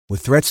With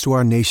threats to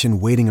our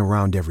nation waiting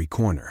around every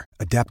corner,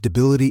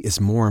 adaptability is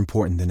more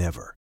important than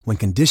ever. When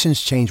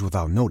conditions change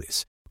without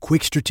notice,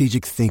 quick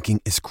strategic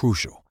thinking is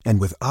crucial.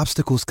 And with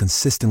obstacles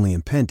consistently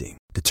impending,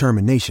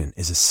 determination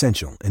is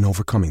essential in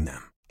overcoming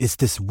them. It's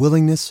this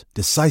willingness,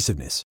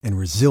 decisiveness, and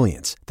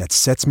resilience that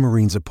sets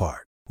Marines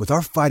apart. With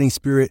our fighting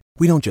spirit,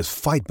 we don't just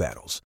fight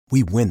battles,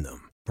 we win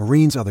them.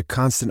 Marines are the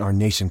constant our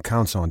nation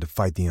counts on to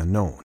fight the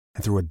unknown.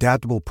 And through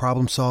adaptable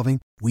problem solving,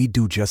 we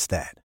do just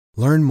that.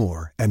 Learn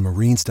more at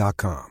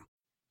marines.com.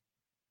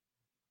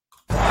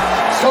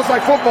 Sounds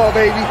like football,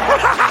 baby.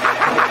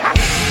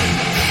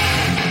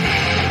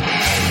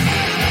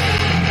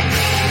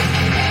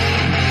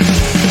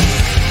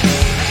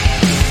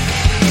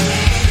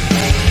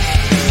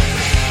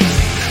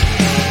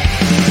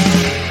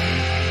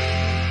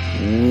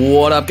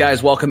 What up,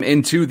 guys? Welcome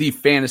into the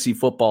Fantasy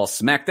Football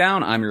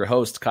Smackdown. I'm your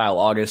host, Kyle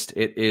August.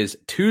 It is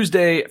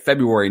Tuesday,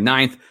 February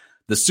 9th.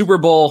 The Super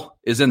Bowl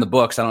is in the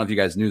books. I don't know if you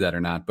guys knew that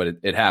or not, but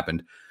it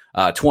happened.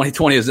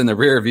 2020 is in the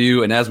rear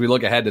view, and as we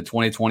look ahead to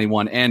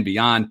 2021 and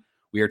beyond,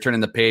 we are turning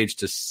the page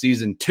to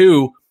Season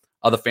 2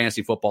 of the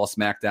Fantasy Football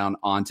Smackdown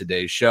on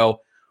today's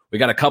show. We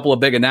got a couple of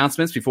big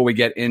announcements before we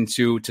get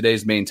into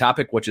today's main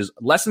topic, which is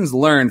lessons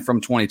learned from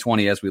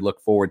 2020 as we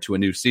look forward to a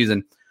new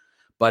season.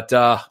 But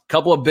a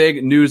couple of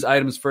big news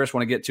items first I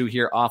want to get to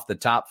here off the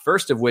top.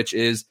 First of which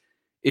is,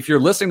 if you're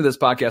listening to this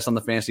podcast on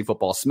the Fantasy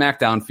Football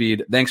Smackdown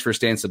feed, thanks for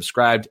staying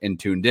subscribed and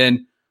tuned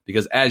in,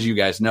 because as you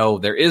guys know,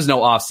 there is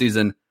no off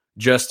season,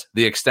 just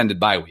the extended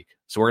bye week.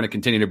 So we're going to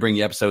continue to bring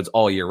you episodes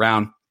all year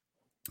round.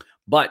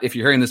 But if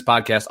you're hearing this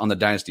podcast on the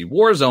Dynasty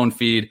WarZone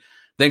feed,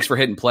 thanks for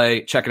hitting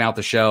play, checking out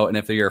the show. And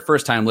if you're a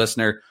first-time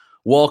listener,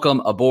 welcome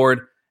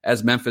aboard.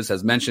 As Memphis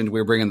has mentioned,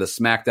 we're bringing the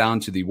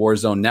Smackdown to the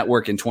WarZone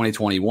network in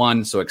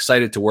 2021. So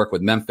excited to work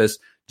with Memphis,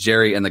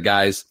 Jerry, and the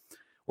guys.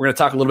 We're going to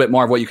talk a little bit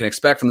more of what you can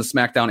expect from the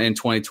Smackdown in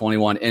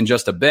 2021 in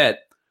just a bit.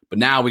 But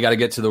now we got to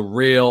get to the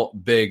real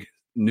big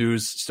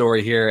news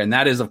story here. And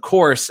that is, of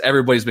course,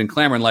 everybody's been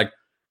clamoring like,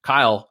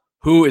 Kyle,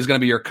 who is going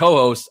to be your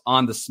co-host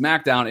on the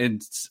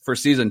Smackdown for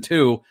Season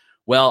 2?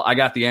 Well, I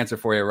got the answer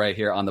for you right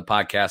here on the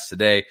podcast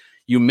today.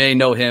 You may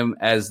know him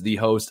as the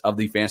host of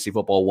the Fantasy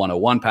Football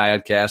 101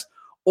 podcast,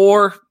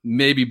 or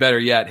maybe better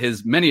yet,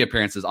 his many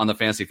appearances on the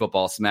Fantasy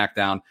Football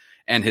Smackdown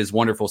and his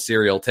wonderful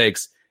serial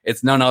takes.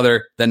 It's none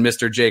other than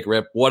Mr. Jake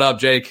Ripp. What up,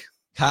 Jake?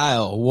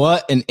 Kyle,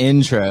 what an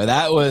intro.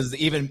 That was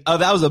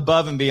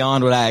above and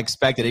beyond what I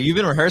expected. Have you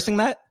been rehearsing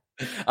that?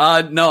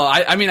 No,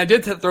 I mean, I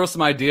did throw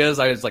some ideas.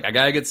 I was like, I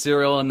gotta get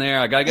serial in there.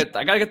 I gotta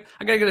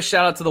get a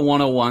shout out to the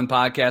 101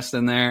 podcast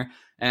in there.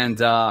 And,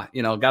 got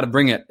to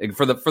bring it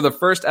for the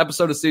first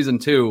episode of Season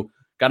 2.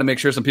 Got to make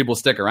sure some people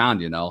stick around,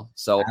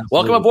 So Absolutely.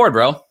 Welcome aboard,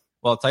 bro.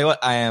 Well, I'll tell you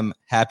what, I am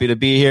happy to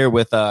be here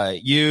with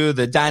you,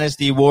 the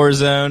Dynasty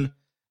WarZone.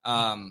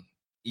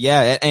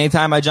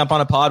 Anytime I jump on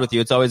a pod with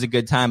you, it's always a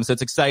good time. So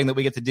it's exciting that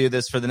we get to do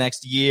this for the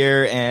next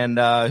year, and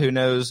who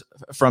knows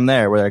from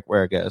there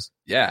where it goes.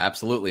 Yeah,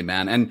 absolutely,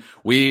 man. And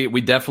we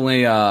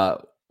definitely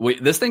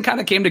this thing kind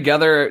of came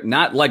together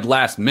not like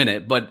last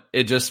minute, but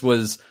it just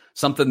was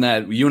something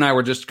that you and I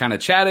were just kind of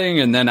chatting,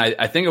 and then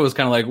I think it was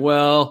kind of like,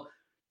 well,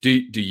 do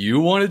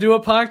you want to do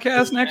a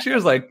podcast next year?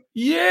 It's like,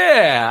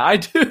 yeah, I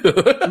do.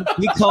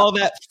 We call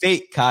that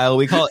fate, Kyle.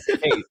 We call it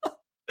fate.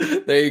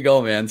 There you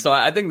go, man. So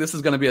I think this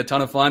is going to be a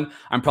ton of fun.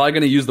 I'm probably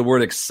going to use the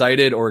word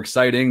excited or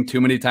exciting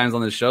too many times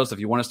on this show. So if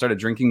you want to start a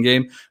drinking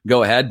game,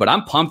 go ahead. But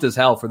I'm pumped as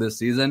hell for this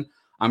season.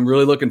 I'm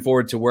really looking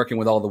forward to working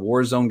with all the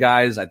WarZone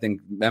guys. I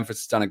think Memphis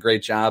has done a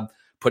great job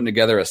putting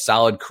together a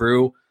solid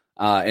crew.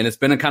 And it's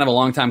been a kind of a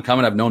long time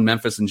coming. I've known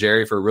Memphis and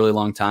Jerry for a really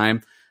long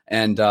time.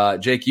 And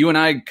Jake, you and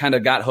I kind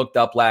of got hooked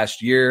up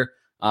last year.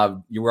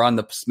 You were on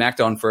the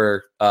Smackdown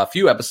for a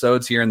few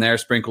episodes here and there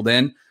sprinkled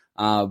in.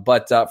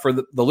 But for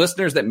the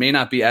listeners that may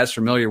not be as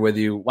familiar with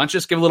you, why don't you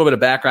just give a little bit of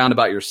background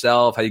about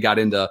yourself, how you got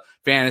into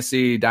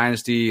fantasy,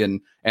 dynasty,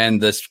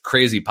 and this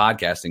crazy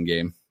podcasting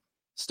game?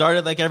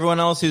 Started like everyone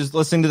else who's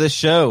listening to this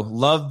show.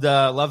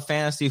 Loved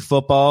fantasy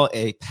football,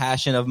 a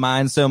passion of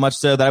mine, so much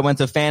so that I went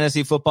to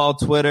Fantasy Football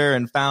Twitter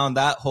and found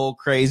that whole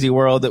crazy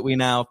world that we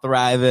now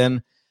thrive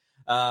in.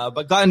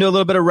 But got into a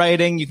little bit of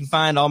writing. You can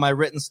find all my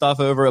written stuff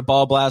over at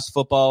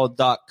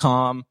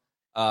ballblastfootball.com.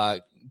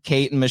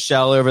 Kate and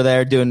Michelle over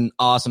there doing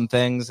awesome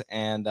things.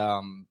 And,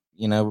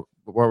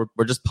 we're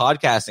just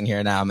podcasting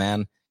here now,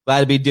 man.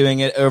 Glad to be doing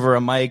it over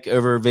a mic,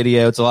 over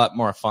video. It's a lot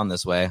more fun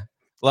this way.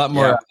 A lot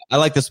more. Yeah. I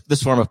like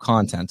this form of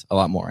content a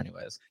lot more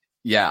anyways.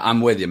 Yeah,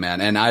 I'm with you,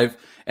 man.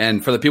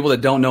 And for the people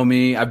that don't know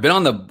me, I've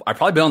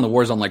probably been on the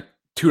WarZone like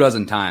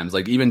 24 times,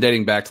 like even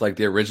dating back to like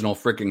the original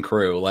freaking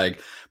crew.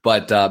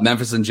 But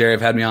Memphis and Jerry have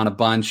had me on a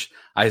bunch.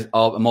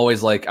 I'm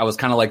always like, I was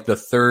kind of like the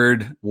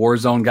third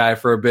WarZone guy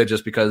for a bit,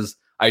 just because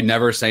I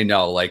never say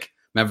no. Like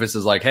Memphis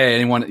is like, hey,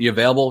 anyone, you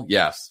available?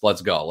 Yes,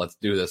 let's go. Let's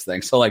do this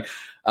thing. So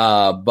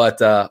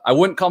but I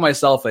wouldn't call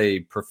myself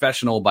a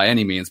professional by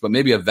any means, but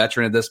maybe a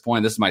veteran at this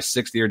point. This is my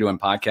 6th year doing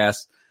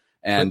podcasts.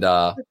 And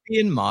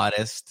being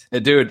modest,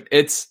 dude,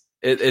 it's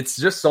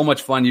just so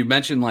much fun. You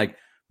mentioned like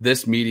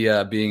this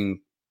media being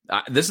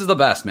This is the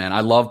best, man.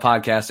 I love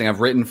podcasting. I've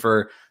written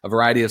for a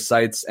variety of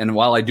sites, and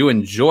while I do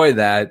enjoy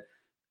that,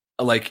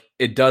 like,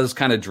 it does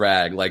kind of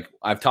drag. Like,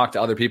 I've talked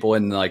to other people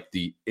in like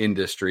the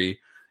industry,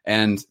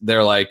 and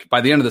they're like,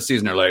 by the end of the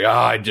season, they're like,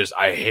 I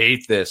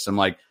hate this. I'm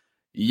like,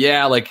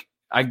 yeah, like,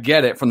 I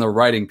get it from the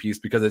writing piece,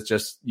 because it's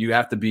just,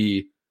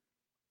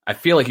 I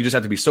feel like you just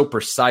have to be so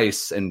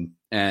precise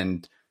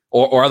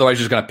or otherwise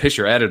you're just going to piss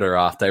your editor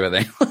off, type of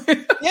thing.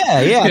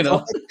 Yeah.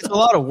 It's a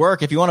lot of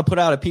work. If you want to put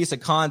out a piece of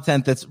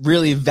content that's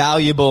really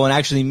valuable and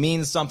actually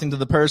means something to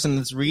the person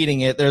that's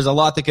reading it, there's a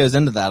lot that goes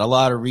into that. A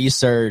lot of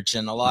research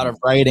and a lot of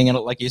writing. And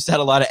like you said,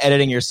 a lot of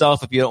editing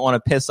yourself if you don't want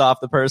to piss off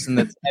the person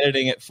that's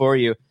editing it for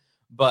you.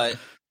 But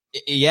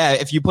yeah,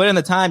 if you put in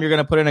the time, you're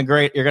going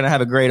to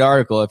have a great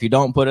article. If you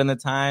don't put in the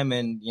time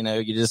and,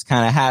 you just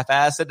kind of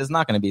half-ass it, it's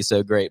not going to be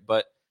so great.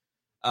 But,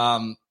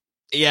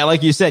 yeah,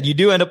 like you said, you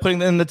do end up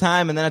putting in the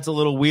time, and then it's a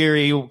little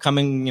weary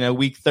coming,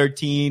 week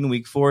 13,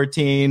 week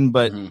 14.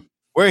 But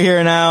we're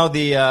here now.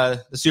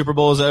 The Super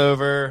Bowl is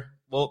over.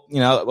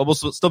 We'll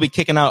still be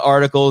kicking out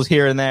articles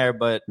here and there,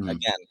 but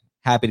again,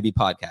 happy to be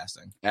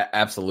podcasting.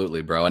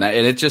 Absolutely, bro. And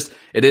it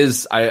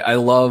is. I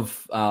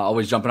love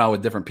always jumping out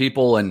with different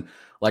people, and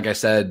like I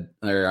said,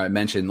 or I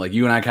mentioned, like,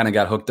 you and I kind of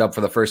got hooked up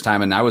for the first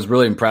time, and I was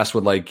really impressed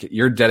with like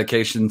your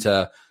dedication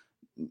to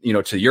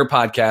your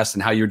podcast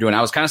and how you're doing.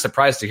 I was kind of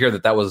surprised to hear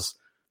that was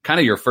kind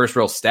of your first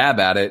real stab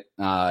at it,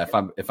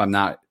 if I'm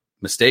not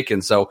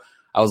mistaken. So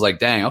I was like,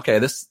 dang, okay,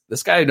 this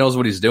guy knows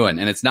what he's doing,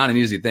 and it's not an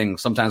easy thing.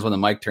 Sometimes when the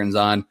mic turns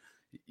on,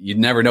 you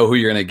never know who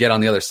you're going to get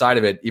on the other side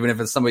of it. Even if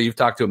it's somebody you've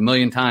talked to a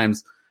million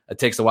times, it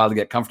takes a while to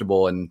get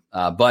comfortable. And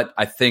but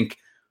I think,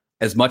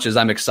 as much as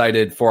I'm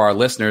excited for our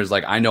listeners,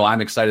 like, I know I'm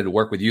excited to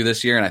work with you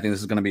this year, and I think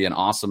this is going to be an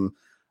awesome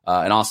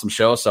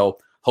show. So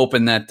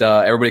hoping that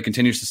everybody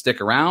continues to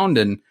stick around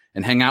and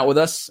hang out with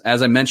us.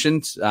 As I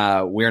mentioned,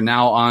 we are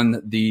now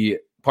on the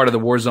part of the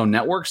WarZone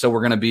network, so we're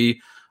going to be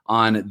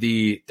on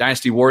the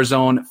Dynasty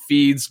WarZone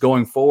feeds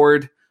going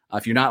forward.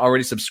 If you're not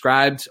already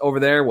subscribed over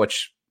there,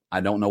 which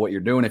I don't know what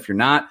you're doing if you're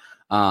not,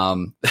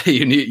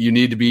 you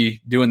need to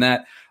be doing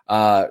that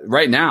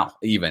right now.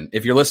 Even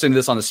if you're listening to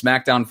this on the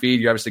Smackdown feed,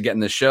 you're obviously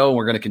getting this show.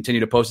 We're going to continue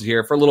to post it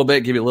here for a little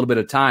bit, give you a little bit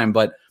of time.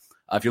 But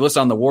if you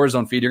listen on the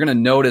WarZone feed, you're going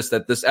to notice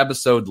that this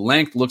episode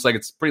length looks like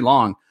it's pretty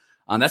long.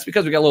 That's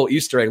because we got a little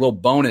Easter egg, a little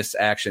bonus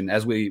action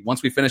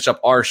once we finish up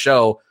our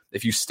show.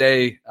 If you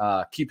stay,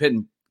 don't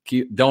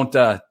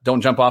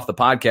jump off the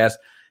podcast, is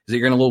that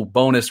you're going to a little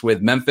bonus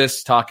with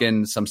Memphis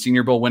talking some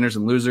Senior Bowl winners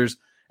and losers,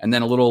 and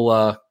then a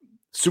little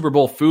Super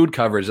Bowl food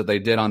coverage that they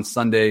did on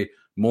Sunday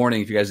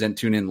morning. If you guys didn't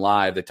tune in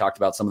live, they talked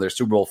about some of their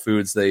Super Bowl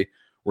foods they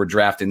were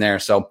drafting there.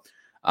 So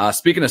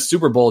speaking of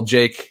Super Bowl,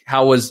 Jake,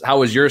 how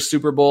was your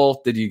Super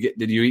Bowl? Did you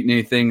eat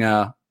anything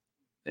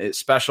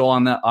special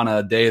on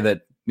a day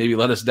that maybe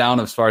let us down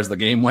as far as the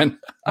game went?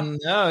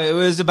 No, it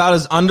was about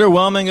as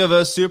underwhelming of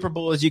a Super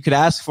Bowl as you could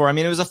ask for. I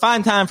mean, it was a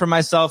fine time for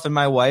myself and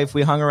my wife.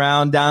 We hung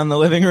around down in the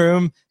living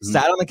room,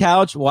 sat on the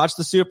couch, watched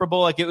the Super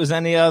Bowl like it was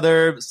any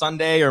other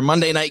Sunday or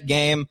Monday night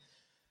game.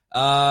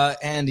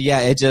 And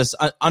yeah, it just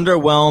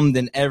underwhelmed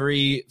in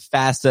every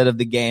facet of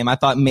the game. I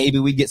thought maybe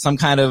we'd get some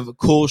kind of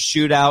cool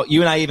shootout.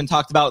 You and I even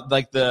talked about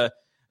like the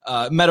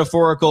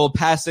metaphorical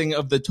passing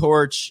of the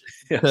torch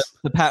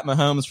to Pat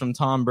Mahomes from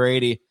Tom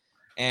Brady.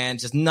 And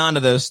just none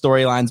of those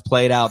storylines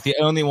played out. The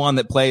only one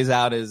that plays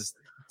out is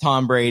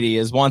Tom Brady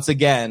is once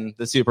again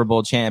the Super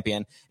Bowl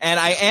champion. And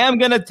I am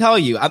going to tell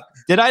you,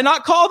 did I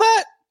not call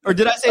that? Or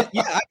did I say,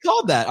 yeah, I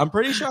called that. I'm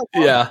pretty sure I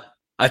called that.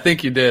 I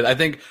think you did. I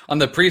think on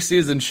the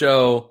preseason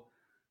show,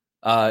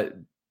 I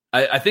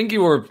think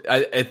you were,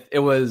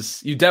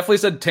 you definitely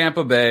said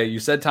Tampa Bay. You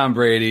said Tom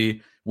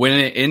Brady winning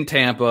it in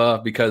Tampa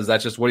because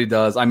that's just what he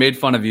does. I made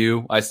fun of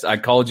you. I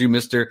called you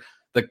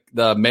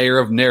the mayor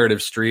of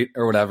Narrative Street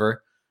or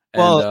whatever.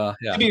 Well,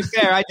 to be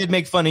fair, I did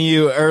make fun of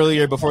you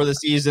earlier before the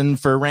season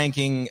for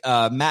ranking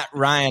Matt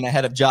Ryan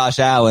ahead of Josh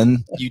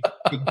Allen. You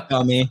big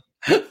dummy.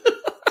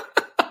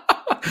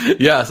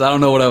 Yes, I don't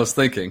know what I was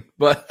thinking,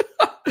 but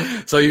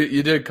so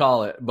you did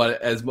call it.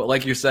 But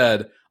like you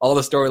said, all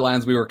the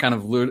storylines we were kind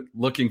of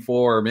looking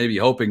for, or maybe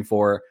hoping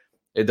for,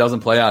 it doesn't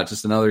play out.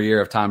 Just another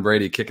year of Tom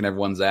Brady kicking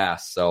everyone's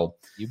ass. So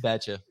you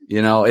betcha.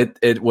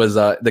 It was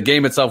the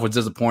game itself was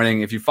disappointing.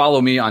 If you follow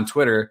me on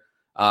Twitter.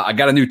 I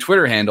got a new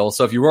Twitter handle,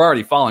 so if you were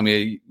already following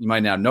me, you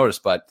might not notice,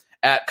 but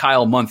at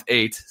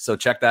KyleMonth8, so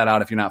check that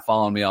out if you're not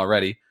following me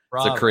already.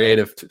 Bravo. It's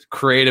a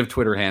creative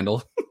Twitter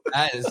handle.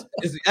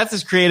 That's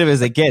as creative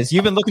as it gets.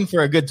 You've been looking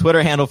for a good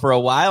Twitter handle for a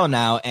while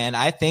now, and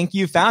I think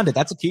you found it.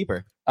 That's a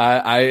keeper.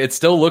 It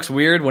still looks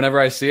weird whenever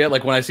I see it.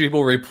 Like when I see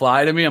people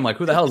reply to me, I'm like,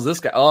 who the hell is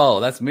this guy? Oh,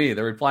 that's me.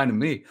 They're replying to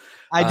me.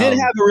 I did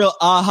have a real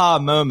aha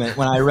moment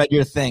when I read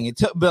your thing. It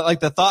took, but like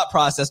the thought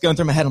process going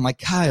through my head, I'm like,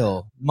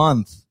 Kyle,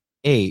 month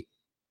 8.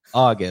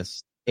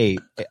 August 8th.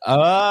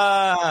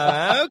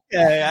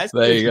 Okay.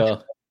 There you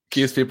go.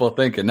 Keeps people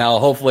thinking. Now,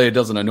 hopefully it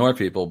doesn't annoy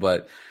people,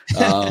 but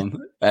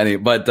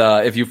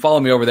if you follow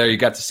me over there, you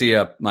got to see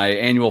my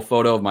annual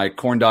photo of my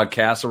corn dog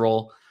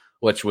casserole,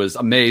 which was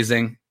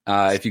amazing.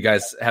 If you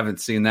guys haven't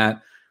seen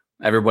that,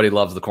 Everybody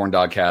loves the corn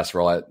dog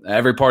casserole. At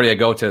every party I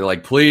go to, they're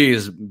like,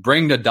 please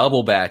bring the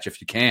double batch if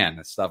you can.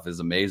 This stuff is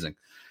amazing.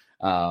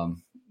 We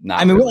don't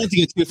have to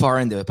get too far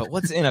into it, but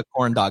what's in a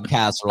corn dog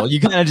casserole? You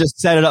kind of just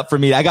set it up for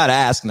me. I got to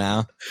ask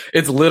now.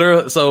 It's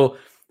literally, so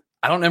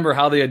I don't remember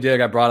how the idea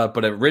got brought up,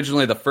 but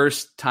originally the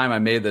first time I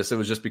made this, it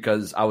was just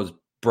because I was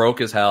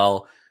broke as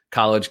hell,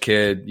 college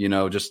kid,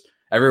 just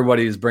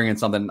everybody's bringing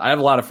something. I have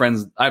a lot of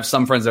friends. I have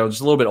some friends that are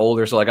just a little bit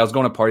older. So like I was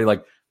going to a party,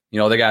 like,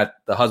 they got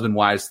the husband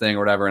wives thing or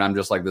whatever. And I'm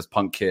just like this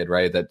punk kid,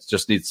 right? That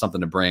just needs something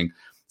to bring.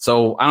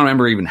 So I don't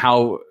remember even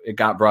how it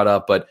got brought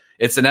up, but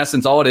it's in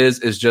essence, all it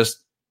is just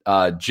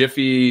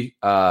Jiffy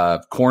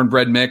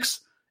cornbread mix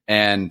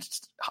and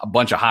a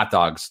bunch of hot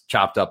dogs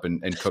chopped up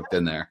and cooked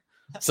in there.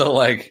 So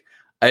like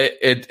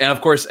and of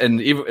course, and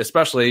even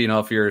especially,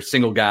 if you're a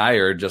single guy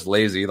or just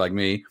lazy like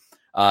me,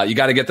 you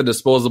got to get the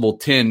disposable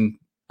tin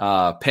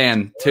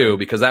pan too,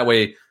 because that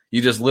way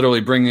you just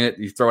literally bring it,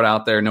 you throw it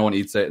out there, no one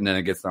eats it, and then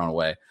it gets thrown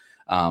away.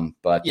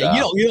 But yeah,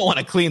 you don't want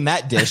to clean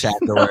that dish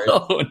afterwards.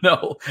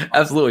 No,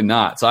 absolutely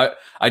not. So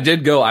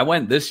I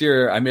went this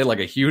year. I made like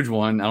a huge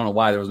one. I don't know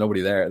why there was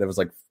nobody there. There was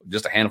like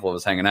just a handful of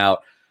us hanging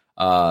out.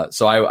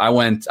 So I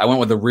went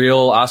with the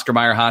real Oscar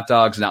Mayer hot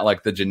dogs, not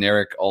like the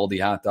generic Aldi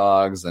hot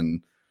dogs,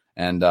 and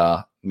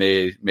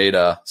made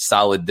a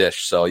solid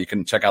dish. So you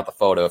can check out the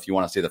photo if you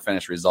want to see the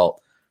finished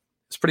result.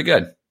 It's pretty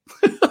good.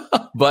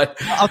 But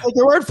I'll take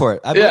your word for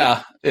it.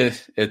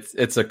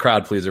 It's a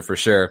crowd pleaser for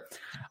sure.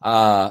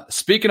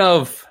 Speaking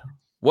of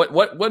what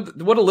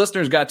the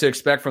listeners got to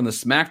expect from the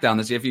Smackdown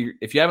this year,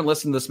 if you haven't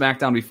listened to the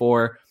Smackdown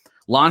before,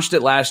 launched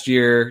it last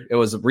year. It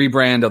was a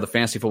rebrand of the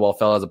Fantasy Football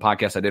Fellas, a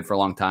podcast I did for a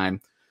long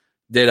time.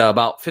 Did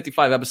about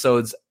 55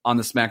 episodes on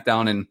the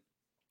Smackdown, and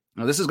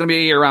this is going to be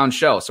a year-round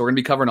show. So we're going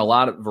to be covering a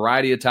lot of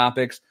variety of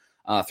topics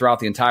throughout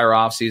the entire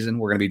offseason.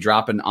 We're going to be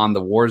dropping on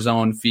the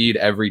WarZone feed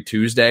every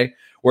Tuesday.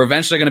 We're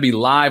eventually going to be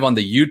live on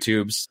the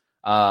YouTubes.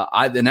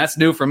 And that's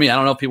new for me. I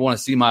don't know if people want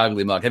to see my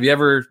ugly mug. Have you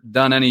ever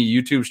done any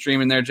YouTube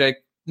streaming there, Jake?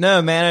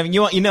 No, man. I mean,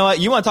 you know what?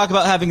 You want to talk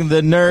about having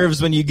the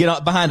nerves when you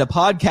get behind a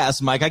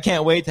podcast mic. I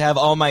can't wait to have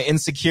all my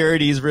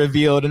insecurities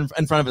revealed in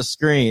front of a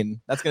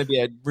screen. That's going to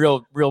be a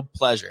real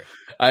pleasure.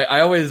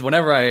 I always,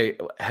 whenever I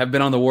have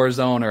been on the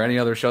WarZone or any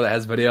other show that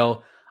has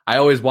video, I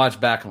always watch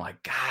back. I'm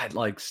like, God,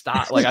 like,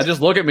 stop. Like, I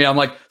just look at me. I'm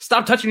like,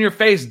 stop touching your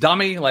face,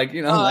 dummy. Like,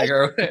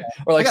 or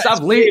like,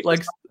 stop leaning.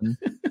 Like,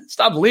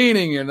 stop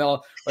leaning. Like,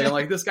 I'm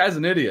like, this guy's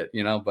an idiot,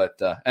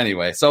 But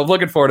anyway, so I'm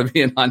looking forward to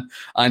being on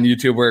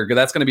YouTube. Where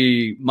that's going to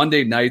be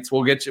Monday nights.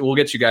 We'll get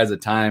you guys a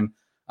time.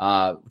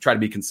 Try to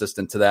be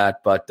consistent to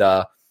that. But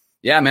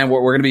yeah, man,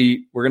 we're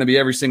gonna be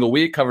every single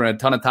week covering a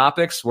ton of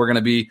topics. We're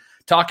gonna be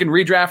talking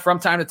redraft from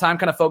time to time,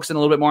 kind of focusing a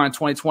little bit more on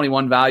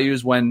 2021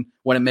 values when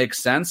it makes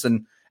sense.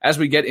 And as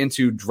we get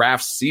into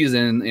draft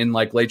season in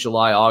like late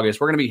July, August,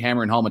 we're going to be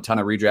hammering home a ton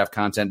of redraft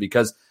content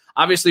because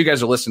obviously you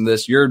guys are listening to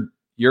this. You're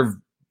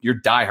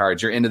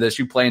diehards. You're into this.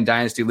 You play in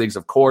Dynasty leagues,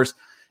 of course.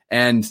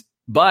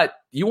 But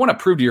you want to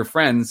prove to your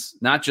friends,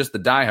 not just the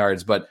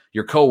diehards, but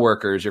your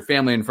coworkers, your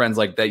family and friends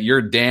like that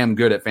you're damn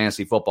good at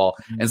fantasy football.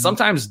 Mm-hmm. And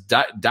sometimes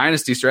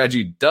Dynasty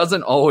strategy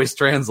doesn't always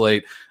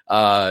translate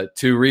to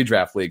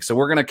redraft leagues. So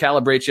we're going to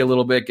calibrate you a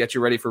little bit, get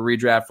you ready for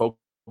redraft,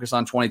 focus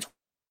on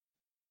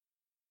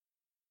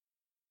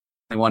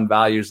 2021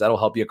 values. That'll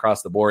help you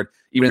across the board,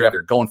 even if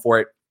you're going for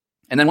it.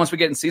 And then once we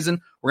get in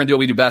season, we're going to do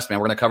what we do best, man.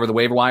 We're going to cover the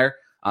waiver wire,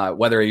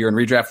 whether you're in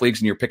redraft leagues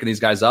and you're picking these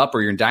guys up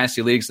or you're in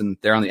Dynasty leagues and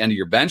they're on the end of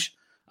your bench.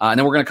 And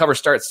then we're going to cover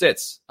start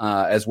sits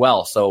as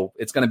well. So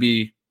we're going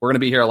to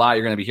be here a lot.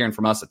 You're going to be hearing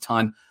from us a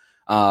ton.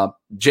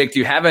 Jake, do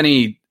you have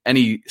any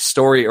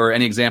story or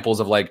any examples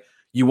of like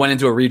you went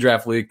into a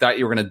redraft league, thought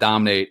you were going to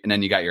dominate, and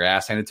then you got your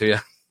ass handed to you?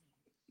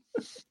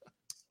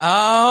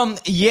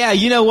 Yeah,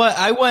 you know what?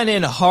 I went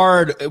in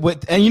hard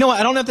and you know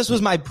what? I don't know if this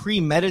was my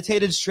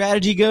premeditated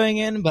strategy going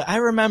in, but I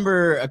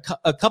remember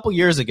a couple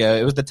years ago,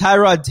 it was the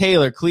Tyrod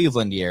Taylor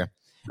Cleveland year.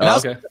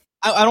 Okay.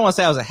 I don't want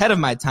to say I was ahead of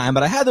my time,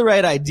 but I had the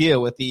right idea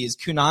with these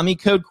Konami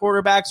code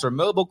quarterbacks or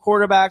mobile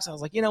quarterbacks. I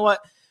was like, you know what?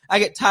 I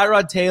get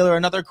Tyrod Taylor,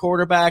 another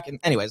quarterback. And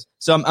anyways,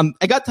 so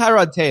I got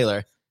Tyrod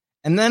Taylor.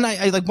 And then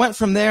I like went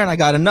from there and I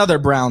got another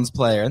Browns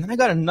player. And then I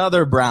got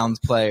another Browns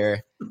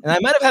player. And I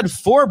might have had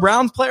 4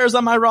 Browns players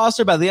on my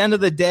roster by the end of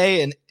the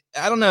day. And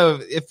I don't know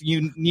if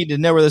you need to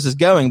know where this is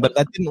going, but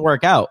that didn't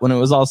work out when it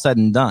was all said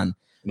and done.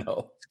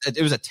 No.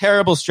 It was a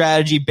terrible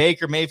strategy.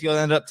 Baker Mayfield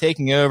ended up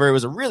taking over. It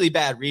was a really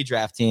bad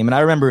redraft team. And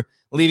I remember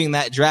leaving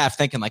that draft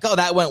thinking like, oh,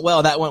 that went well.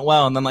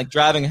 And then like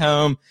driving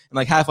home and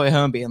like halfway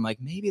home being like,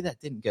 maybe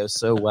that didn't go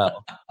so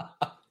well.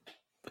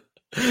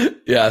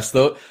 Yes,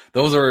 those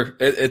are.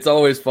 It's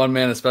always fun,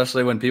 man.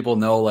 Especially when people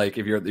know, like,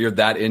 if you're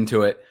that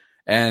into it,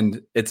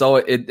 and it's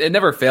always it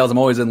never fails. I'm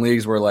always in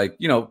leagues where, like,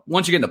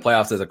 once you get into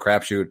playoffs, there's a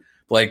crapshoot.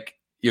 Like,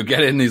 you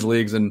get in these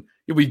leagues and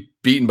you'll be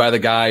beaten by the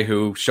guy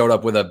who showed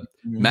up with a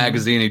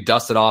magazine he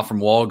dusted off from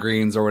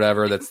Walgreens or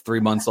whatever that's 3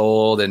 months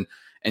old, and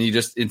you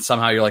just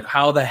somehow you're like,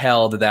 how the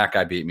hell did that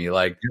guy beat me?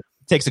 Like,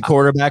 takes a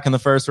quarterback in the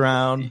first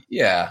round.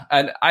 Yeah,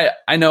 and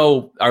I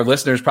know our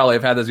listeners probably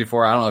have had this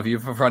before. I don't know if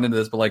you've run into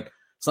this, but like,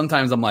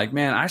 sometimes I'm like,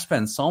 man, I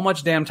spend so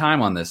much damn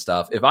time on this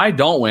stuff. If I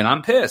don't win,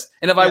 I'm pissed.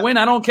 And if I win,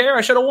 I don't care.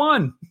 I should have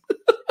won.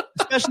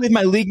 Especially if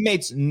my league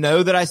mates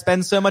know that I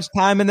spend so much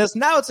time in this.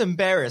 Now it's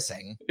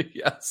embarrassing.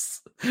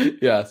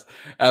 Yes,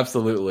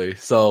 absolutely.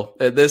 So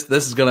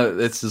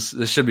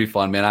this should be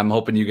fun, man. I'm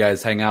hoping you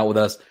guys hang out with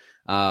us.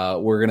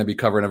 We're going to be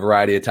covering a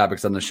variety of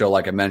topics on the show,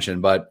 like I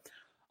mentioned. But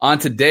on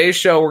today's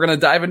show, we're going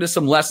to dive into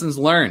some lessons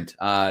learned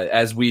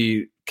as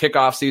we kick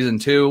off season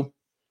 2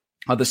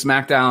 of the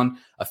Smackdown,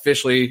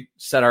 officially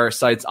set our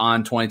sights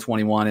on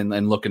 2021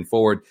 and looking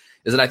forward.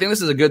 Is that I think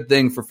this is a good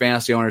thing for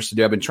fantasy owners to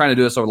do. I've been trying to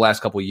do this over the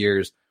last couple of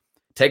years.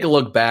 Take a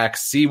look back,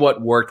 see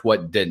what worked,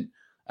 what didn't.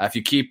 If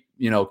you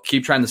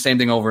keep trying the same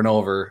thing over and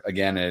over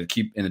again, and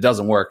it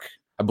doesn't work.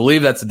 I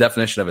believe that's the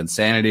definition of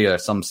insanity, or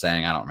some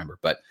saying, I don't remember.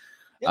 But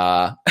you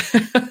got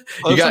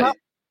to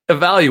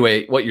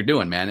evaluate what you're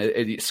doing,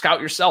 man. Scout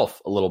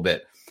yourself a little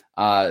bit.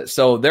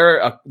 So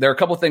there are a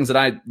couple of things that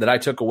I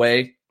took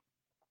away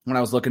when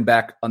I was looking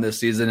back on this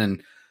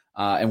season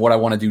and what I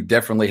want to do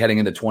differently heading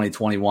into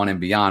 2021 and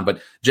beyond.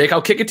 But Jake,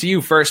 I'll kick it to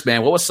you first,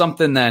 man. What was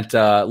something that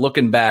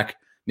looking back,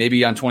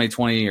 maybe on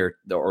 2020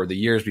 or the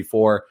years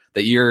before,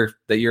 that you're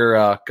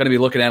going to be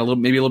looking at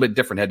maybe a little bit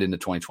different heading into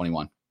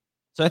 2021?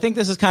 So I think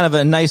this is kind of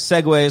a nice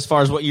segue as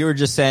far as what you were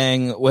just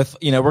saying with,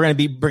 we're going to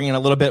be bringing a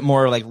little bit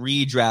more like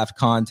redraft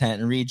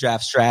content and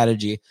redraft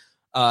strategy.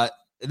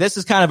 This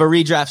is kind of a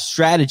redraft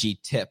strategy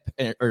tip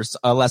or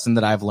a lesson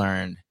that I've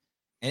learned.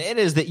 And it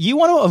is that you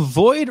want to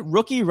avoid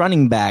rookie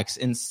running backs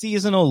in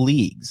seasonal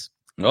leagues.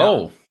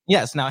 Oh,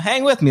 yes. Now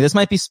hang with me. This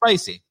might be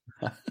spicy.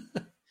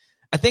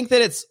 I think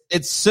that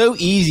it's so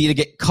easy to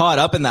get caught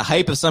up in the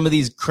hype of some of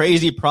these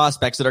crazy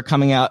prospects that are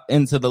coming out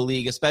into the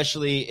league,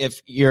 especially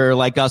if you're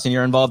like us and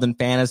you're involved in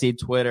fantasy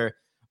Twitter,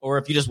 or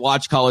if you just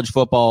watch college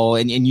football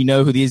and you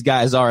know who these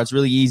guys are. It's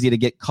really easy to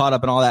get caught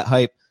up in all that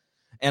hype.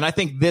 And I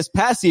think this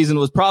past season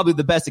was probably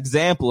the best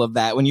example of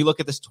that. When you look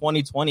at this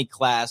 2020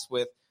 class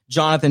with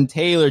Jonathan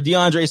Taylor,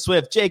 DeAndre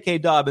Swift, J.K.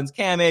 Dobbins,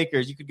 Cam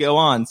Akers, you could go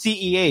on,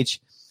 CEH.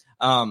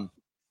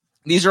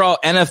 These are all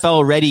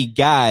NFL-ready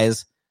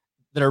guys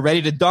that are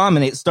ready to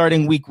dominate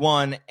starting week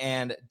 1.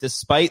 And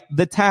despite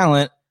the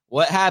talent,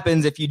 what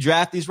happens if you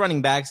draft these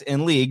running backs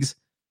in leagues?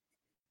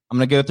 I'm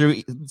going to go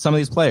through some of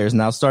these players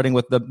now, starting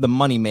with the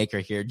money maker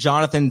here,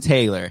 Jonathan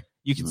Taylor.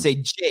 You could say,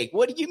 Jake,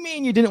 what do you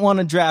mean you didn't want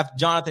to draft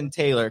Jonathan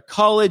Taylor?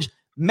 College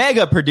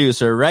mega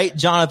producer, right?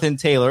 Jonathan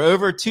Taylor,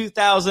 over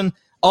 2,000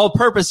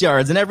 all-purpose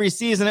yards in every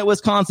season at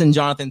Wisconsin,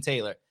 Jonathan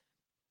Taylor.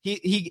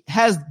 He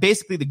has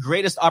basically the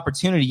greatest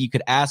opportunity you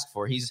could ask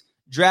for. He's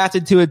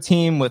drafted to a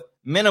team with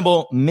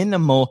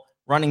minimal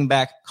running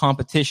back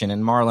competition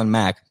in Marlon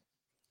Mack.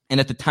 And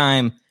at the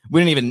time,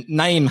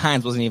 Naeem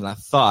Hines wasn't even a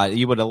thought.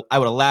 I would have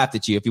laughed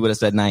at you if you would have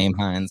said Naeem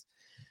Hines.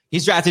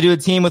 He's drafted to a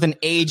team with an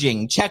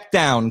aging check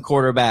down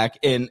quarterback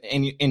in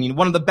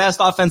one of the best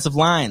offensive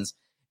lines.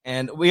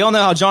 And we all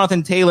know how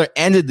Jonathan Taylor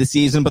ended the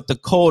season, but the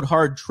cold,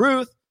 hard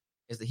truth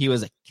is that he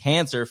was a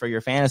cancer for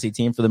your fantasy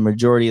team for the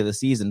majority of the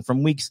season.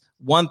 From weeks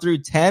 1 through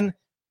 10,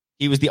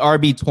 he was the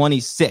RB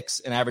 26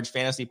 in average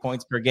fantasy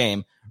points per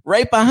game,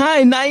 right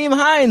behind Naeem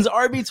Hines,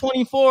 RB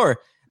 24.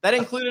 That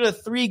included a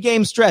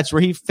 3-game stretch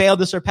where he failed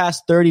to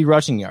surpass 30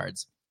 rushing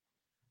yards.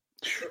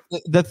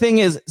 The thing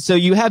is, so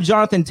you have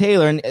Jonathan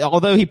Taylor, and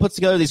although he puts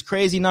together these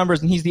crazy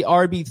numbers and he's the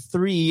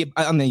RB3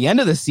 on the end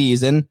of the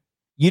season,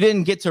 you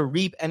didn't get to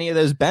reap any of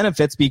those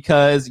benefits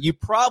because you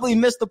probably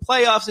missed the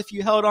playoffs if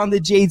you held on to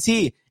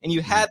JT, and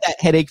you had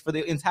that headache for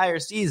the entire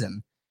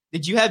season.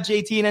 Did you have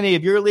JT in any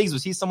of your leagues?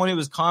 Was he someone who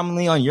was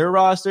commonly on your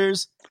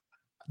rosters?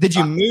 Did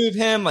you move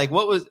him?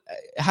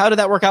 How did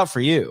that work out for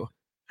you?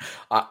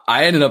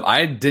 I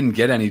didn't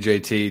get any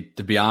JT,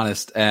 to be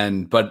honest.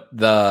 But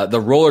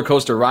the roller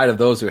coaster ride of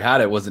those who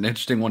had it was an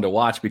interesting one to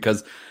watch,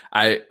 because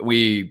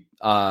we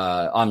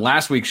on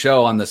last week's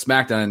show on the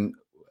Smackdown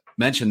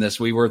mentioned this.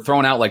 We were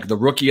throwing out like the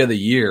rookie of the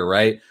year,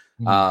 right?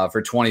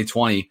 For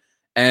 2020.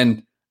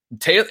 And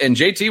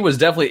JT was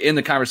definitely in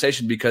the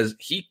conversation because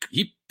he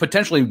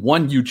potentially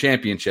won you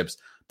championships.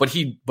 But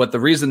the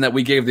reason that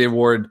we gave the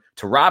award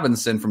to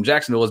Robinson from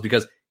Jacksonville is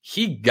because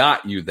he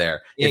got you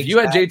there. If you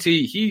had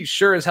JT, he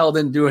sure as hell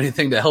didn't do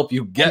anything to help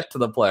you get to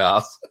the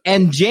playoffs.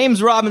 And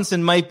James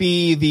Robinson might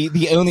be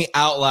the only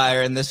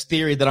outlier in this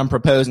theory that I'm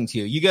proposing to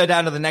you. You go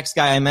down to the next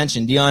guy I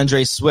mentioned,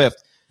 DeAndre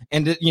Swift.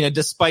 And,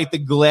 despite the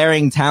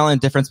glaring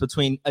talent difference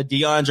between a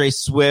DeAndre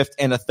Swift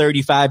and a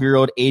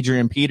 35-year-old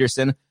Adrian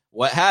Peterson,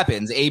 what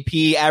happens?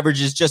 AP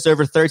averages just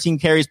over 13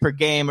 carries per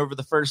game over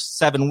the first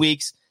 7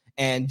 weeks.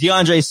 And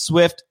DeAndre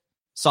Swift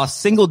saw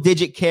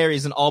single-digit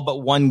carries in all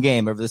but one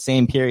game over the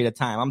same period of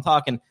time. I'm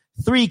talking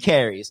 3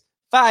 carries,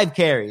 5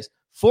 carries,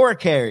 4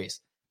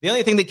 carries. The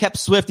only thing that kept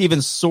Swift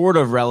even sort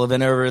of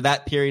relevant over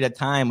that period of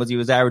time was he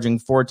was averaging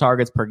 4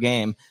 targets per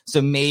game.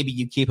 So maybe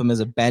you keep him as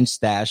a bench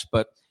stash.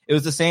 But it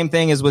was the same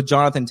thing as with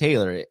Jonathan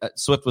Taylor.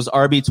 Swift was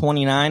RB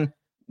 29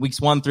 weeks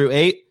 1 through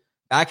 8.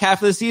 Back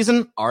half of the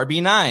season,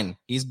 RB 9.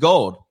 He's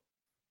gold.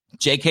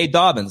 J.K.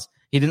 Dobbins,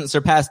 he didn't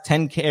surpass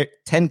 10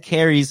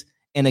 carries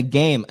in a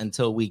game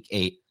until week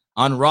 8.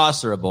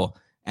 Unrosterable.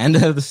 End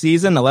of the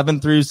season,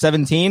 11 through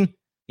 17,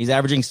 He's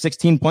averaging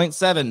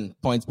 16.7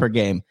 points per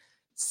game.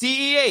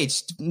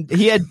 CEH,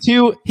 he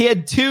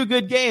had two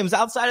good games.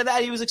 Outside of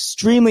that, he was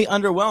extremely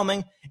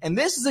underwhelming. And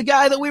this is a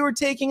guy that we were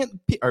taking,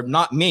 or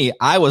not me,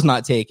 I was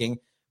not taking.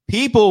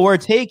 People were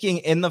taking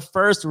in the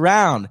first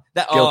round.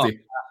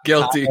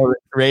 Guilty.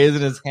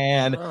 Raising his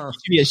hand. You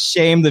should be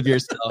ashamed of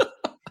yourself.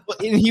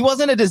 He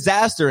wasn't a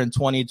disaster in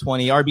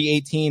 2020.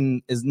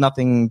 RB18 is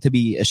nothing to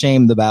be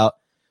ashamed about.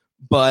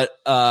 But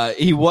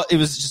it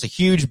was just a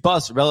huge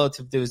bust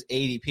relative to his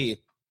ADP.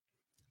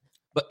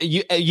 But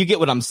you get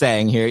what I'm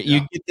saying here.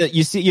 Yeah.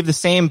 You have the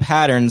same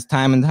patterns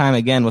time and time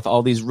again with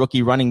all these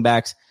rookie running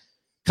backs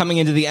coming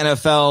into the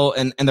NFL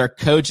and their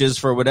coaches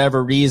for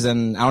whatever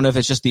reason. I don't know if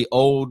it's just the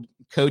old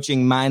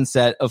coaching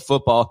mindset of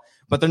football,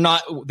 but they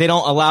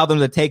don't allow them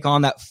to take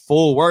on that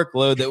full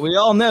workload that we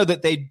all know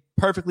that they'd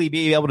perfectly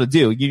be able to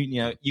do.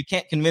 You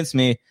can't convince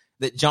me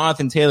that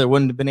Jonathan Taylor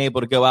wouldn't have been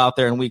able to go out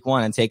there in week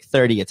 1 and take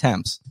 30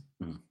 attempts.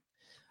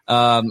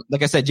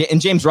 Like I said,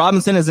 and James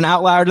Robinson is an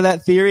outlier to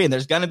that theory, and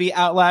there's going to be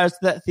outliers to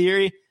that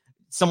theory.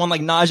 Someone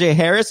like Najee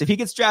Harris, if he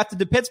gets drafted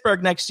to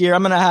Pittsburgh next year,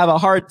 I'm going to have a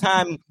hard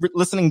time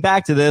listening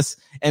back to this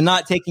and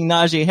not taking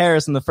Najee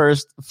Harris in the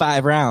first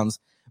 5 rounds.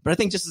 But I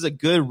think just as a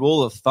good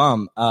rule of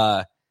thumb,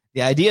 the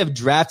idea of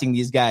drafting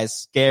these guys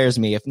scares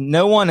me. If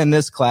no one in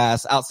this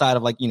class outside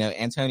of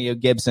Antonio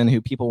Gibson, who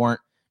people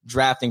weren't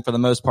drafting for the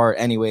most part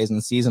anyways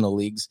in seasonal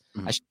leagues,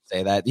 I should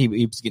say that he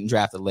was getting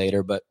drafted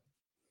later, but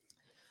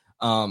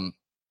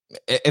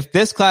if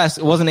this class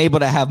wasn't able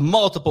to have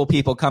multiple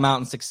people come out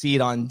and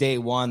succeed on day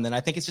 1, then I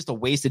think it's just a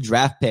wasted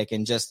draft pick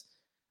and just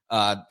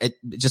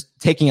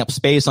taking up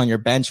space on your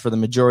bench for the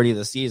majority of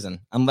the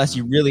season, unless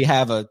you really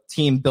have a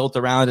team built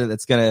around it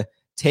that's going to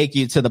take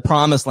you to the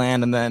promised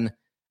land, and then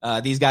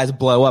these guys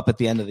blow up at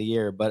the end of the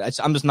year. But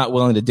I'm just not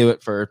willing to do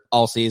it for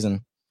all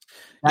season.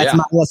 That's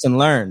my lesson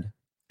learned.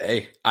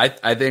 Hey,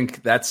 I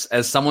think that's,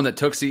 as someone that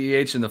took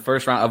CEH in the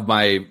first round of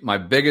my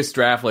biggest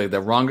draft league,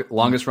 the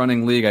longest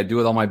running league I do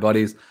with all my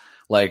buddies.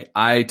 Like,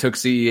 I took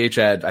CEH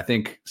at, I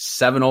think,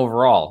 7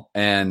 overall,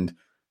 and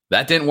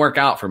that didn't work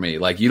out for me.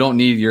 Like, you don't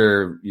need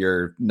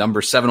your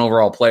number 7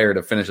 overall player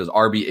to finish as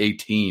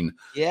RB18.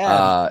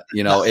 Yeah.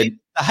 The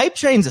hype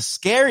train's a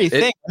scary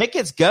thing. It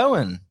gets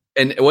going.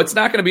 And what's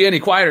not going to be any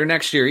quieter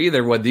next year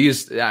either. With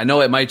these, I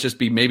know it might just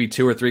be maybe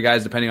 2 or 3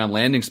 guys depending on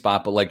landing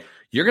spot, but like,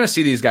 you're going to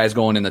see these guys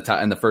going in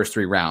the first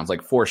 3 rounds,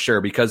 like, for sure,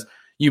 because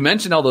you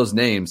mentioned all those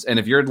names, and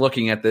if you're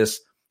looking at this,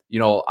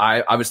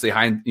 I obviously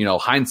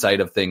hindsight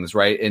of things,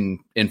 right,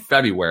 in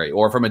February,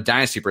 or from a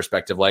dynasty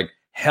perspective, like,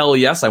 hell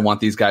yes, I want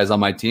these guys on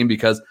my team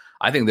because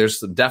I think there's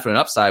some definite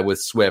upside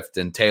with Swift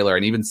and Taylor,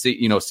 and even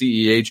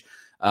CEH,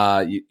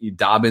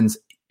 Dobbins,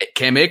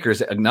 Cam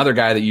Akers, another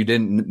guy that you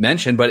didn't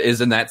mention, but is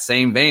in that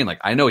same vein.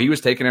 Like, I know he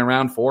was taken in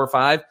round 4 or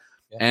 5,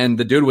 and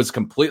the dude was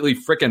completely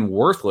freaking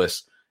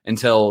worthless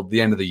until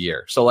the end of the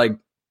year. So, like,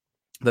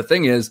 the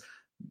thing is,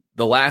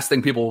 the last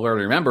thing people will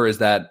remember is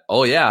that,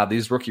 oh yeah,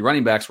 these rookie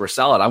running backs were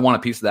solid. I want a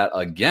piece of that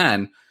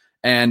again.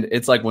 And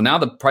it's like, well, now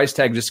the price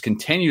tag just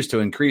continues to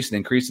increase and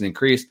increase and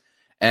increase.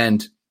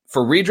 And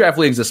for redraft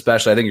leagues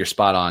especially, I think you're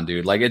spot on,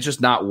 dude. Like, it's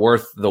just not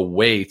worth the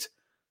wait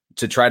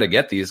to try to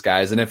get these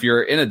guys. And if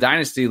you're in a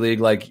dynasty league,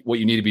 like, what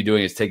you need to be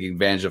doing is taking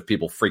advantage of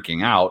people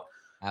freaking out.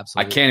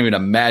 Absolutely. I can't even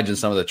imagine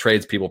some of the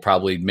trades people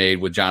probably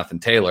made with Jonathan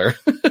Taylor.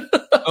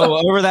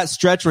 Over that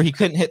stretch where he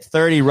couldn't hit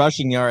 30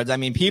 rushing yards. I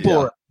mean, people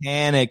were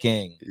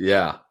panicking.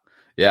 Yeah.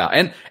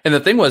 And the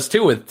thing was,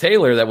 too, with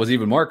Taylor that was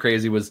even more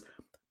crazy was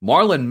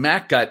Marlon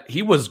Mack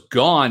he was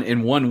gone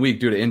in 1 week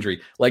due to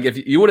injury. Like, if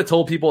you would have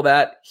told people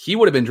that, he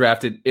would have been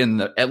drafted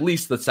in at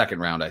least the 2nd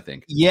round, I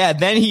think. Yeah,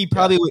 then he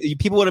probably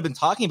people would have been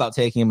talking about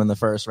taking him in the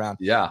 1st round.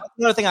 Yeah.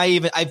 Another thing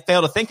I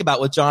fail to think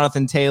about with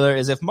Jonathan Taylor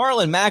is if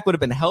Marlon Mack would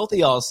have been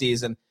healthy all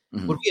season,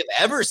 would we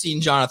have ever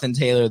seen Jonathan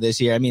Taylor this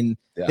year? I mean,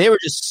 they were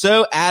just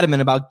so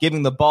adamant about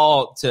giving the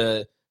ball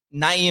to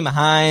Nyheim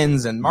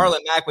Hines and Marlon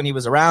Mack when he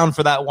was around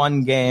for that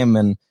one game,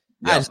 and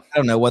I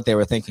don't know what they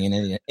were thinking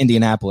in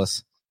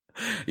Indianapolis.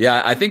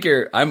 Yeah, I think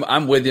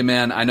I'm with you,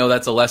 man. I know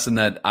that's a lesson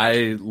that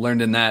I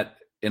learned in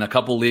a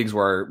couple leagues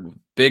where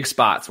big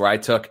spots where I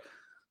took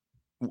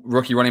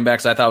rookie running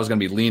backs I thought I was going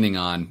to be leaning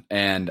on,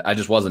 and I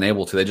just wasn't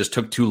able to. They just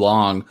took too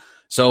long.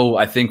 So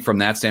I think from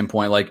that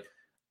standpoint, like,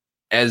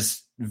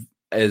 as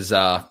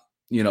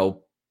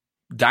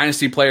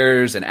dynasty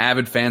players and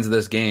avid fans of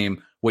this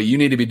game, what you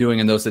need to be doing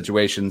in those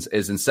situations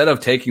is, instead of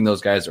taking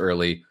those guys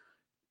early,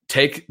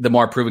 take the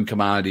more proven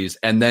commodities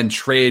and then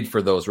trade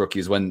for those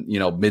rookies when,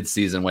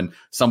 mid-season, when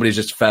somebody's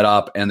just fed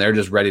up and they're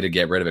just ready to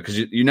get rid of it. Because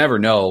you never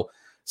know.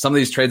 Some of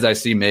these trades I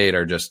see made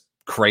are just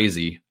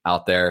crazy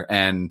out there,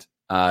 and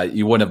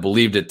you wouldn't have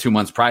believed it 2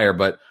 months prior,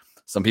 but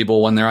some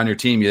people, when they're on your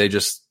team,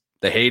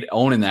 they hate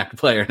owning that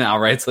player now,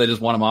 right? So they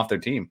just want them off their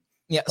team.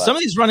 Yeah, some of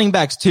these running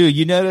backs too,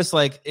 you notice,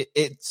 like,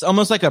 it's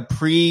almost like a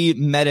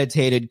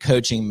premeditated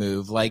coaching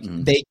move. Like,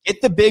 they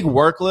get the big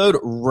workload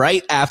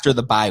right after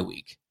the bye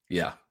week.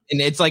 Yeah.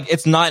 And it's like,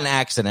 it's not an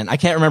accident. I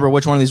can't remember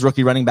which one of these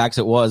rookie running backs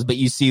it was, but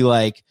you see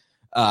like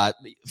 5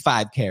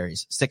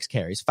 carries, 6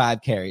 carries,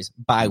 5 carries,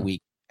 bye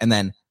week, and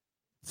then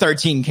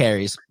 13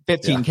 carries,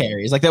 15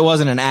 carries. Like that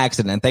wasn't an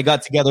accident. They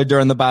got together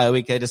during the bye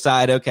week. They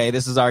decide, okay,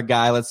 this is our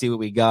guy. Let's see what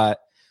we got.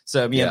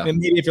 So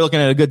maybe if you're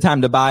looking at a good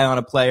time to buy on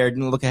a player,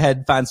 look ahead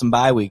and find some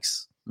bye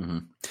weeks. Mm-hmm.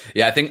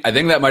 Yeah, I think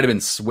that might have been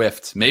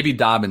Swift, maybe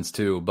Dobbins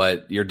too,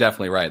 but you're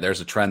definitely right.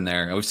 There's a trend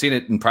there. And we've seen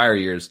it in prior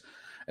years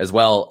as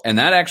well. And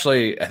that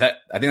actually, I think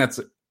that's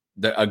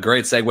a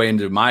great segue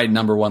into my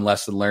number one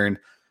lesson learned.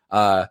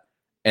 And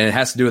it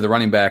has to do with the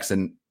running backs.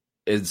 And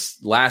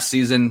it's last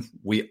season,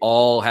 we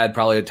all had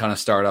probably a ton of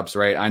startups,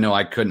 right? I know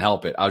I couldn't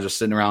help it. I was just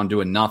sitting around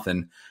doing nothing.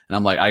 And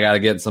I'm like, I got to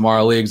get in some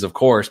RL leagues, of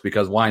course,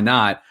 because why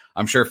not?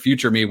 I'm sure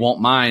future me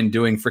won't mind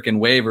doing freaking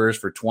waivers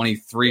for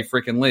 23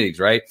 freaking leagues,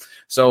 right?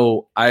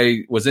 So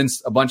I was in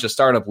a bunch of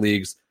startup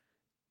leagues,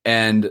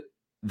 and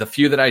the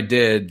few that I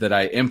did that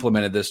I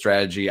implemented this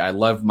strategy, I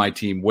love my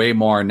team way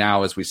more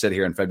now as we sit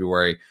here in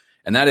February.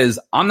 And that is,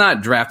 I'm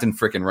not drafting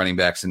freaking running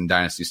backs in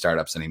dynasty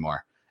startups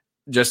anymore.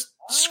 Just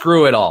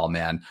screw it all,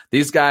 man.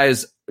 These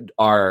guys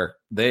their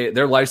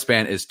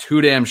lifespan is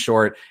too damn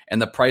short, and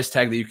the price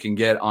tag that you can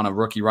get on a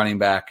rookie running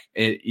back,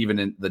 even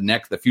in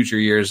the future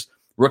years,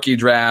 rookie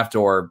draft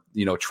or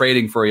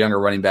trading for a younger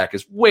running back,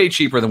 is way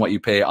cheaper than what you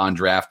pay on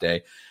draft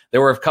day. There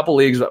were a couple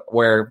leagues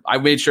where I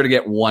made sure to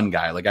get one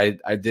guy. Like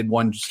I did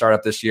one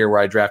startup this year where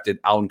I drafted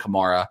Alvin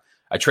Kamara.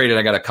 I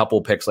got a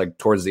couple picks like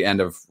towards the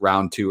end of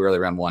round 2, early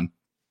round 1.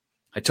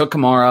 I took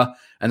Kamara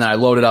and then I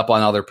loaded up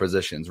on other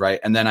positions, right?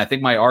 And then I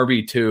think my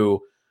RB2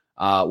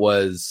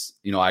 was,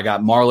 I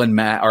got Marlon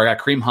Mack, or I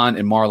got Kareem Hunt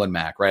and Marlon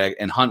Mack, right?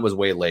 And Hunt was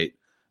way late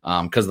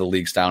because of the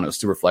league style. It was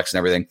super flex and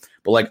everything.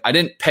 But like I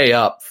didn't pay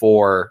up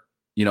for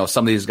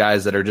some of these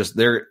guys that are just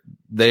they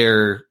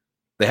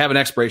have an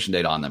expiration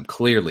date on them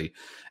clearly.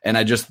 And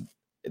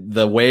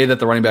the way that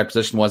the running back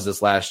position was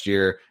this last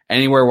year,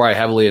 anywhere where I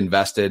heavily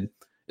invested,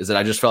 is that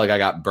I just felt like I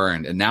got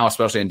burned. And now,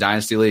 especially in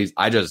dynasty leagues,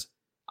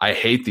 I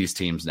hate these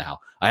teams now.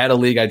 I had a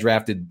league I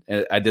drafted.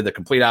 I did the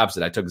complete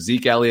opposite. I took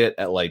Zeke Elliott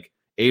at like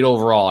 8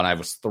 overall, and I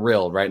was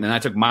thrilled, right? And then I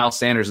took Miles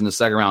Sanders in the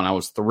second round. I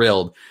was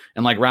thrilled.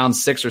 And like round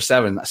 6 or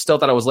 7, I still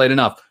thought I was late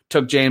enough.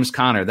 Took James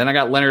Conner. Then I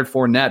got Leonard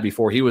Fournette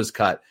before he was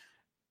cut.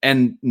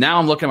 And now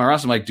I'm looking at my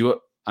roster. I'm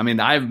like,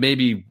 I have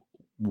maybe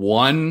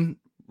one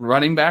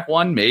running back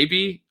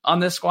maybe on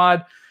this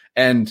squad.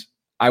 And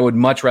I would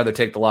much rather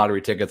take the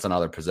lottery tickets on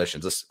other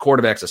positions. This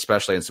quarterbacks,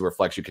 especially in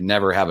Superflex, you can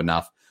never have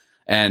enough.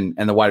 And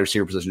the wide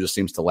receiver position just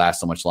seems to last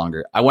so much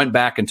longer. I went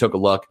back and took a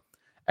look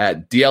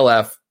at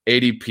DLF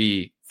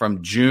ADP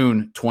from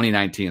June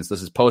 2019. So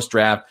this is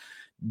post-draft.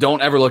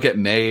 Don't ever look at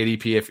May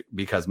ADP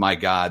because, my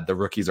God, the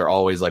rookies are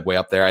always like way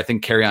up there. I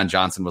think Kerryon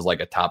Johnson was like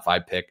a top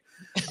 5 pick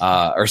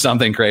or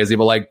something crazy.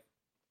 But like,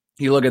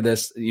 you look at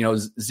this,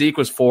 Zeke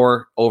was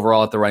 4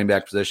 overall at the running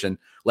back position.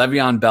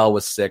 Le'Veon Bell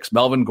was 6.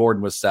 Melvin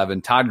Gordon was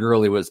 7. Todd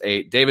Gurley was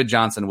 8. David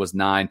Johnson was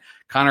 9.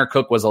 Connor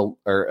Cook was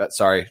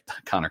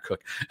Connor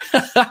Cook.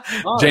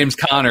 James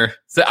Conner.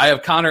 So I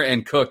have Connor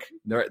and Cook.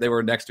 They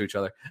were next to each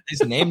other.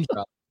 His name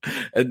drop.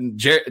 And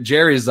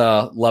Jerry's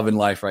loving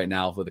life right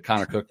now with the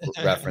Connor Cook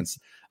reference.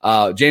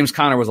 James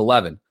Conner was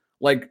 11.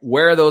 Like,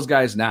 where are those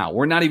guys now?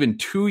 We're not even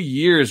 2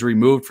 years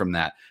removed from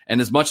that.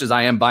 And as much as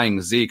I am buying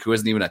Zeke, who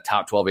isn't even a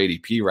top 12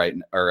 ADP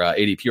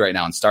right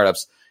now in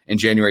startups in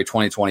January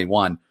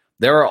 2021,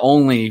 there are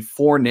only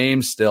 4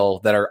 names still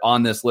that are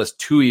on this list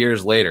 2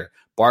 years later.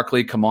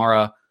 Barkley,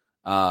 Kamara,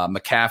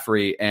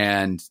 McCaffrey,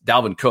 and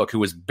Dalvin Cook, who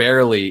was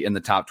barely in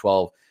the top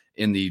 12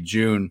 in the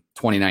June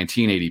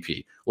 2019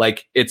 ADP.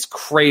 Like, it's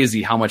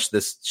crazy how much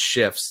this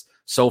shifts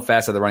so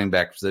fast at the running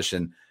back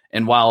position.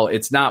 And while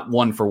it's not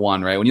one for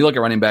one, right? When you look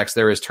at running backs,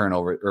 there is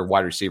turnover, or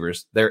wide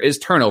receivers. There is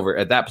turnover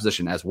at that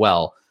position as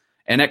well,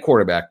 and at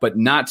quarterback, but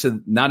not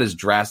as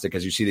drastic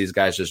as you see these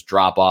guys just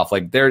drop off.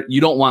 Like,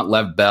 you don't want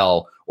Lev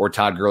Bell or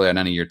Todd Gurley on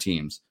any of your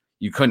teams.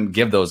 You couldn't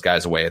give those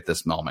guys away at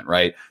this moment,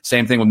 right?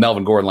 Same thing with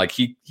Melvin Gordon. Like,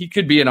 he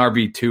could be an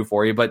RB2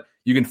 for you, but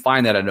you can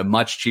find that at a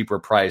much cheaper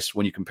price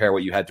when you compare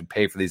what you had to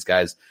pay for these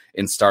guys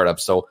in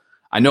startups. So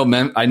I know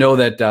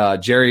that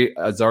Jerry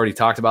has already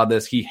talked about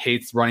this. He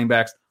hates running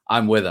backs.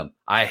 I'm with him.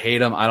 I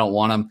hate him. I don't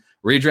want him.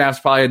 Redraft's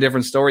probably a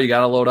different story. You got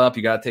to load up.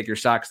 You got to take your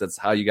shot because that's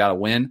how you got to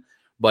win.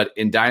 But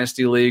in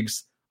dynasty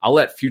leagues, I'll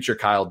let future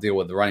Kyle deal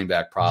with the running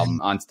back problem.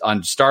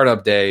 On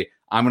startup day,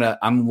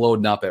 I'm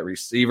loading up at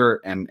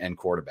receiver and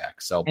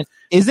quarterback. So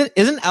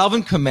isn't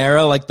Alvin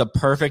Kamara like the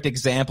perfect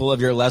example of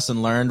your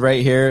lesson learned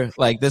right here?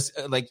 Like this,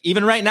 like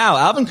even right now,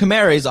 Alvin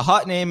Kamara is a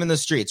hot name in the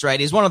streets, right?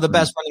 He's one of the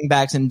best running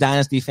backs in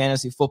dynasty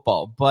fantasy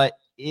football, but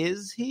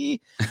is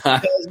he?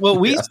 Because what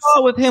we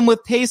saw with him with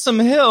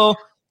Taysom Hill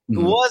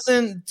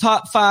wasn't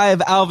top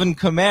 5 Alvin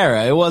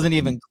Kamara. It wasn't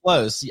even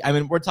close. I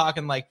mean, we're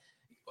talking like,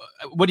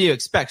 what do you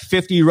expect?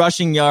 50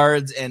 rushing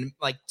yards and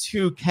like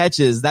 2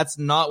 catches. That's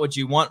not what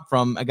you want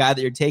from a guy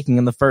that you're taking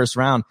in the first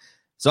round.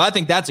 So I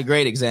think that's a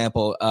great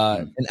example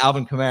in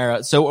Alvin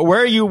Kamara. So where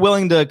are you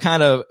willing to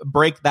kind of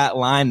break that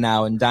line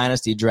now in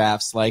dynasty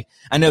drafts? Like,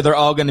 I know they're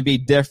all going to be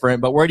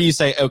different, but where do you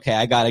say, okay,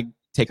 I got to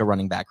take a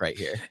running back right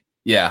here?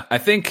 Yeah, I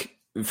think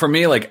for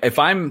me, like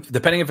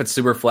depending if it's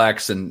super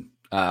flex and,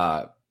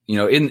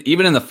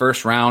 even in the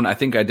first round, I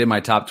think I did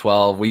my top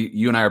 12.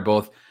 You and I are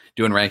both,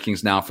 doing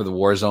rankings now for the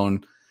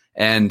WarZone.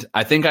 And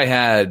I think I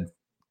had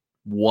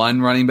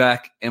one running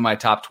back in my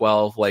top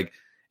 12. Like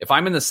if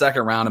I'm in the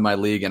second round of my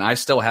league and I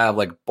still have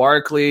like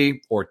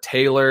Barkley or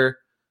Taylor,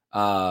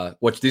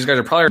 which these guys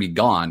are probably going to be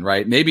gone,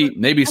 right?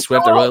 Maybe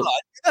Swift.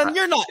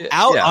 You're not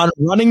out on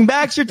running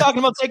backs. You're talking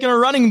about taking a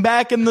running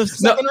back in the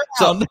second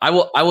round. So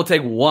I will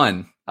take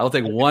one. I will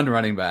take one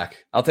running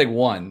back. I'll take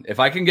one. If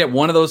I can get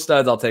one of those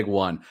studs, I'll take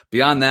one.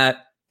 Beyond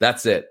that,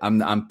 that's it.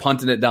 I'm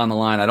punting it down the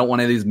line. I don't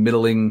want any of these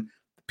middling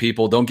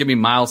people. Don't give me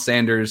Miles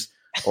Sanders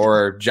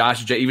or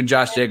even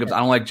Josh Jacobs. I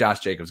don't like Josh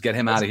Jacobs. Get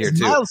him out of here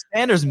too. Miles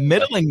Sanders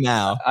middling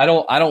now. I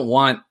don't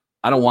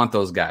want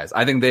those guys.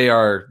 I think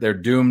they're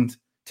doomed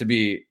to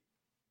be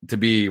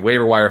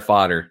waiver wire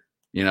fodder.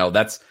 Look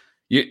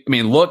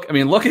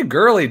at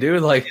Gurley,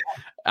 dude. Like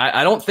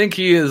I don't think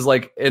he is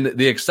like in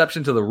the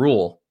exception to the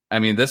rule. I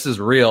mean, this is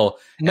real.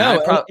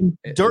 No,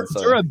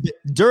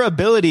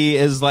 durability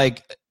is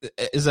like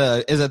is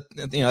a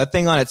a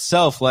thing on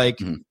itself. Like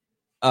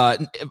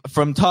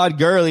from Todd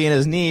Gurley and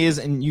his knees,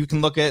 and you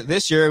can look at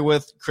this year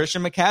with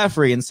Christian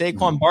McCaffrey and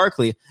Saquon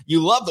Barkley.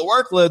 You love the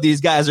workload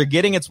these guys are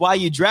getting. It's why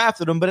you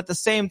drafted them, but at the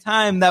same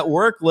time, that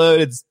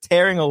workload is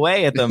tearing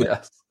away at them,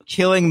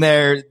 killing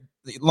their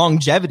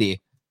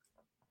longevity.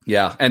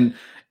 Yeah, and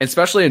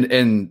especially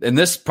in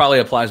this probably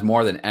applies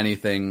more than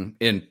anything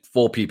in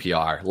full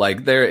PPR.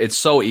 Like it's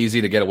so easy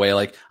to get away.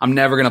 Like I'm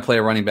never going to play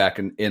a running back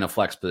in a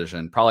flex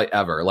position, probably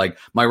ever. Like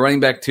my running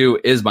back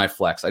 2 is my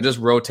flex. I just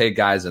rotate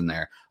guys in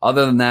there.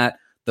 Other than that,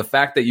 the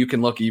fact that you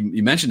can look,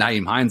 you mentioned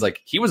Nyheim Hines,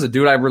 like he was a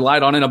dude I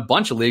relied on in a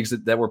bunch of leagues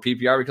that were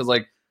PPR because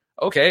like,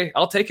 okay,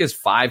 I'll take his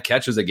 5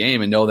 catches a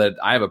game and know that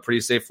I have a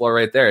pretty safe floor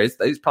right there.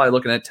 He's probably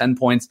looking at 10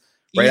 points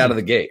right out of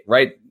the gate,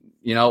 right?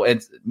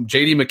 It's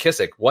JD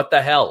McKissick. What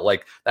the hell?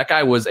 Like that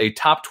guy was a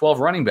top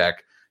 12 running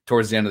back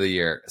towards the end of the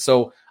year.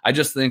 So I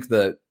just think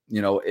that,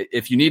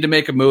 if you need to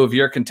make a move,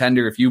 you're a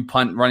contender. If you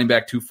punt running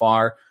back too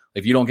far,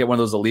 if you don't get one of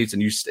those elites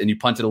and you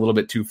punt it a little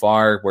bit too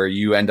far where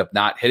you end up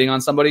not hitting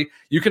on somebody,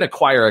 you can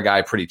acquire a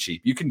guy pretty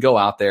cheap. You can go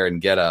out there and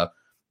get a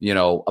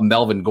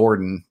Melvin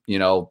Gordon,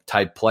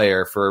 type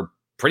player for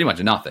pretty much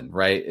nothing,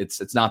 right?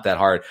 It's not that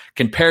hard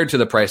compared to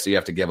the price that you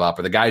have to give up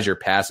or the guys you're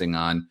passing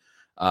on.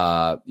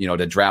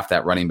 To draft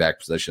that running back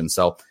position.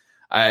 So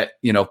I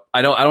don't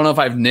know if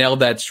I've nailed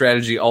that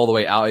strategy all the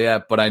way out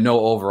yet, but I know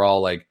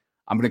overall, like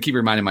I'm going to keep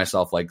reminding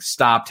myself, like,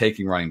 stop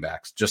taking running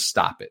backs. Just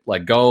stop it.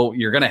 Like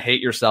you're going to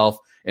hate yourself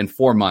in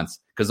 4 months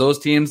because those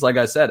teams, like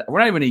I said, we're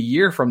not even a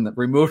year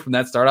removed from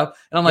that startup.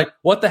 And I'm like,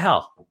 what the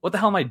hell? What the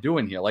hell am I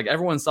doing here? Like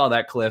everyone saw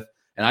that cliff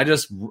and I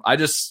just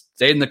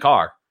stayed in the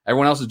car.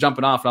 Everyone else is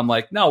jumping off, and I'm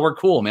like, no, we're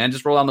cool, man.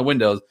 Just roll down the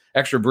windows,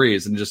 extra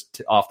breeze, and just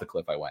off the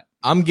cliff I went.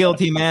 I'm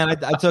guilty, man.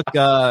 I took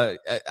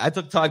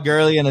Todd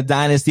Gurley in a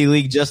Dynasty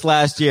league just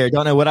last year.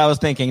 Don't know what I was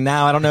thinking.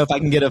 Now I don't know if I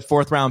can get a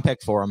 4th round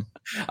pick for him.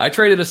 I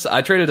traded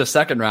a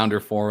second rounder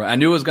for him. I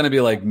knew it was going to be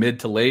like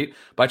mid to late,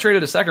 but I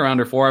traded a second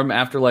rounder for him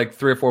after like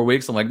 3 or 4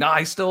 weeks. I'm like, nah,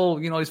 he's still,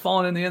 he's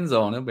falling in the end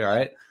zone. It'll be all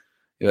right.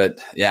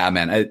 But yeah,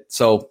 man.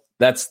 So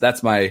that's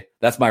my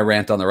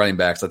rant on the running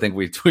backs. I think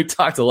we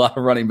talked a lot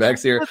of running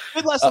backs here.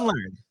 Good lesson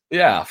learned.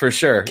 Yeah, for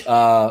sure.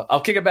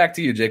 I'll kick it back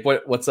to you, Jake.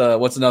 What's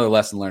another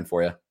lesson learned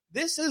for you?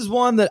 This is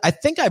one that I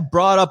think I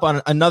brought up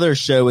on another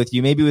show with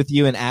you, maybe with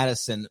you and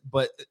Addison,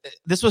 but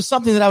this was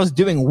something that I was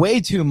doing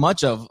way too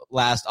much of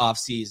last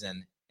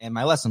offseason. And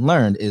my lesson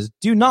learned is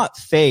do not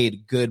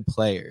fade good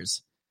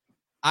players.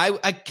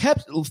 I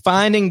kept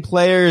finding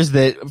players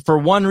that for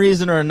one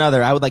reason or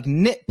another, I would like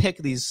nitpick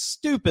these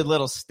stupid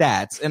little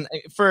stats. And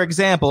for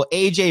example,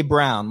 AJ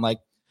Brown, like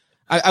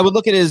I would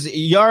look at his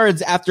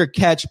yards after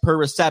catch per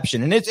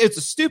reception, and it's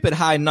a stupid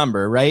high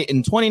number, right?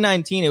 In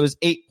 2019, it was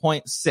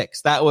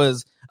 8.6. That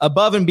was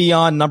above and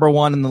beyond number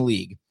 1 in the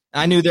league.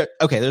 I knew that,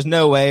 okay, there's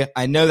no way.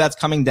 I know that's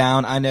coming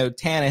down. I know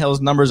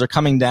Tannehill's numbers are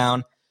coming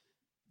down.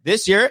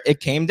 This year,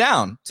 it came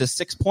down to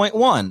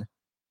 6.1.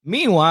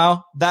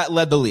 Meanwhile, that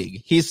led the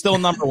league. He's still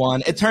number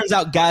 1. It turns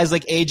out guys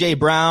like A.J.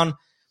 Brown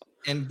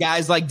and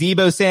guys like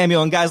Deebo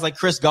Samuel and guys like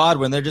Chris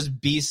Godwin, they're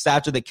just beasts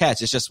after the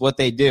catch. It's just what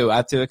they do. I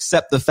have to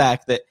accept the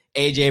fact that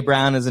A.J.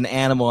 Brown is an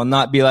animal and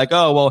not be like,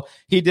 oh, well,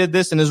 he did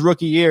this in his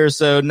rookie year,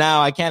 so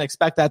now I can't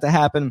expect that to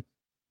happen.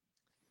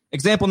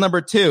 Example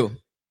number 2,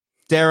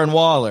 Darren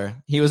Waller.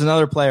 He was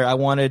another player I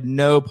wanted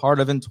no part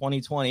of in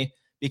 2020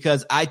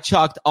 because I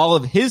chalked all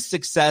of his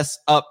success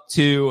up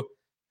to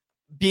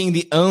being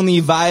the only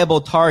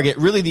viable target,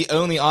 really the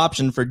only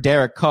option for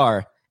Derek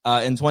Carr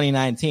in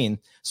 2019.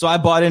 So I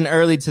bought in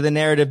early to the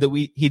narrative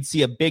that he'd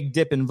see a big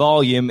dip in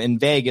volume in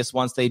Vegas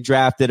once they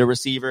drafted a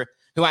receiver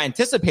who I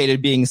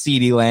anticipated being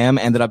CeeDee Lamb,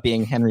 ended up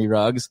being Henry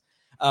Ruggs.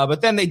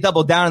 But then they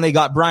doubled down and they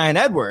got Bryan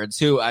Edwards,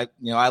 who I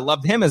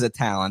loved him as a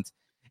talent.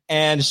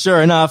 And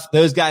sure enough,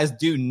 those guys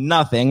do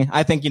nothing.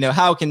 I think,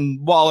 how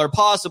can Waller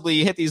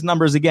possibly hit these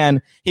numbers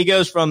again? He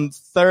goes from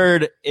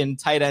 3rd in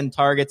tight end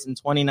targets in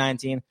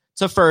 2019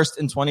 to 1st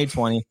in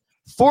 2020,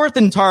 4th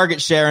in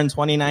target share in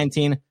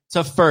 2019 to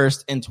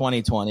 1st in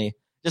 2020.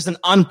 Just an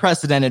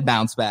unprecedented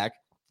bounce back.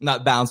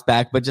 Not bounce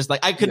back, but just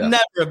like I could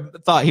never have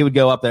thought he would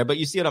go up there. But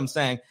you see what I'm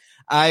saying?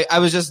 I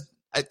was just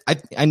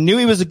I knew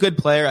he was a good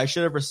player. I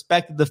should have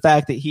respected the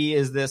fact that he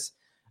is this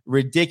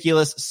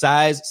ridiculous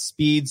size,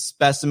 speed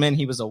specimen.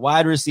 He was a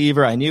wide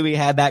receiver. I knew he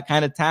had that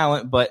kind of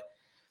talent, but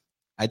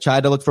I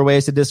tried to look for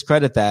ways to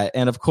discredit that.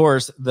 And of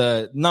course,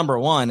 the number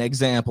one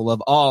example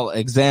of all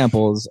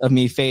examples of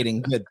me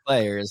fading good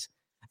players,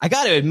 I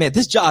got to admit,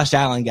 this Josh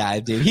Allen guy,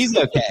 dude, he's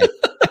okay.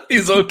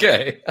 He's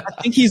okay.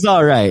 I think he's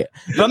all right.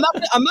 But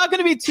I'm not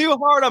going to be too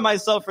hard on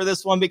myself for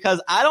this one,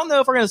 because I don't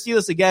know if we're going to see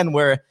this again,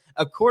 where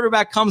a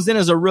quarterback comes in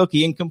as a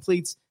rookie and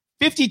completes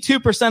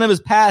 52% of his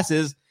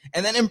passes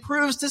and then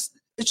improves to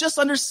it's just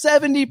under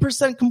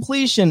 70%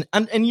 completion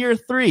in year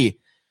 3.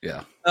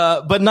 Yeah.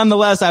 But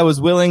nonetheless, I was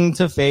willing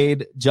to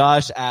fade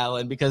Josh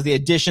Allen because the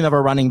addition of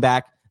a running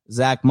back,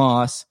 Zach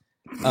Moss.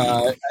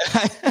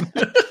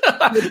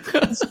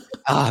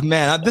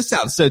 Man, this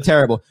sounds so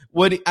terrible.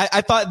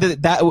 I thought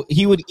that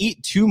he would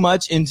eat too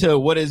much into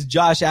what is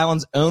Josh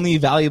Allen's only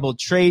valuable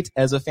trait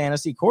as a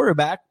fantasy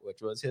quarterback,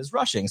 which was his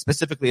rushing,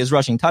 specifically his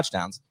rushing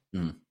touchdowns.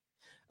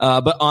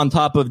 But on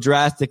top of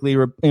drastically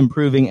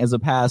improving as a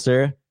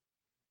passer,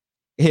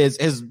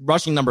 his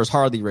rushing numbers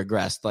hardly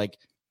regressed, like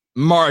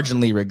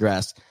marginally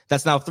regressed.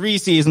 That's now 3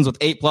 seasons with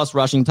 8+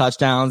 rushing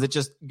touchdowns. It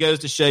just goes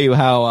to show you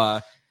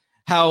how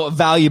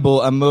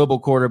valuable a mobile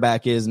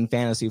quarterback is in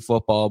fantasy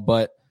football.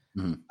 But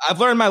I've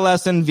learned my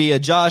lesson via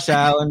Josh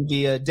Allen,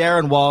 via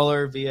Darren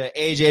Waller, via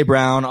AJ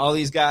Brown. All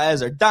these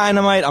guys are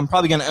dynamite. I'm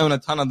probably going to own a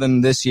ton of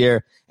them this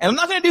year. And I'm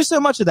not going to do so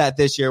much of that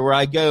this year, where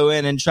I go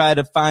in and try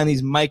to find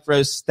these micro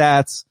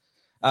stats.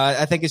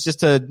 I think it's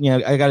just I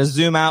got to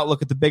zoom out,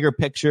 look at the bigger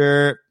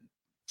picture,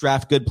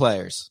 draft good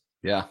players.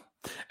 Yeah.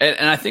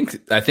 And I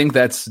think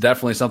that's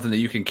definitely something that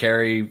you can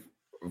carry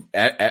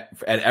at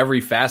every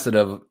facet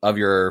of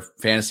your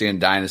fantasy and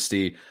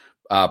dynasty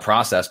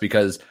process,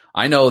 because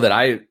I know that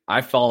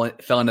I fell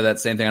into that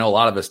same thing. I know a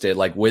lot of us did,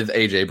 like with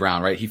AJ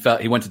Brown, right?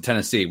 He went to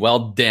Tennessee.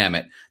 Well, damn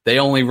it. They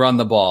only run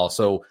the ball.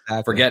 So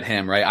Forget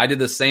him, right? I did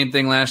the same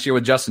thing last year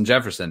with Justin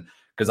Jefferson,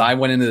 because I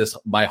went into this,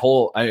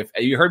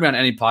 you heard me on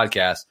any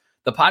podcast.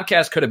 The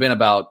podcast could have been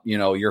about,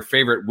 your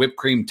favorite whipped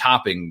cream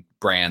topping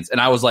brands. And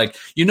I was like,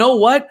 you know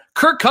what?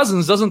 Kirk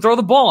Cousins doesn't throw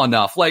the ball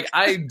enough.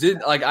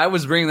 I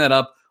was bringing that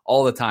up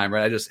all the time,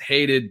 right?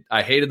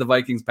 I hated the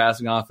Vikings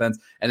passing offense,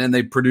 and then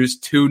they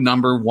produced 2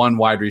 number 1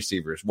 wide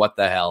receivers. What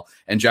the hell?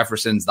 And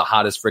Jefferson's the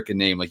hottest freaking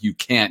name. Like, you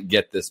can't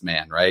get this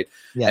man, right?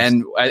 Yes.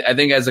 And I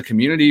think as a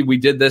community, we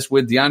did this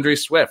with DeAndre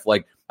Swift.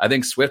 Like, I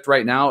think Swift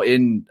right now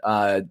in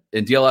DLF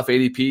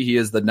ADP, he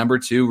is the number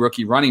 2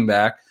 rookie running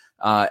back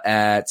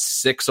at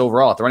 6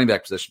 overall at the running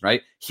back position,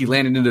 right? He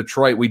landed in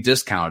Detroit. We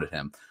discounted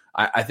him.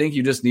 I think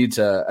you just need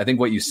to, I think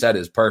what you said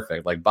is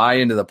perfect. Like, buy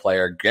into the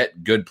player,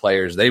 get good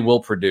players. They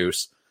will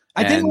produce.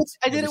 I did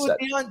it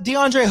with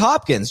DeAndre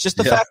Hopkins. Just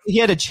the fact that he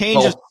had a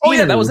change of scenery. Oh,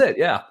 yeah, that was it.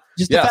 Yeah.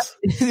 Just the fact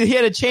that he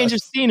had a change of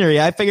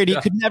scenery. I figured he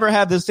could never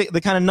have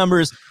the kind of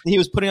numbers that he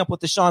was putting up with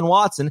Deshaun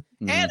Watson.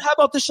 And how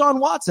about Deshaun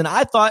Watson?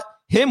 I thought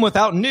him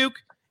without Nuke,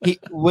 he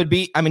would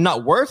be,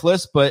 not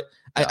worthless, but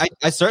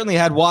I certainly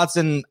had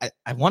Watson.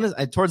 I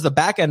wanted towards the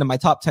back end of my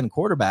top 10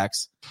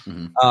 quarterbacks.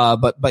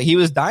 But he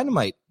was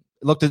dynamite.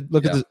 Looked at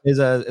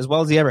as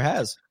well as he ever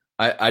has.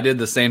 I did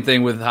the same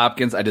thing with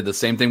Hopkins. I did the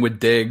same thing with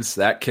Diggs.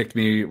 That kicked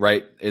me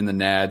right in the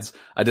nads.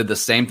 I did the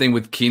same thing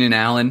with Keenan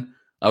Allen.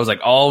 I was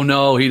like, oh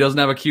no, he doesn't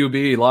have a QB.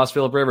 He lost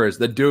Phillip Rivers.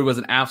 The dude was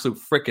an absolute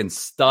freaking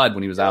stud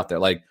when he was out there.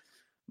 Like,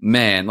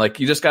 man, like,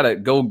 you just got to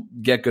go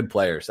get good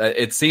players.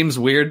 It seems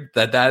weird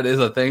that is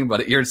a thing,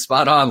 but you're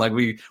spot on. Like,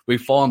 we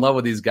fall in love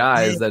with these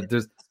guys that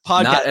there's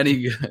not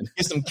any good.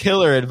 Give some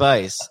killer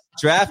advice.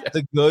 Draft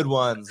the good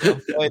ones.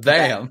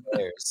 Bam.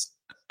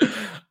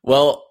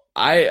 Well,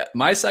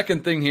 my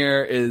second thing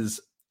here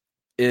is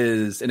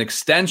an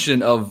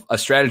extension of a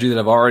strategy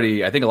that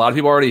I think a lot of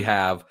people already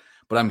have,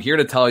 but I'm here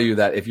to tell you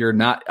that if you're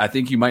not, I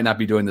think you might not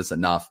be doing this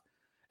enough.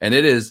 And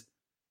it is,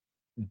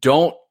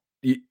 don't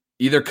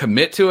either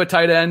commit to a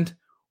tight end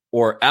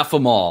or F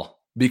them all,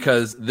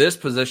 because this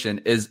position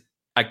is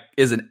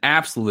an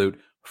absolute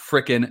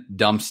freaking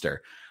dumpster.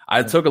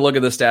 I took a look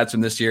at the stats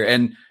from this year,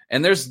 and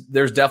there's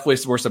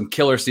definitely were some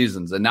killer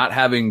seasons, and not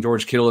having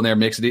George Kittle in there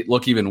makes it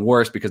look even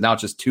worse, because now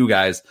it's just 2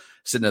 guys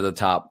sitting at the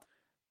top.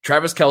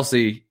 Travis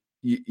Kelce,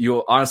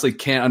 you honestly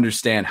can't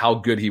understand how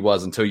good he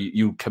was until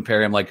you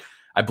compare him. Like,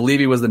 I believe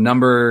he was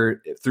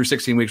through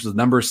 16 weeks, was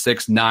number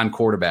 6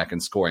 non-quarterback in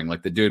scoring.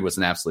 Like, the dude was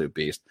an absolute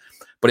beast.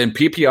 But in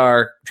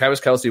PPR, Travis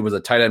Kelce was a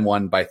tight end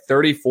 1 by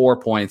 34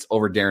 points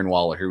over Darren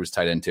Waller, who was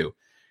tight end 2.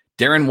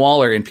 Darren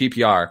Waller in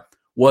PPR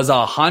was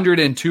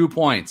 102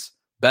 points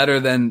better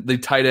than the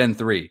tight end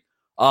 3.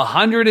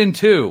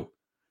 102.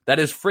 That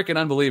is freaking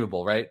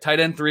unbelievable, right? Tight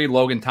end 3,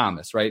 Logan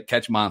Thomas, right?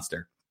 Catch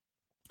monster.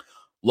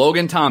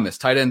 Logan Thomas,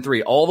 tight end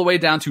 3, all the way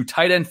down to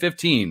tight end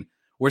 15,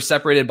 were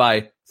separated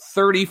by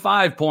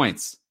 35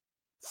 points.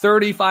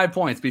 35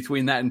 points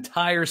between that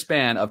entire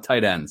span of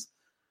tight ends.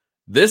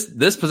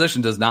 This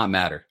position does not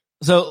matter.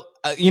 So,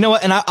 you know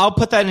what? And I'll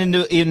put that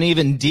into an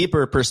even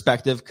deeper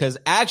perspective, because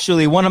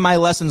actually one of my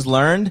lessons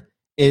learned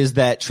is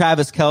that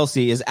Travis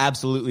Kelce is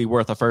absolutely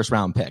worth a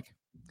first-round pick.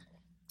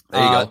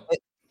 There you go.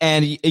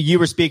 And you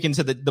were speaking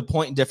to the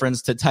point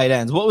difference to tight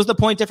ends. What was the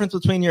point difference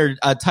between your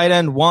tight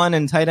end 1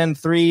 and tight end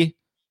 3?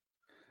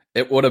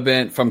 It would have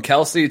been from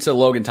Kelsey to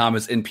Logan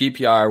Thomas in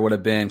PPR would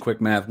have been,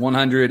 quick math,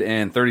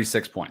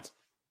 136 points.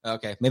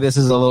 Okay, maybe this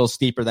is a little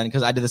steeper then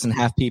because I did this in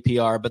half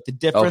PPR. But the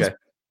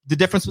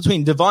difference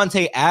between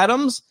Devontae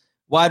Adams,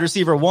 wide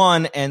receiver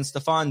 1, and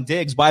Stephon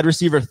Diggs, wide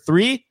receiver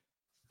 3,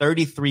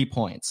 33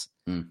 points.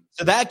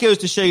 So that goes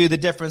to show you the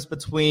difference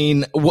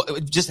between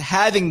just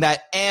having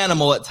that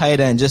animal at tight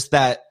end, just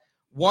that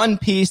one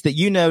piece that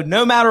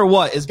no matter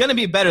what is going to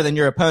be better than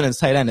your opponent's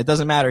tight end. It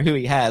doesn't matter who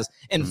he has.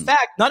 In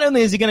fact, not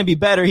only is he going to be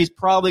better, he's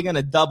probably going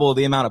to double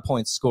the amount of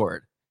points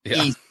scored.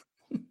 Yeah.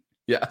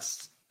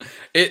 Yes.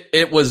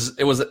 It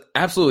was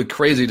absolutely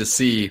crazy to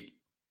see.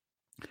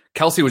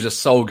 Kelsey was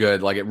just so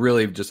good. Like, it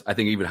really just, I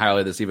think, even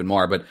highlighted this even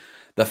more. But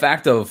the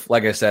fact of,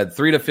 like I said,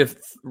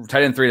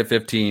 tight end 3 to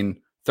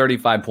 15,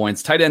 35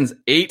 points. Tight ends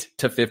 8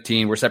 to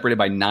 15 were separated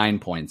by 9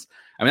 points.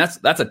 I mean,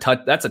 that's a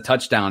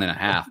touchdown and a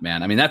half,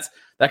 man. I mean,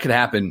 that could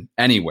happen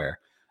anywhere.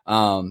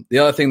 The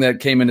other thing that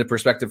came into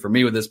perspective for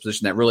me with this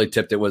position that really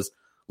tipped it was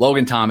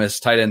Logan Thomas,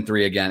 tight end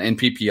 3 again in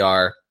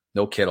PPR,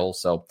 no Kittle.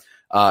 So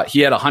he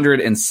had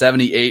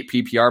 178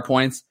 PPR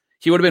points.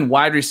 He would have been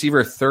wide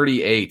receiver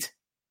 38.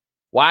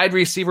 Wide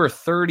receiver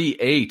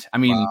 38. I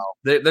mean, wow.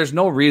 There's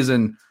no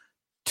reason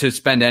to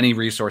spend any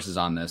resources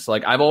on this.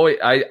 Like,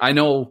 I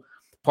know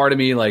part of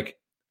me like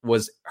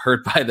was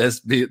hurt by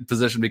this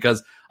position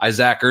because I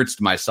Zach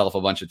Ertz'd myself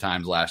a bunch of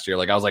times last year.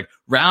 Like, I was like,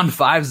 round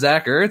 5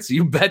 Zach Ertz,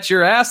 you bet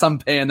your ass I'm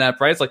paying that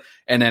price. Like,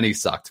 and then he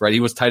sucked, right? He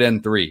was tight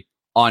end 3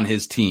 on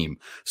his team.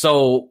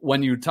 So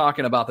when you're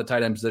talking about the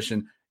tight end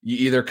position, you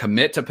either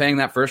commit to paying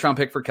that first round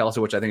pick for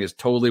Kelsey, which I think is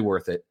totally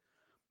worth it.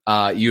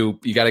 You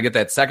got to get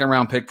that second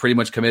round pick pretty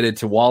much committed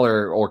to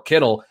Waller or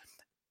Kittle.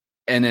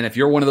 And then if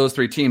you're one of those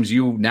 3 teams,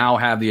 you now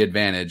have the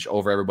advantage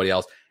over everybody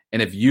else.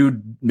 And if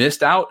you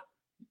missed out,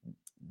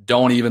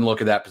 don't even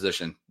look at that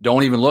position.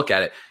 Don't even look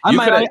at it. I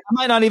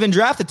might not even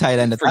draft a tight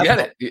end.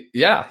 Forget it.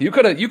 Yeah, you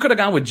could have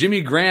gone with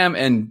Jimmy Graham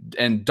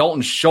and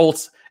Dalton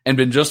Schultz and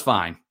been just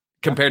fine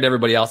compared to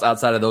everybody else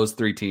outside of those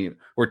 3 teams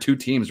or 2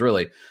 teams,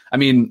 really. I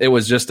mean, it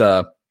was just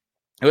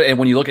and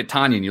when you look at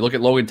Tanya and you look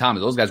at Logan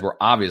Thomas, those guys were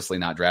obviously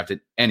not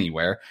drafted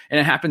anywhere, and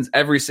it happens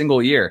every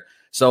single year.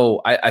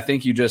 So I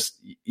think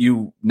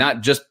you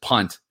not just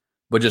punt,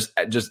 but just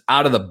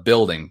out of the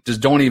building.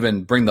 Just don't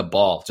even bring the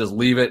ball. Just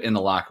leave it in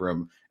the locker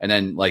room. And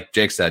then, like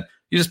Jake said,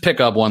 you just pick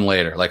up one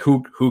later. Like,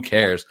 who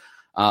cares?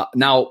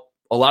 Now,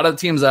 a lot of the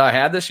teams that I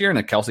had this year,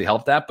 and Kelsey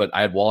helped that, but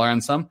I had Waller on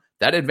some,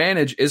 that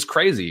advantage is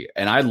crazy.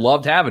 And I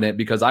loved having it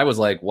because I was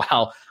like,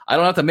 wow, I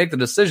don't have to make the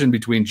decision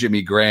between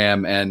Jimmy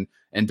Graham and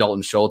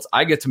Dalton Schultz.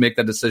 I get to make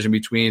that decision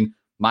between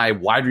my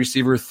wide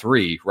receiver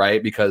 3,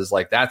 right? Because,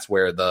 like, that's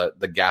where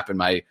the gap in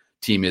my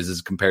team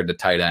is compared to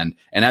tight end.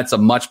 And that's a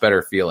much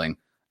better feeling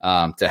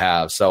to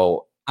have.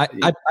 So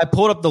I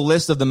pulled up the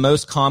list of the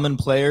most common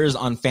players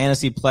on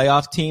fantasy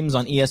playoff teams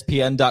on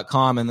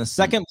ESPN.com, and the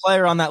second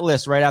player on that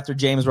list right after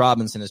James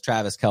Robinson is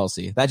Travis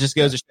Kelce. That just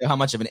goes to show how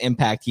much of an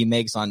impact he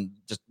makes on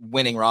just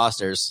winning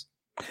rosters.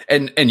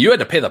 And you had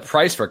to pay the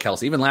price for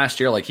Kelce. Even last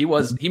year, like, he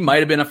might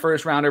have been a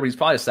first rounder, but he's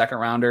probably a second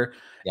rounder.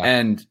 Yeah.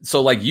 And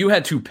so, like, you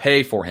had to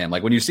pay for him.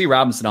 Like, when you see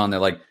Robinson on there,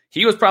 like,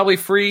 he was probably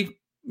free,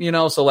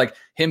 so like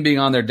him being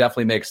on there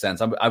definitely makes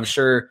sense. I'm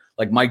sure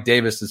like Mike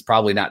Davis is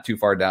probably not too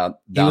far down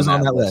he was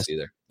on that list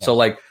either. Yeah. So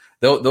like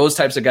those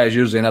types of guys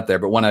usually end up there.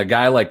 But when a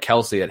guy like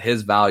Kelsey at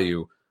his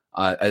value,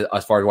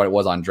 as far as what it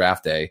was on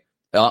draft day,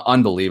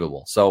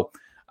 unbelievable. So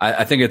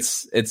I think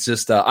it's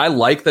just I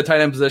like the tight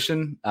end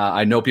position.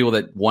 I know people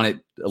that want it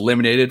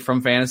eliminated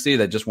from fantasy,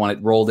 that just want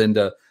it rolled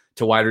into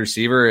wide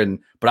receiver.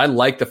 But I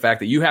like the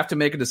fact that you have to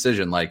make a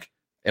decision. Like,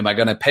 am I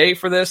going to pay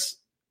for this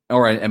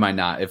or am I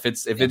not? If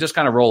it just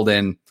kind of rolled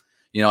in,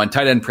 and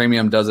tight end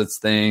premium does its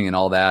thing and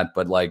all that,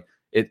 but like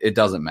it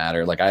doesn't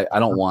matter. Like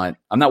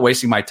I'm not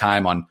wasting my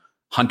time on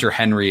Hunter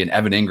Henry and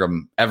Evan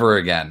Ingram ever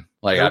again.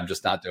 Like, nope. I'm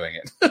just not doing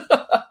it.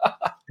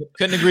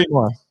 Couldn't agree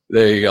more.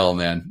 There you go,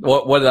 man.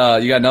 What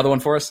you got another one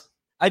for us?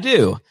 I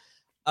do.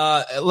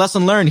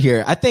 Lesson learned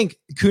here. I think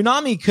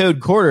Konami code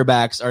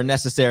quarterbacks are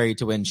necessary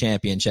to win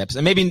championships.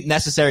 And maybe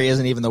necessary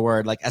isn't even the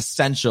word, like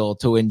essential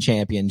to win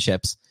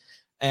championships.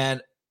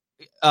 And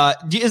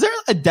is there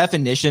a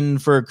definition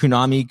for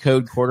Konami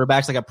code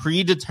quarterbacks, like a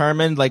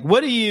predetermined, like how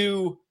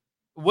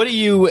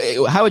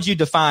would you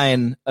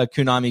define a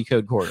Konami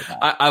code quarterback?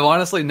 I've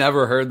honestly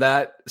never heard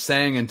that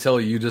saying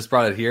until you just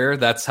brought it here.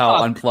 That's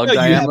how unplugged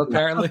I am,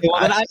 apparently. Okay,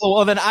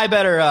 then I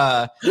better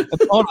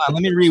hold on.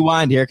 Let me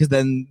rewind here, because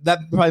then that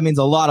probably means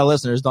a lot of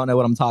listeners don't know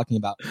what I'm talking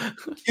about.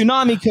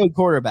 Konami code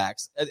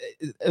quarterbacks.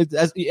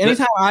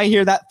 Anytime I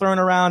hear that thrown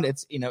around,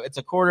 it's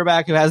a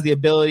quarterback who has the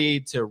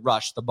ability to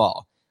rush the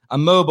ball, a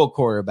mobile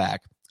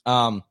quarterback.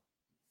 And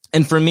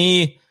for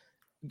me,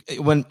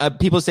 when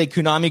people say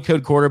Konami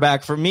code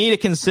quarterback, for me to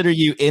consider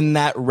you in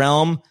that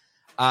realm,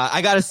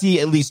 I got to see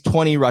at least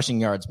 20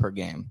 rushing yards per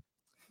game.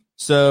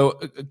 So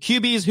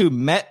QBs who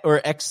met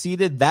or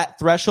exceeded that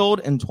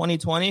threshold in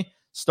 2020,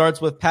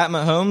 starts with Pat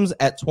Mahomes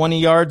at 20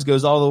 yards,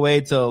 goes all the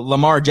way to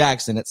Lamar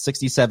Jackson at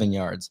 67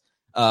 yards.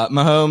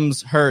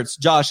 Mahomes, Hurts,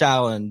 Josh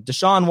Allen,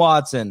 Deshaun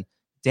Watson,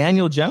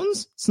 Daniel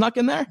Jones snuck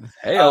in there.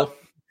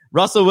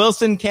 Russell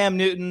Wilson, Cam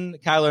Newton,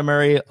 Kyler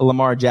Murray,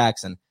 Lamar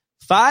Jackson.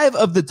 5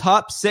 of the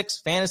top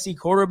 6 fantasy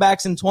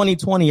quarterbacks in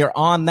 2020 are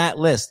on that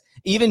list.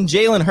 Even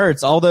Jalen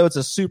Hurts, although it's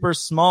a super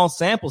small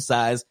sample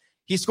size,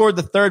 he scored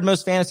the 3rd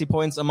most fantasy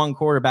points among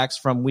quarterbacks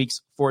from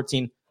weeks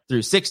 14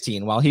 through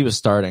 16 while he was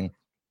starting.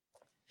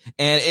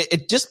 And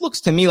it just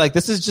looks to me like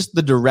this is just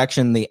the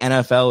direction the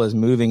NFL is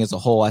moving as a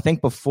whole. I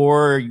think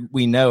before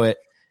we know it,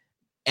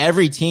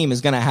 every team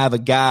is going to have a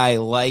guy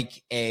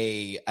like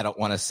I don't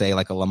want to say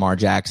like a Lamar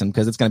Jackson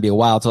because it's going to be a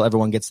while till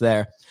everyone gets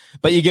there.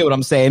 But you get what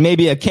I'm saying.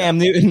 Maybe a Cam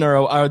Newton or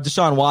a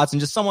Deshaun Watson,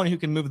 just someone who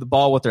can move the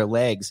ball with their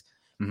legs.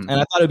 Mm-hmm. And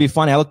I thought it'd be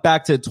funny. I looked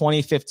back to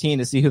 2015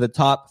 to see who the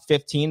top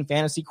 15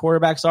 fantasy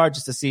quarterbacks are,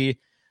 just to see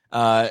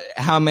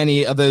how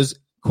many of those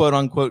quote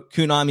unquote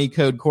Konami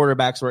code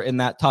quarterbacks were in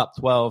that top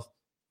 12.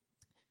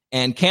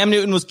 And Cam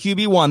Newton was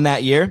QB1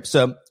 that year.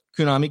 So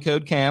Konami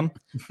code Cam.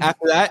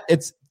 After that,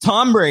 it's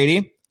Tom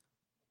Brady.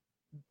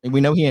 And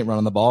we know he ain't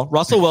running the ball.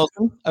 Russell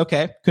Wilson.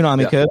 Okay.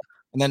 Konami code.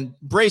 And then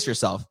brace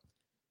yourself.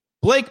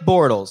 Blake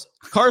Bortles,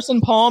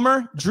 Carson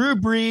Palmer, Drew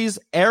Brees,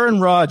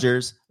 Aaron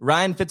Rodgers,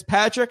 Ryan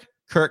Fitzpatrick,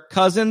 Kirk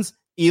Cousins,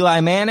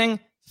 Eli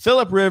Manning,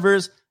 Phillip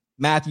Rivers,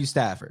 Matthew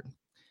Stafford.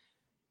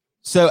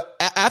 So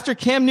after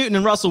Cam Newton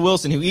and Russell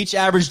Wilson, who each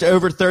averaged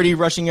over 30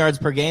 rushing yards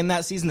per game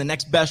that season, the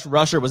next best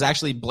rusher was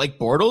actually Blake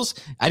Bortles.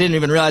 I didn't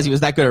even realize he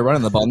was that good at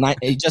running the ball,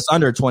 just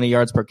under 20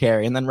 yards per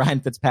carry. And then Ryan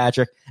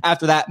Fitzpatrick.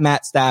 After that,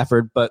 Matt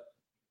Stafford. But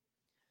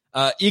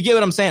you get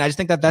what I'm saying. I just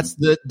think that's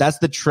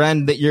the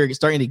trend that you're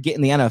starting to get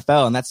in the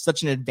NFL, and that's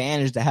such an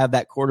advantage to have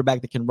that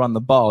quarterback that can run the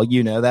ball.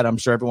 You know that. I'm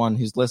sure everyone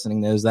who's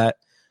listening knows that.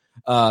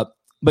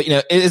 But, you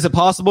know, is it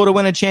possible to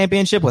win a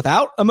championship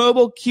without a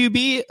mobile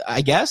QB?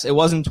 I guess it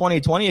was in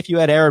 2020 if you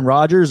had Aaron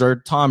Rodgers or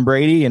Tom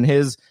Brady and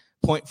his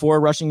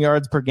 0.4 rushing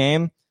yards per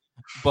game.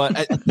 But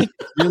I think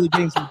it's really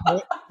getting to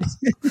the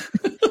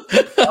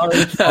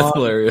point. That's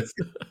hilarious.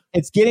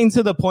 It's getting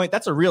to the point.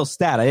 That's a real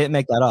stat. I didn't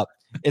make that up.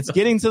 It's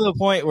getting to the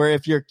point where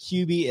if your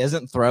QB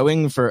isn't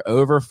throwing for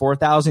over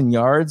 4,000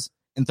 yards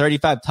and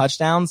 35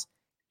 touchdowns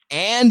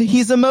and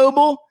he's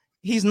immobile,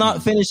 he's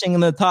not finishing in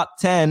the top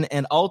 10,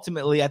 and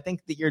ultimately, I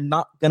think that you're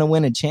not going to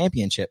win a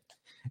championship.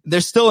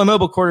 There's still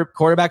immobile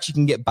quarterbacks you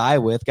can get by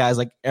with, guys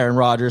like Aaron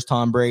Rodgers,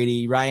 Tom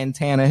Brady, Ryan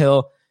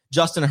Tannehill,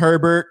 Justin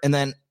Herbert, and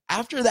then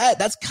after that,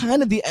 that's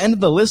kind of the end of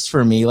the list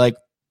for me. Like,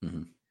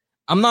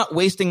 I'm not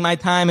wasting my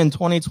time in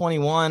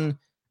 2021.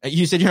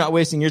 You said you're not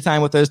wasting your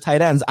time with those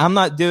tight ends. I'm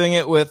not doing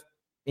it with,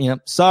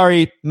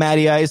 sorry,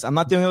 Matty Ice. I'm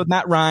not doing it with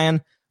Matt Ryan.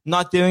 I'm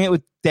not doing it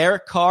with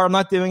Derek Carr. I'm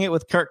not doing it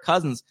with Kirk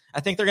Cousins. I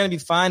think they're going to be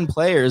fine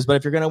players, but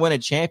if you're going to win a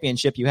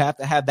championship, you have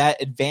to have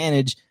that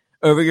advantage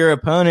over your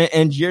opponent,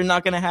 and you're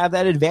not going to have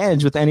that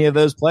advantage with any of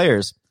those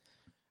players.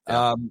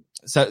 Yeah.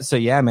 So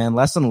yeah, man,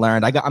 lesson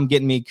learned. I'm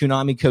getting me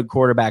Konami code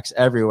quarterbacks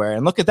everywhere,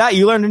 and look at that,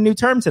 you learned a new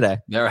term today.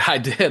 Yeah, I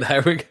did.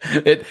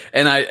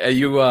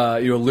 You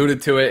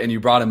alluded to it, and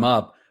you brought him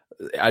up.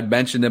 I'd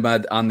mentioned him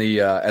on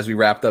the as we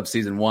wrapped up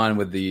season 1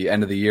 with the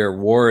end of the year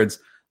awards.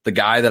 The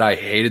guy that I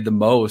hated the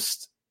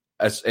most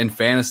in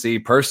fantasy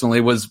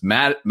personally was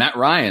Matt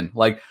Ryan.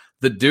 Like,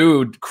 the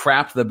dude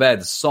crapped the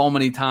bed so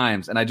many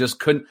times, and I just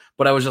couldn't.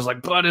 But I was just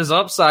like, but his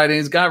upside, and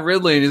he's got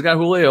Ridley, and he's got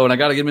Julio, and I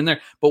got to get him in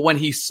there. But when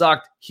he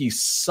sucked, he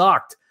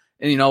sucked.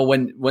 And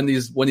when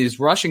these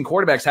rushing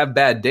quarterbacks have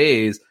bad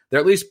days,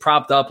 they're at least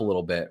propped up a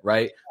little bit,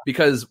 right?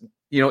 Because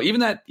you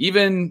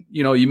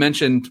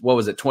mentioned, what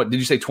was it? did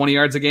you say 20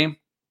 yards a game?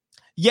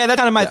 Yeah, that's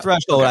kind of my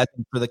threshold, okay. I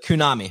think, for the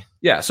Konami.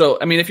 Yeah, so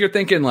I mean, if you're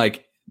thinking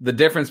like the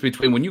difference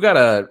between when you got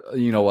a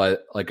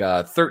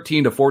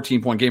 13 to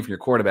 14 point game from your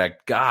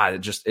quarterback,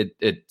 God,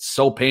 it's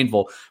so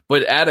painful.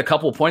 But add a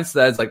couple of points to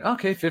that, it's like,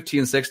 okay,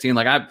 15, 16.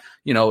 Like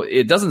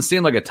it doesn't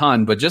seem like a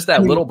ton, but just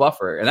that little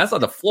buffer, and that's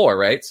on the floor,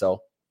 right?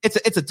 So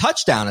it's a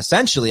touchdown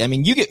essentially. I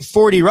mean, you get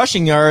 40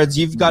 rushing yards,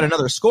 you've got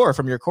another score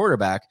from your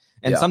quarterback.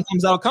 And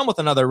sometimes that'll come with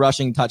another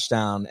rushing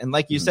touchdown. And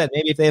like you said,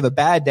 maybe if they have a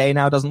bad day,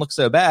 now it doesn't look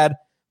so bad.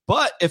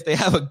 But if they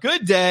have a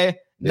good day,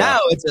 now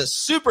it's a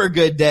super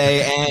good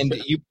day, and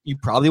you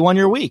probably won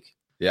your week.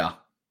 Yeah,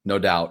 no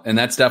doubt. And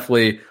that's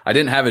definitely, I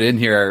didn't have it in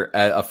here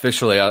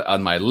officially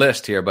on my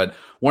list here, but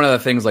one of the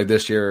things like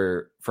this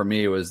year for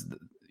me was,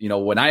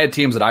 when I had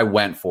teams that I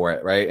went for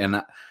it, right?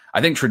 And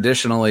I think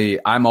traditionally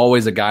I'm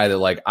always a guy that,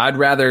 like, I'd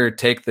rather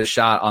take the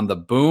shot on the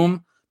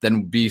boom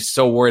than be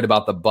so worried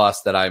about the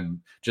bust that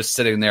I'm just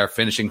sitting there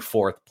finishing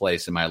 4th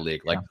place in my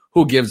league. Like,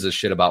 who gives a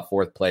shit about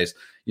 4th place?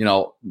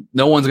 No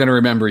one's going to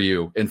remember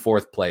you in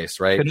 4th place,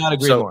 right? Could not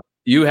agree more.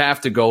 You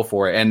have to go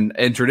for it.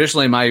 And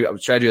traditionally my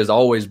strategy has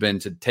always been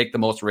to take the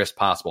most risk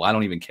possible. I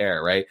don't even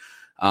care, right?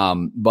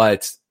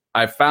 But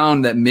I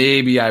found that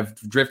maybe I've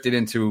drifted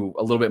into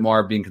a little bit more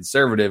of being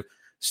conservative,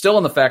 still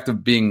in the fact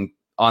of being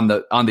on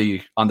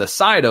the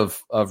side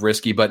of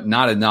risky, but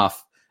not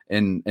enough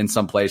in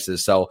some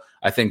places. So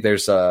I think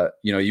there's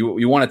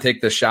you want to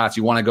take the shots,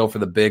 you want to go for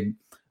the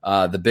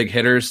big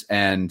hitters,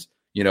 and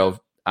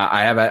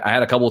I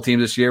had a couple of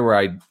teams this year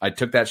where I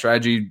took that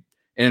strategy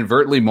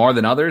inadvertently more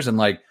than others. And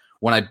like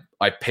when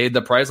I paid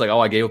the price, like,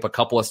 I gave up a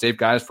couple of safe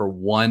guys for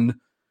one,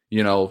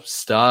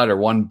 stud or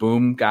one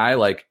boom guy.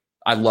 Like,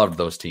 I loved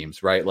those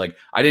teams, right? Like,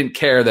 I didn't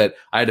care that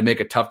I had to make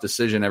a tough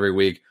decision every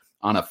week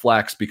on a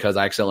flex because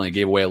I accidentally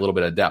gave away a little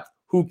bit of depth.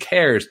 Who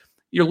cares?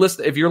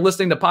 If you're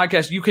listening to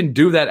podcasts, you can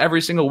do that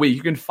every single week.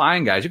 You can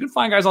find guys. You can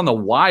find guys on the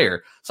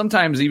wire.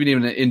 Sometimes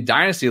even in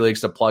dynasty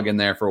leagues to plug in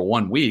there for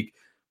 1 week.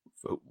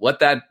 Let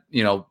that,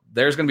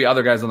 there's going to be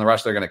other guys on the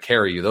rush that are going to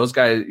carry you. Those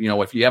guys,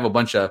 if you have a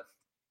bunch of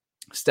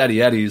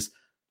steady eddies,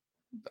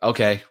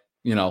 okay,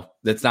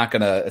 it's not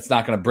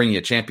gonna bring you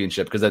a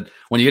championship because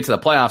when you get to the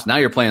playoffs, now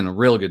you're playing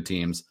real good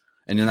teams,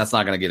 and then that's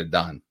not going to get it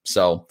done.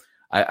 So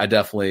I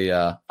definitely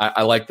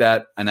I like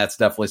that, and that's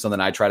definitely something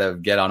I try to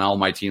get on all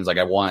my teams. Like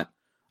I want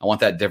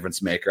that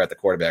difference maker at the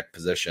quarterback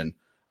position,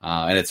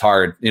 and it's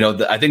hard.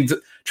 I think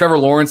Trevor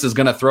Lawrence is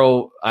going to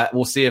throw.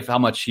 We'll see how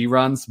much he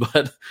runs,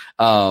 but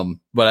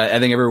I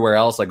think everywhere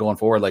else, like going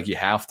forward, like you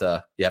have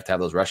to have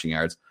those rushing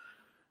yards.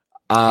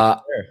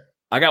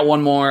 I got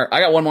one more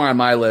on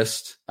my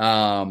list.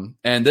 And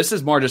this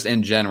is more just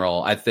in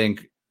general. I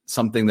think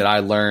something that I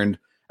learned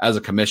as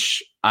a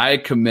commish, I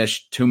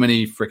commissioned too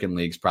many freaking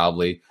leagues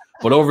probably,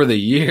 but over the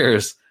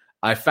years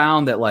I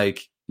found that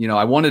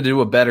I wanted to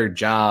do a better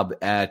job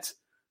at,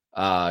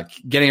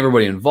 getting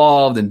everybody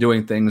involved and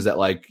doing things that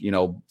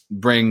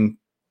bring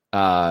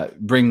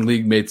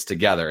league mates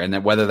together. And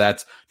that whether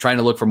that's trying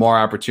to look for more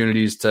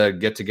opportunities to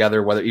get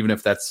together, even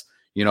if that's,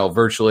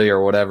 virtually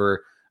or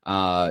whatever,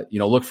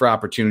 look for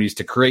opportunities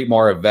to create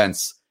more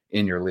events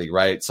in your league,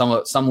 right?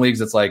 Some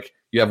leagues, it's like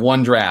you have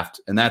one draft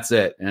and that's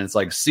it. And it's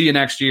like, see you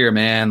next year,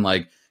 man.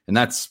 And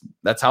that's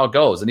how it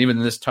goes. And even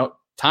in this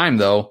time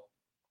though,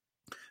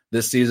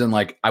 this season,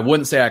 I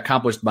wouldn't say I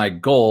accomplished my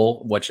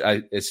goal, which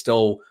is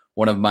still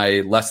one of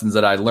my lessons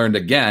that I learned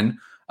again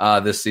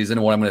this season.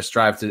 And what I'm going to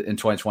strive to in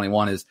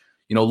 2021 is,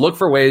 look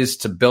for ways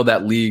to build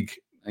that league,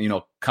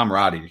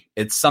 camaraderie.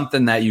 It's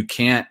something that you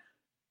can't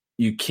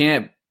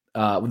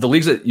the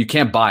leagues that you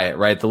can't buy it,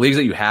 right? The leagues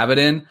that you have it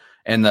in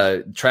and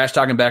the trash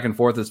talking back and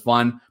forth is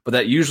fun, but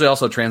that usually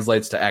also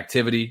translates to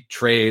activity,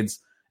 trades,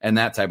 and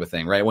that type of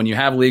thing, right? When you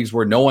have leagues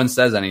where no one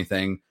says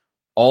anything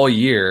all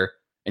year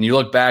and you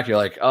look back, you're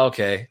like, oh,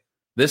 okay,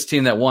 this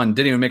team that won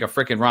didn't even make a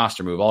freaking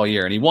roster move all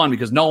year. And he won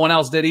because no one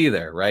else did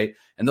either, right?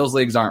 And those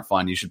leagues aren't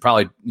fun. You should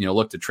probably,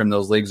 look to trim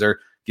those leagues or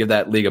give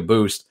that league a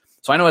boost.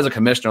 So I know as a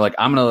commissioner,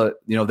 I'm going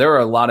to, there are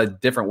a lot of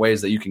different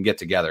ways that you can get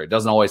together. It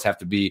doesn't always have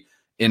to be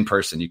in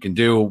person. You can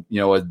do,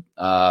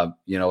 a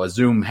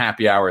Zoom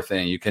happy hour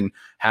thing. You can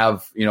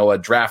have, a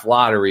draft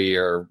lottery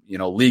or,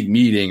 league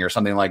meeting or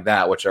something like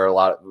that, which are a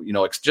lot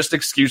of, just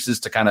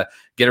excuses to kind of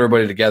get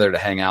everybody together to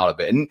hang out a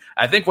bit. And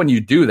I think when you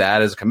do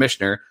that as a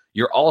commissioner,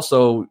 you're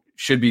also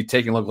should be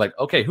taking a look like,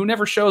 okay, who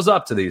never shows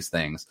up to these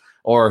things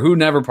or who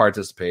never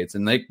participates?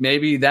 And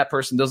maybe that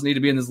person doesn't need to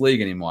be in this league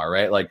anymore,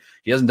 right?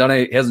 He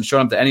hasn't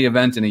shown up to any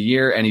event in a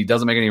year and he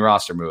doesn't make any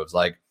roster moves.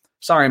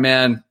 Sorry,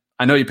 man,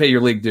 I know you pay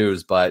your league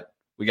dues, but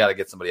we got to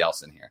get somebody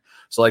else in here.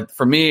 So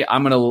for me,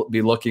 I'm going to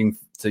be looking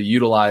to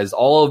utilize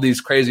all of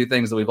these crazy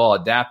things that we've all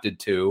adapted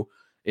to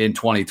in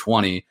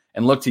 2020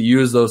 and look to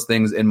use those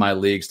things in my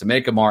leagues to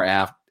make them more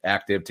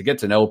active, to get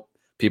to know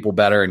people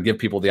better and give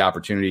people the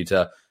opportunity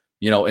to,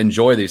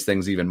 enjoy these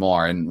things even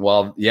more. And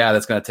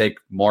that's going to take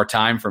more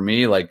time for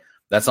me.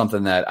 That's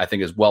something that I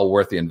think is well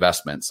worth the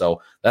investment.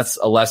 So that's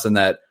a lesson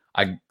that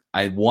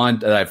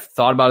I've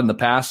thought about in the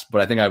past,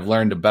 but I think I've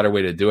learned a better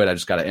way to do it. I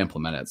just got to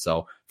implement it.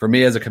 So for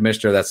me as a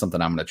commissioner, that's something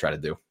I'm going to try to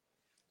do.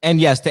 And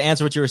yes, to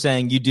answer what you were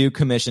saying, you do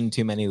commission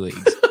too many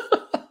leagues.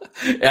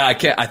 Yeah, I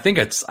can't. I think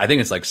it's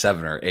like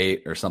 7 or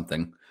 8 or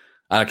something.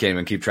 I can't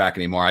even keep track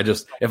anymore.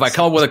 If I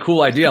come up with a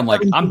cool idea, I'm like,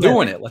 I'm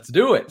doing it. Let's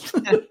do it.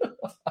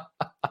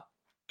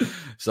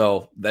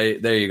 So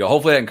there you go.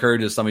 Hopefully that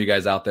encourages some of you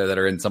guys out there that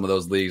are in some of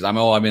those leagues. I'm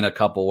in a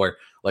couple where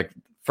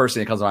first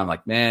thing that comes to mind, I'm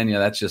like, man,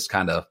 that's just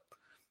kind of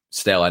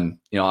stale. And,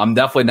 I'm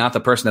definitely not the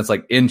person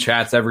that's in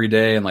chats every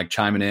day and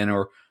chiming in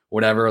or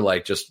whatever,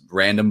 just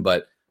random.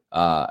 But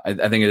I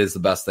think it is the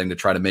best thing to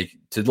try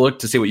to look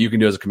to see what you can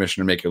do as a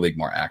commissioner to make your league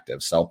more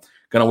active. So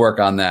going to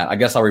work on that. I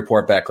guess I'll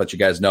report back, let you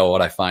guys know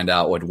what I find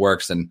out, what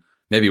works and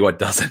maybe what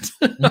doesn't.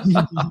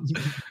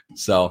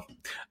 So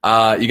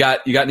you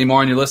got any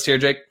more on your list here,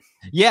 Jake?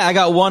 Yeah, I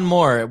got one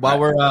more.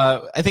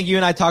 I think you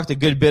and I talked a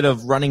good bit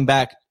of running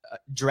back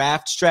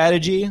draft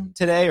strategy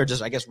today, or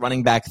just, I guess,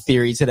 running back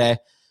theory today.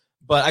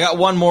 But I got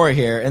one more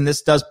here, and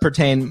this does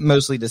pertain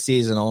mostly to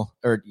seasonal,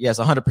 or yes,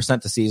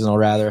 100% to seasonal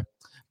rather.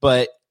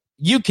 But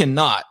you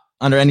cannot,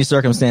 under any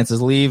circumstances,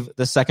 leave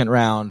the second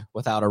round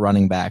without a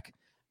running back.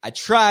 I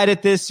tried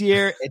it this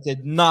year. It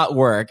did not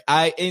work.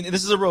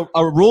 This is a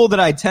rule that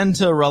I tend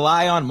to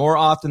rely on more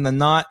often than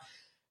not.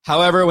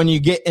 However, when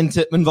you get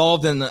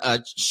involved in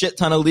a shit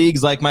ton of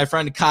leagues like my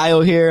friend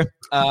Kyle here,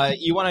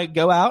 you want to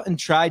go out and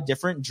try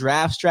different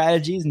draft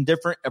strategies and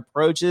different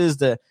approaches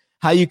to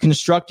how you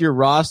construct your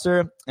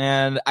roster.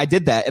 And I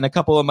did that in a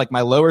couple of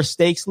my lower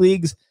stakes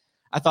leagues.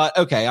 I thought,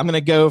 okay, I'm going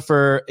to go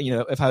for,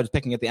 if I was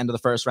picking at the end of the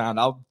first round,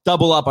 I'll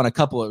double up on a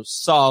couple of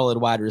solid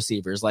wide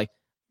receivers, like,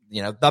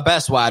 the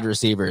best wide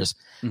receivers.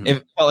 Mm-hmm.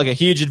 It felt like a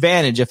huge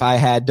advantage if I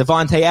had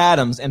Devontae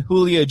Adams and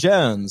Julio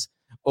Jones,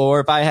 or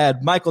if I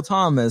had Michael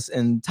Thomas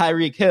and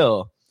Tyreek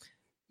Hill.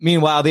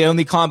 Meanwhile, the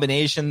only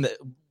combination that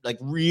like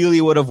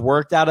really would have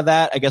worked out of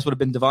that, I guess, would have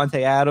been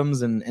Devontae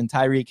Adams and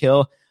Tyreek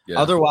Hill. Yeah.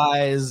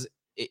 Otherwise,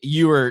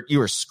 you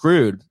were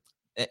screwed.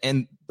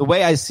 And the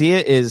way I see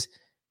it is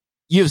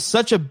you have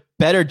such a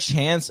better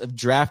chance of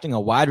drafting a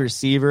wide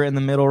receiver in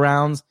the middle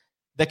rounds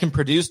that can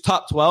produce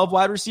top 12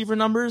 wide receiver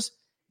numbers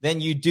than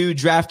you do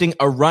drafting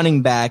a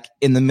running back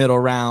in the middle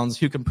rounds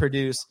who can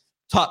produce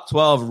top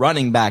 12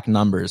 running back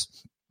numbers.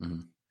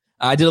 Mm-hmm.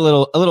 I did a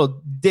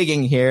little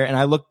digging here, and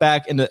I looked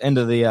back into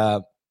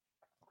the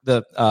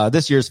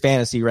this year's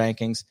fantasy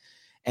rankings,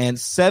 and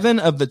 7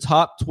 of the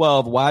top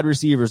 12 wide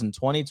receivers in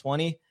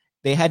 2020,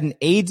 they had an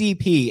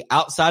ADP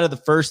outside of the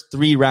first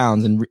 3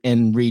 rounds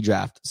in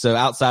redraft. So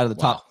outside of the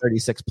top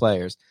 36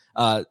 players.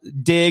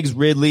 Diggs,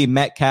 Ridley,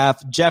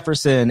 Metcalf,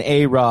 Jefferson,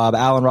 A-Rob,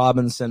 Allen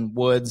Robinson,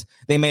 Woods.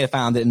 They may have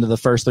found it into the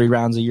first 3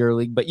 rounds of your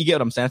league, but you get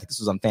what I'm saying. I think this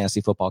was on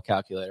Fantasy Football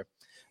Calculator.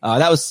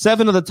 That was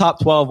 7 of the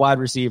top 12 wide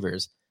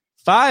receivers.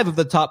 5 of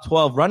the top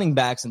 12 running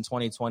backs in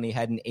 2020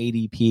 had an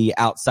ADP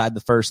outside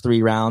the first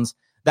 3 rounds.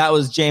 That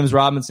was James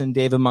Robinson,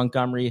 David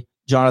Montgomery,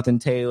 Jonathan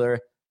Taylor,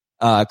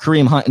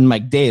 Kareem Hunt, and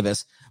Mike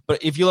Davis.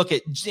 But if you look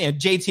at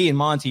JT and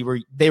Monty,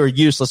 they were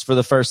useless for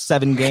the first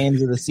 7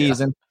 games of the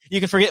season. You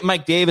can forget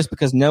Mike Davis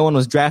because no one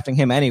was drafting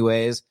him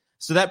anyways.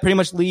 So that pretty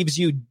much leaves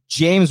you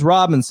James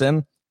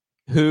Robinson,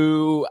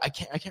 who I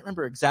can't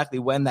remember exactly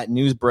when that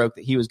news broke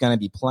that he was going to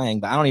be playing,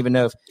 but I don't even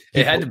know if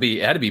it had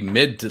to be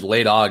mid to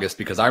late August,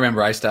 because I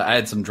remember I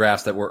had some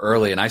drafts that were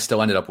early, and I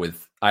still ended up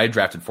I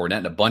drafted Fournette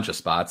in a bunch of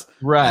spots.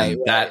 Right.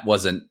 That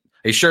wasn't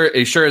a sure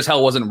as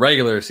hell wasn't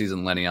regular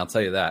season, Lenny. I'll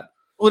tell you that.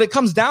 What it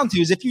comes down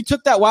to is if you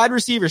took that wide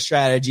receiver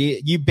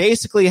strategy, you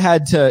basically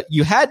had to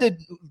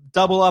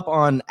double up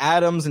on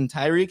Adams and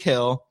Tyreek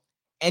Hill,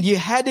 and you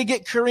had to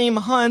get Kareem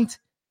Hunt.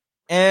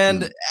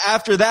 And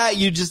after that,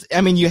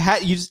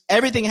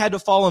 everything had to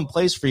fall in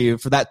place for you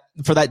for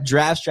that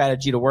draft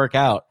strategy to work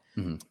out.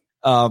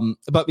 Mm-hmm.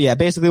 But yeah,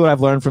 basically what I've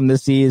learned from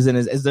this season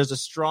is there's a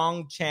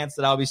strong chance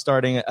that I'll be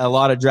starting a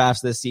lot of drafts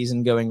this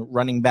season going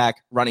running back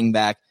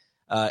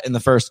in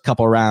the first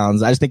couple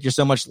rounds. I just think you're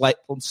so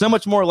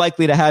much more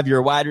likely to have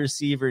your wide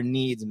receiver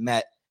needs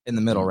met in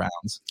the middle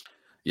rounds.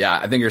 Yeah,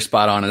 I think you're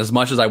spot on. And as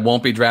much as I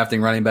won't be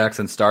drafting running backs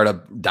in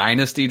startup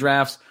dynasty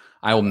drafts,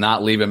 I will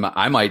not leave him.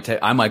 I might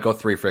go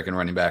 3 freaking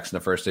running backs in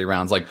the first 3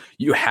 rounds. Like,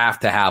 you have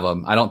to have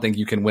them. I don't think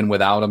you can win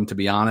without them, to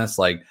be honest.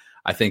 Like,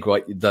 I think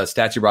what the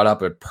stats you brought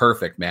up are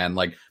perfect, man.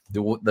 Like,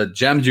 the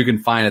gems you can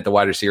find at the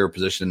wide receiver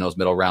position in those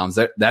middle rounds,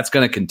 that's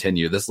going to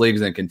continue. This league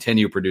is going to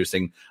continue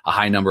producing a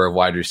high number of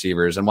wide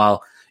receivers. And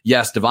while,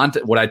 yes,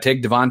 would I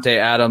take Devontae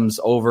Adams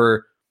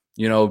over,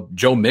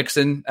 Joe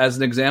Mixon as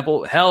an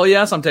example? Hell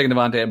yes, I'm taking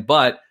Devontae.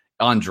 But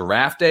on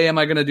draft day, am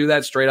I going to do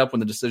that straight up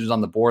when the decision's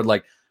on the board?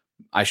 Like,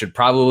 I should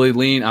probably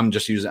lean. I'm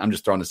just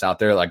throwing this out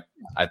there. Like,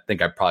 I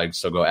think I'd probably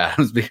still go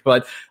Adams,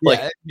 but like,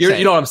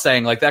 you know what I'm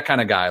saying? Like, that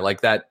kind of guy,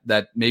 like that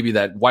maybe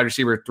that wide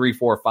receiver 3,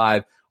 4,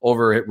 5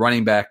 over at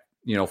running back,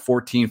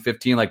 14,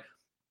 15. Like,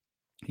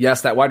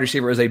 yes, that wide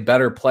receiver is a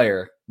better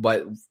player,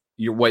 but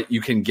what you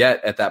can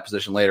get at that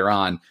position later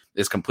on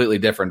is completely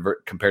different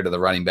compared to the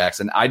running backs.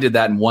 And I did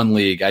that in one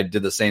league. I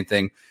did the same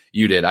thing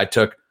you did. I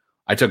took,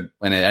 and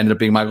it ended up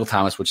being Michael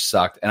Thomas, which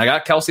sucked. And I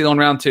got Kelsey in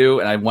round 2,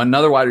 and I won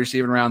another wide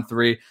receiver in round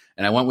 3.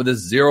 And I went with a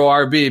 0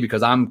 RB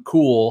because I'm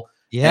cool.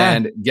 Yeah.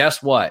 And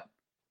guess what?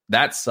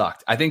 That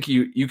sucked. I think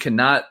you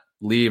cannot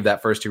leave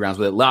that first 2 rounds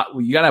with it.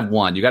 You got to have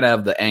one. You got to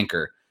have the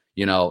anchor.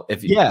 You have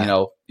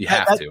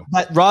to.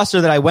 That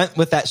roster that I went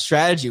with that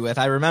strategy with,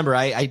 I remember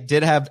I had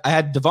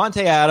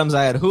Devontae Adams,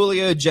 I had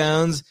Julio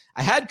Jones,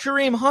 I had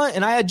Kareem Hunt,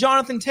 and I had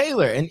Jonathan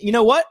Taylor. And you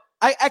know what?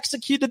 I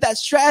executed that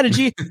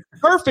strategy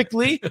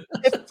perfectly.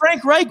 If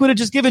Frank Reich would have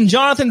just given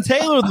Jonathan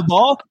Taylor the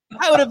ball,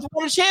 I would have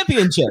won a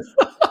championship.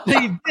 But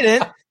he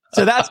didn't.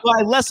 So that's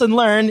why, lesson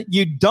learned,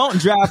 you don't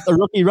draft a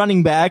rookie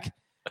running back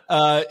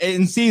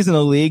in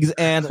seasonal leagues.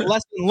 And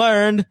lesson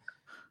learned,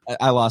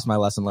 I lost my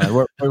lesson learned.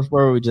 Where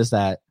were we just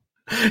at?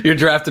 You're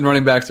drafting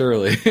running backs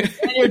early.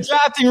 And you're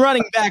drafting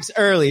running backs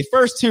early.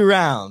 First 2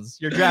 rounds.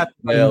 You're drafting.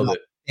 Nailed it.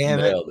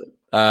 Nailed it.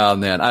 Oh,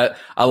 man.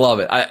 I love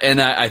it.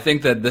 I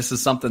think that this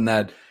is something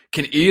that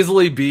can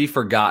easily be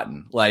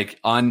forgotten, like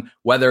on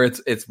whether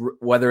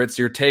it's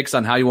your takes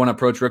on how you want to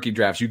approach rookie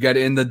drafts. You get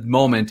in the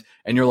moment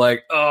and you're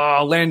like,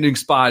 oh, landing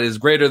spot is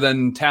greater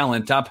than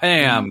talent. Top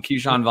ham,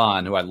 Keyshawn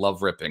Vaughn, who I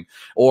love ripping.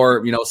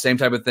 Or, same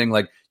type of thing.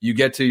 Like, you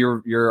get to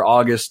your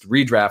August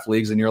redraft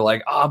leagues and you're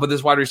like, but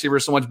this wide receiver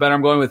is so much better.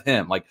 I'm going with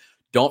him. Like,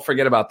 don't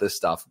forget about this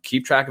stuff.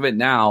 Keep track of it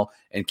now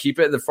and keep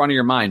it at the front of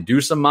your mind.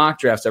 Do some mock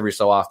drafts every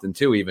so often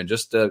too, even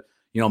just to,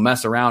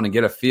 mess around and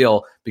get a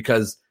feel,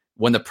 because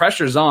when the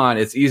pressure's on,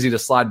 it's easy to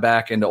slide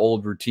back into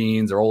old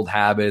routines or old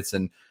habits.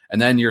 And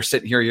then you're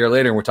sitting here a year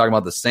later and we're talking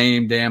about the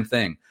same damn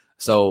thing.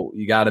 So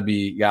you got to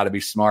be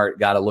smart,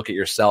 got to look at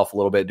yourself a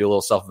little bit, do a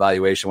little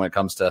self-evaluation when it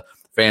comes to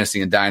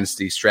fantasy and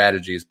dynasty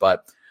strategies.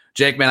 But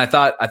Jake, man, I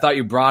thought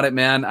you brought it,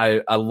 man.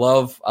 I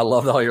loved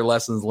all your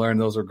lessons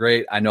learned. Those were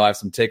great. I know I have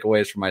some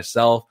takeaways for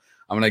myself.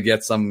 I'm going to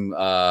get some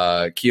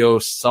Kiyosami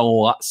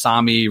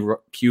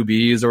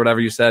QBs or whatever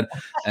you said.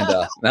 And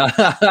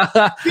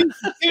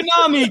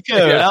Tsunami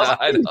code. Yeah,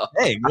 I know.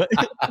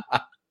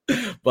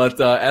 But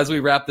as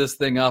we wrap this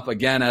thing up,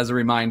 again, as a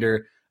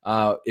reminder,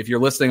 if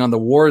you're listening on the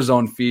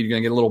WarZone feed, you're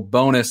going to get a little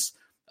bonus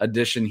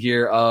edition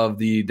here of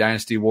the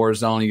Dynasty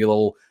WarZone. You get a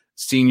little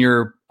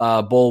Senior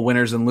Bowl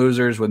winners and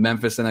losers with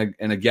Memphis and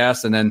a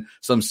guest, and then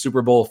some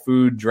Super Bowl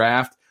food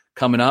draft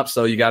coming up.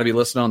 So you got to be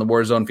listening on the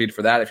WarZone feed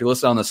for that. If you're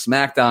listening on the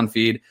Smackdown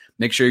feed,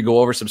 make sure you go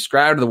over,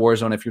 subscribe to the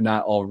WarZone if you're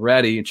not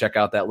already, and check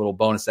out that little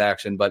bonus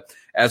action. But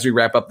as we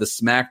wrap up the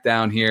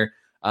Smackdown here,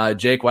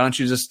 Jake, why don't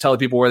you just tell the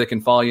people where they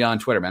can follow you on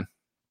Twitter, man?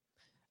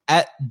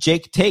 At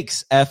Jake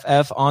Takes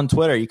FF on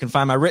Twitter. You can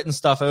find my written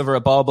stuff over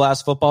at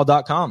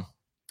ballblastfootball.com.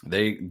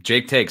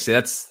 Jake Takes.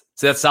 That's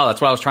solid.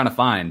 That's what I was trying to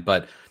find,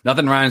 but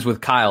nothing rhymes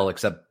with Kyle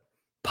except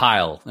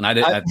Pile. And I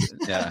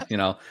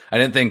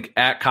didn't think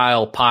at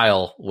Kyle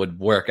Pile would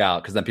work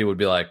out, because then people would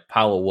be like,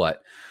 Pile of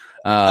what?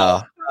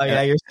 Yeah,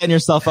 you're setting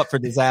yourself up for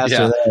disaster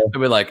there. It'd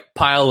be like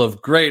pile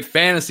of great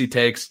fantasy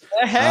takes.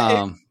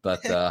 Hey.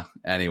 But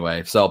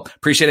anyway, so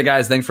appreciate it,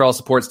 guys. Thanks for all the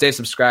support. Stay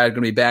subscribed.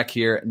 Going to be back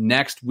here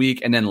next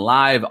week and then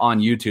live on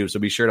YouTube. So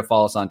be sure to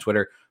follow us on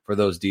Twitter for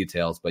those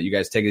details. But you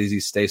guys take it easy.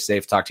 Stay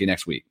safe. Talk to you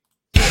next week.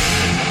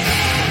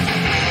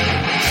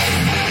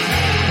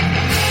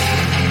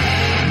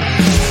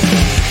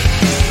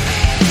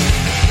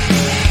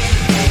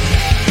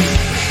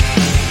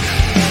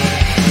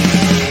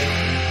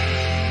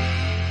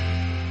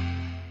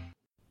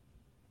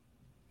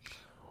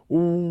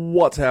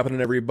 What's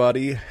happening,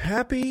 everybody?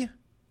 Happy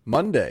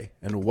Monday,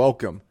 and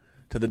welcome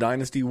to the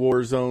Dynasty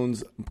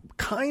WarZone's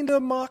kind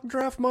of mock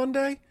draft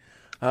Monday.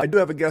 I do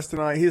have a guest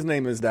tonight. His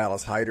name is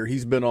Dallas Hyder.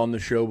 He's been on the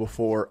show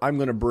before. I'm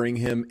going to bring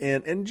him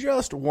in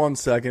just 1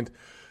 second.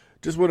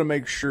 Just want to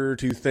make sure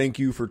to thank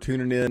you for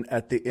tuning in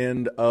at the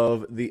end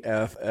of the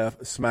FF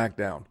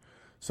Smackdown.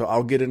 So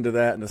I'll get into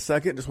that in a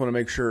second. Just want to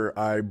make sure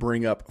I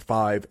bring up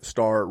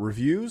 5-star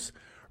reviews.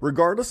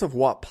 Regardless of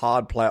what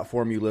pod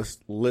platform you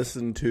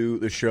listen to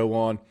the show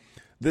on,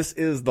 this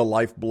is the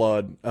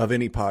lifeblood of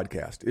any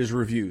podcast, is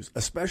reviews,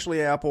 especially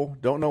Apple.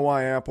 Don't know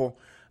why Apple.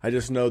 I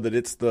just know that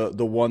it's the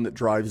one that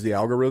drives the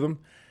algorithm.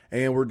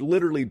 And we're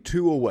literally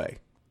two away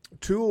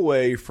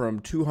from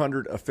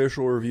 200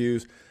 official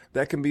reviews.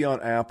 That can be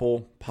on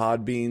Apple,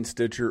 Podbean,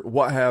 Stitcher,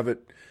 what have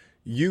it.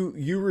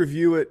 You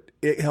review it.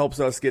 It helps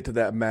us get to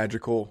that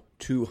magical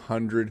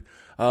 200.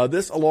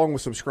 This, along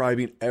with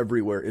subscribing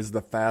everywhere, is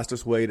the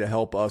fastest way to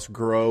help us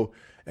grow,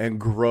 and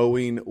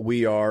growing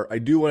we are. I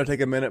do want to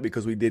take a minute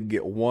because we did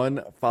get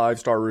 1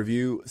 5-star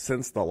review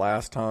since the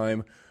last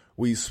time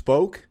we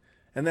spoke,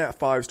 and that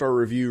 5-star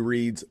review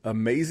reads,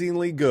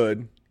 amazingly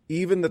good.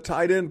 Even the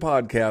tight end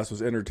podcast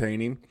was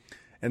entertaining,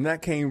 and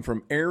that came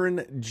from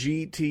Aaron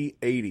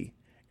GT80.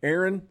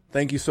 Aaron,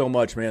 thank you so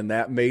much, man.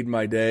 That made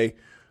my day.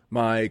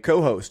 My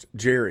co-host,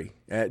 Jerry,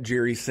 at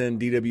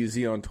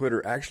JerrySendDWZ on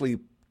Twitter, actually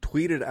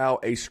tweeted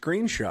out a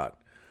screenshot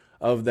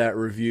of that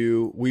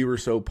review. We were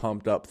so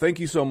pumped up. Thank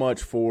you so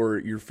much for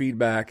your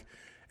feedback.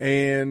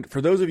 And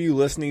for those of you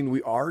listening,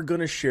 we are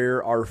going to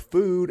share our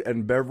food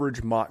and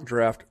beverage mock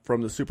draft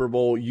from the Super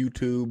Bowl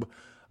YouTube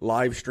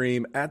live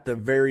stream at the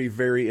very,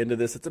 very end of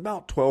this. It's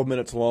about 12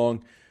 minutes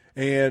long,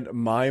 and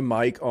my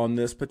mic on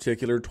this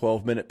particular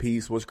 12-minute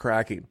piece was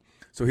cracking.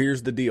 So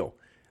here's the deal.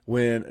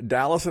 When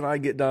Dallas and I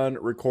get done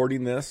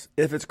recording this,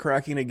 if it's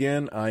cracking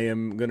again, I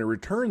am going to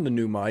return the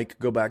new mic,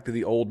 go back to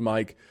the old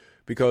mic,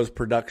 because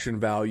production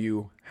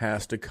value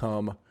has to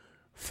come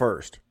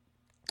first.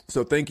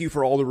 So thank you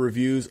for all the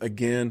reviews.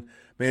 Again,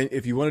 man,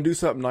 if you want to do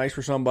something nice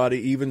for somebody,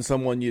 even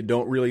someone you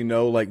don't really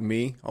know like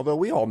me, although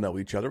we all know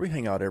each other, we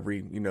hang out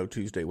every,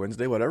 Tuesday,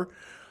 Wednesday, whatever.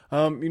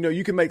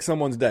 You can make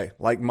someone's day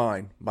like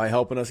mine by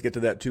helping us get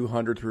to that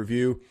 200th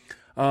review.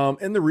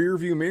 In the rear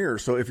view mirror.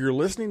 So if you're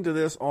listening to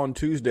this on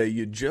Tuesday,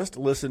 you just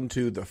listened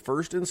to the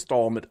first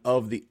installment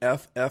of the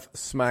FF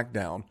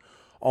Smackdown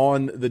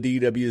on the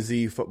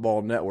DWZ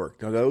Football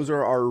Network. Now, those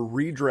are our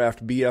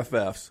redraft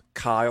BFFs,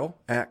 Kyle,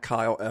 at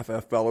Kyle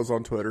FF Fellas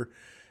on Twitter,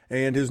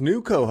 and his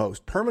new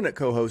co-host, permanent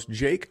co-host,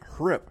 Jake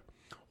Hrip.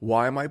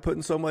 Why am I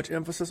putting so much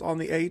emphasis on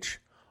the H?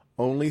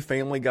 Only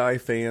Family Guy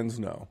fans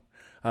know.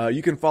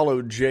 You can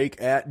follow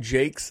Jake at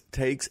Jake's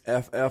Takes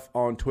FF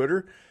on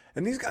Twitter.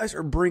 And these guys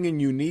are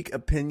bringing unique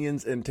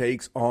opinions and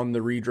takes on the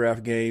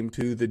redraft game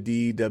to the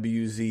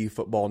DWZ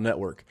Football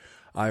Network.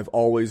 I've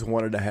always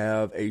wanted to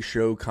have a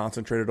show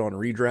concentrated on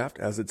redraft,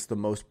 as it's the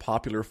most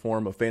popular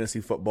form of fantasy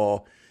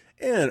football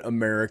in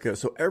America.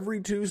 So every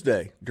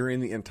Tuesday during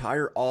the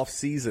entire off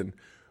season,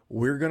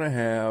 we're going to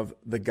have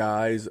the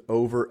guys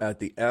over at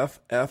the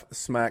FF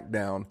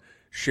Smackdown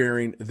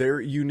sharing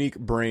their unique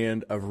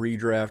brand of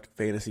redraft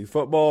fantasy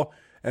football.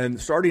 And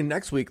starting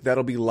next week,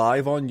 that'll be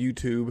live on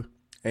YouTube.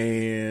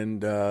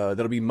 And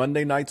that'll be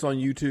Monday nights on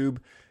YouTube,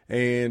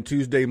 and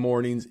Tuesday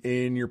mornings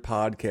in your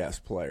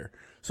podcast player.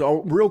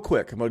 So real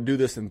quick, I'm going to do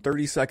this in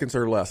 30 seconds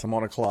or less. I'm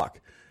on a clock.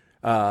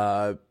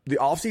 The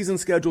off-season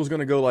schedule is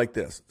going to go like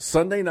this.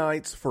 Sunday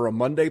nights for a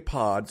Monday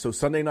pod. So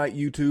Sunday night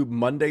YouTube,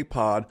 Monday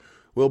pod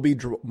will be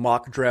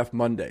mock draft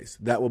Mondays.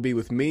 That will be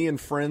with me and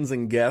friends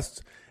and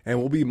guests, and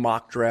we'll be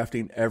mock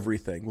drafting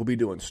everything. We'll be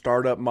doing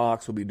startup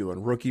mocks. We'll be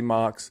doing rookie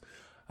mocks.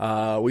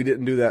 We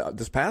didn't do that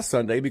this past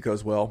Sunday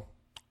because, well,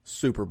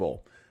 Super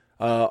Bowl.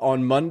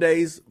 On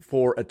Mondays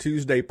for a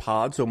Tuesday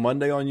pod, so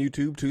Monday on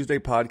YouTube, Tuesday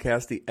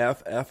podcast, the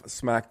FF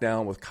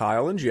Smackdown with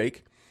Kyle and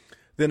Jake.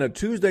 Then a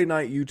Tuesday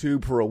night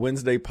YouTube for a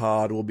Wednesday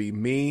pod will be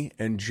me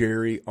and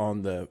Jerry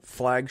on the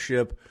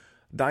flagship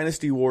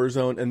Dynasty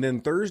WarZone. And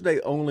then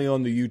Thursday only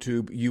on the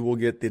YouTube, you will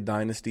get the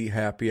Dynasty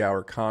Happy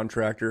Hour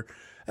Contractor,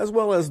 as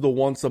well as the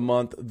once a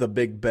month, The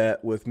Big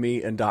Bet with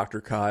me and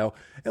Dr. Kyle.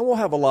 And we'll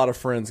have a lot of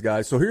friends,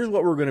 guys. So here's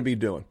what we're going to be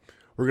doing.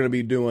 We're going to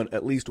be doing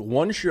at least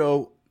one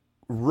show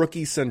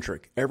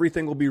rookie-centric.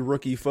 Everything will be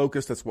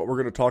rookie-focused. That's what we're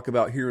going to talk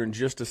about here in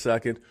just a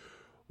second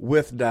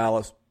with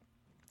Dallas.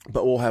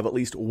 But we'll have at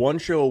least one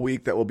show a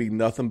week that will be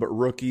nothing but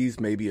rookies,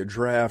 maybe a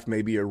draft,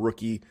 maybe a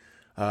rookie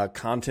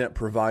content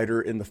provider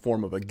in the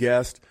form of a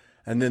guest.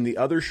 And then the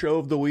other show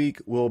of the week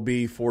will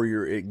be for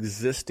your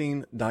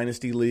existing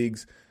Dynasty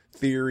leagues,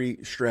 theory,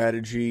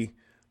 strategy,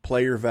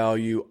 player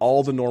value,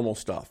 all the normal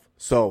stuff.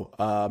 So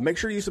make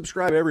sure you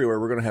subscribe everywhere.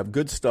 We're going to have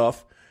good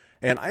stuff.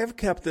 And I have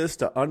kept this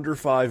to under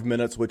 5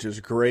 minutes, which is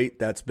great.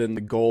 That's been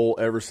the goal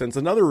ever since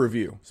another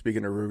review,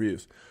 speaking of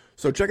reviews.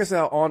 So check us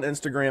out on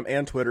Instagram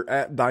and Twitter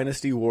at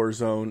Dynasty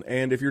WarZone.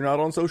 And if you're not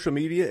on social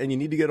media and you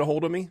need to get a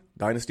hold of me,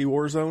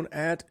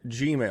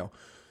 dynastywarzone@gmail.com.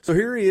 So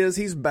here he is.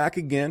 He's back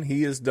again.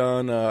 He has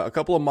done a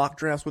couple of mock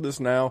drafts with us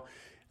now.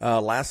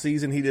 Last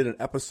season, he did an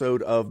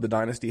episode of the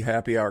Dynasty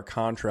Happy Hour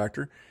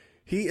Contractor.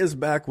 He is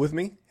back with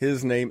me.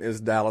 His name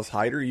is Dallas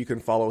Hyder. You can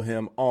follow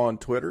him on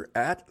Twitter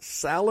at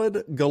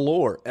Salad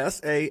Galore,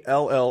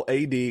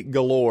 SALLAD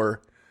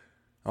Galore,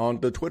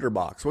 on the Twitter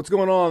box. What's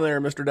going on there,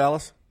 Mr.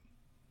 Dallas?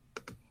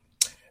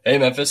 Hey,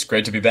 Memphis.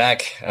 Great to be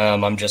back.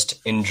 I'm just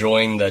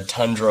enjoying the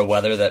tundra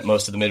weather that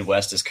most of the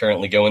Midwest is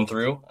currently going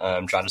through.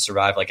 I'm trying to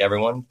survive like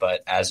everyone,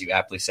 but as you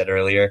aptly said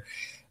earlier,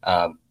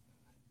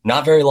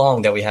 not very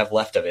long that we have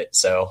left of it.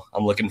 So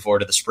I'm looking forward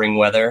to the spring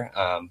weather.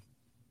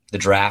 The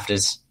draft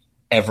is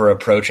ever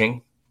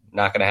approaching.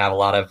 Not going to have a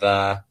lot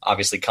of,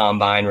 obviously,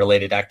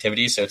 combine-related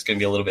activities, so it's going to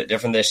be a little bit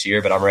different this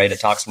year, but I'm ready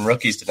to talk some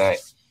rookies tonight.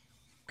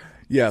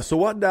 Yeah, so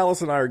what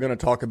Dallas and I are going to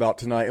talk about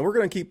tonight, and we're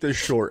going to keep this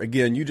short.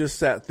 Again, you just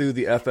sat through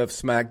the FF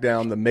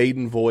Smackdown, the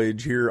maiden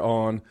voyage here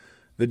on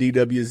the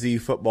DWZ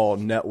Football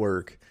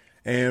Network,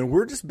 and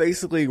we're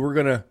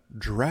going to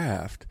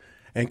draft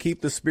and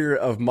keep the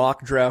spirit of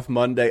Mock Draft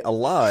Monday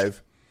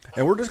alive,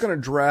 and we're just going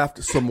to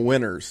draft some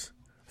winners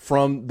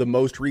from the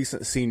most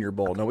recent Senior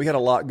Bowl. Now, we had a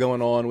lot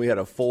going on. We had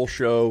a full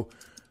show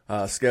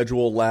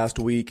scheduled last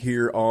week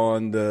here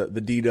on the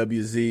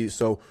DWZ,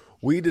 so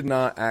we did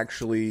not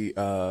actually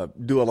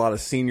do a lot of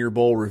Senior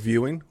Bowl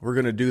reviewing. We're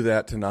going to do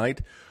that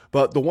tonight.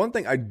 But the one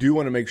thing I do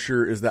want to make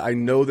sure is that I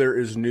know there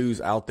is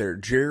news out there.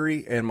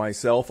 Jerry and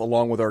myself,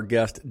 along with our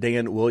guest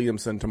Dan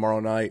Williamson tomorrow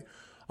night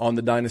on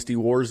the Dynasty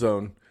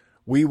WarZone,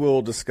 we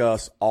will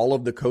discuss all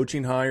of the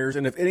coaching hires.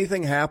 And if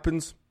anything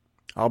happens,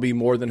 I'll be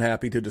more than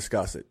happy to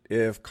discuss it.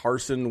 If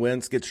Carson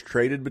Wentz gets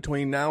traded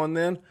between now and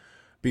then,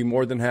 be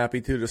more than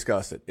happy to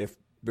discuss it. If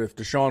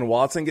Deshaun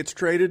Watson gets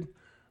traded,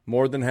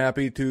 more than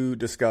happy to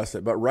discuss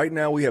it. But right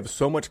now we have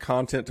so much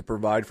content to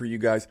provide for you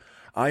guys.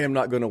 I am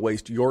not going to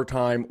waste your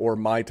time or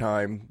my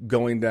time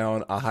going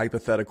down a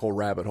hypothetical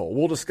rabbit hole.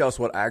 We'll discuss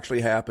what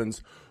actually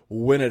happens,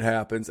 when it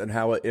happens, and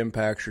how it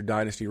impacts your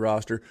Dynasty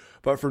roster.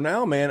 But for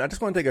now, man, I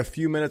just want to take a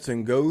few minutes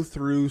and go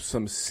through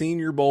some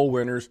Senior Bowl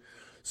winners.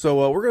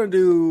 So we're going to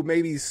do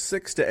maybe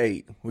 6 to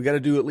 8. We got to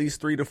do at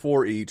least 3 to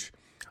 4 each.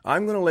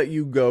 I'm going to let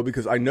you go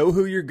because I know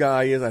who your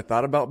guy is. I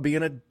thought about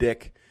being a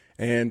dick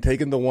and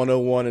taking the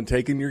 101 and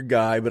taking your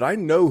guy, but I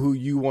know who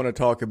you want to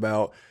talk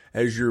about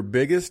as your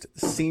biggest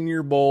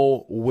Senior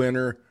Bowl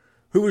winner.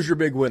 Who is your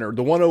big winner?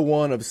 The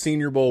 101 of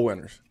Senior Bowl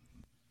winners.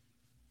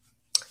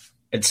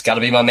 It's got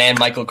to be my man,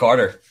 Michael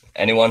Carter.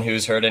 Anyone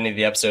who's heard any of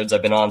the episodes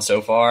I've been on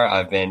so far,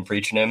 I've been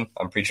preaching him.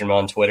 I'm preaching him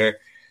on Twitter.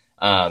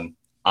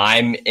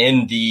 I'm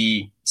in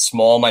the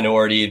small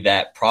minority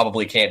that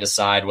probably can't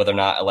decide whether or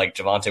not I like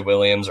Javonte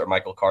Williams or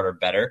Michael Carter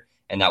better.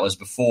 And that was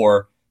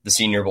before the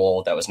Senior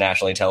Bowl that was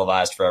nationally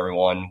televised for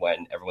everyone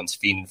when everyone's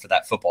fiending for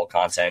that football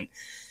content.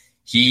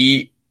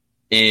 He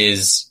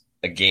is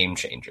a game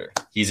changer.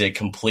 He's a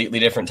completely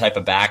different type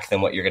of back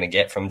than what you're going to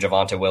get from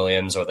Javonte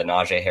Williams or the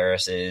Najee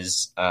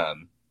Harris's,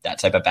 that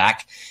type of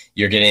back.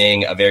 You're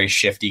getting a very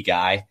shifty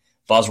guy.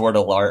 Buzzword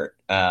alert,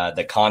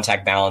 the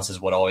contact balance is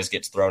what always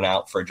gets thrown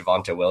out for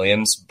Javonte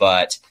Williams,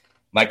 but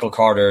Michael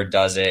Carter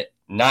does it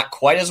not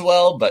quite as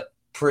well, but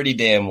pretty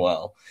damn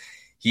well.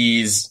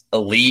 He's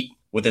elite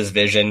with his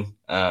vision.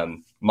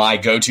 My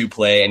go-to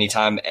play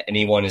anytime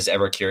anyone is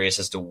ever curious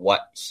as to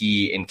what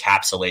he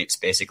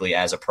encapsulates basically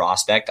as a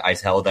prospect, I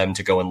tell them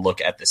to go and look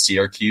at the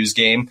Syracuse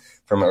game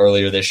from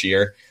earlier this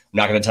year. I'm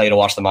not going to tell you to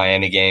watch the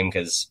Miami game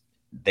because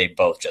they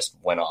both just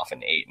went off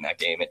and ate in that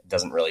game. It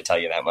doesn't really tell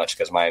you that much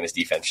because Miami's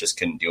defense just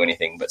couldn't do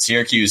anything. But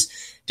Syracuse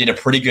did a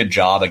pretty good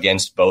job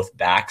against both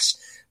backs.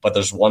 But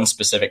there's one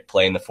specific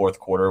play in the fourth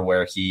quarter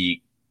where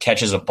he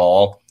catches a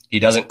ball. He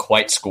doesn't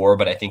quite score,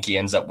 but I think he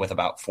ends up with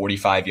about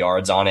 45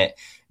 yards on it,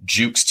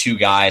 jukes two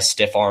guys,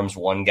 stiff arms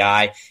one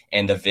guy,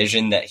 and the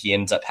vision that he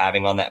ends up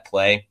having on that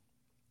play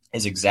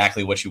is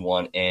exactly what you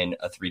want in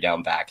a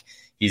 3-down back.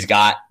 He's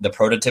got the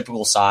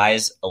prototypical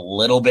size, a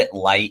little bit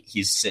light.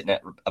 He's sitting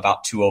at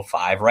about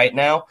 205 right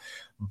now.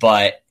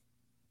 But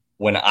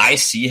when I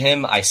see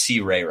him, I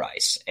see Ray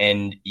Rice.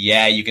 And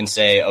yeah, you can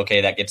say,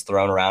 okay, that gets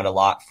thrown around a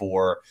lot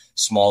for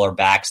smaller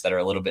backs that are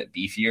a little bit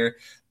beefier,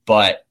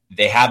 but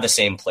they have the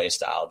same play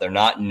style. They're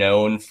not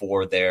known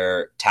for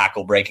their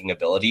tackle breaking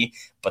ability,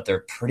 but they're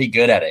pretty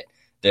good at it.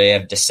 They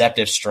have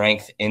deceptive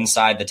strength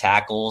inside the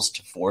tackles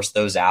to force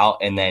those out.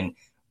 And then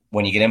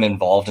when you get them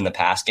involved in the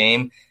pass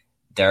game,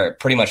 they're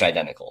pretty much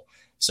identical.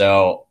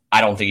 So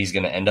I don't think he's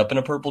going to end up in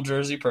a purple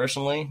jersey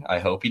personally. I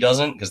hope he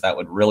doesn't, because that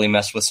would really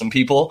mess with some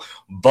people.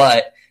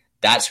 But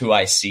that's who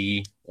I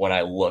see when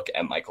I look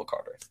at Michael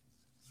Carter.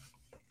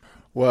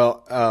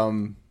 Well,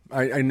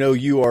 I know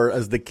you are,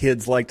 as the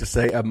kids like to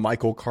say, a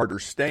Michael Carter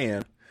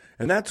stan,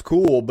 and that's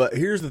cool. But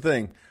here's the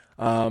thing.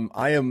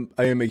 I am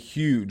a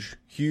huge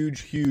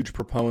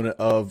proponent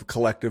of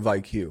collective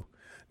IQ,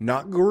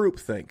 not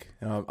groupthink.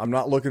 I'm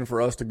not looking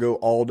for us to go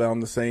all down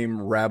the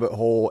same rabbit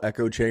hole,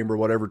 echo chamber,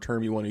 whatever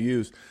term you want to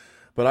use.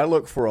 But I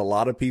look for a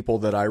lot of people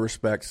that I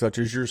respect, such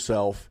as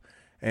yourself,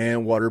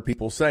 and what are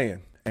people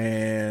saying?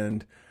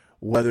 And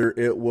whether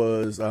it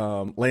was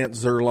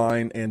Lance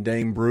Zierlein and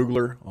Dane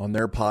Brugler on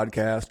their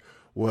podcast,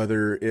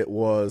 whether it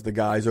was the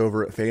guys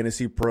over at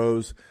Fantasy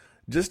Pros,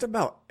 just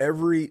about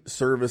every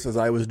service as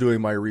I was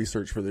doing my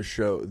research for this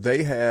show,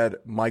 they had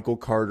Michael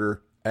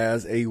Carter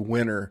as a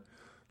winner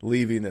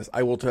leaving this.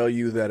 I will tell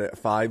you that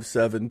at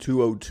 5'7",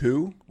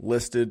 202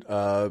 listed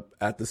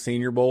at the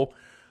Senior Bowl,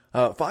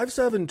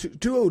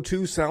 5'7",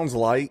 202 sounds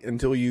light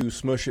until you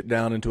smush it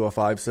down into a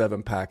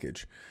 5'7"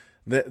 package.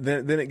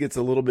 Then it gets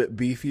a little bit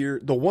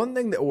beefier. The one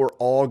thing that we're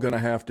all going to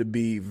have to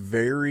be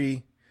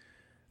very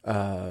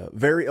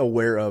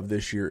aware of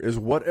this year is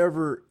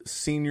whatever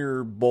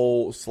Senior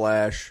Bowl /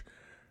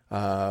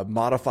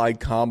 modified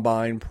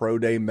combine pro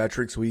day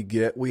metrics we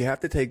get, we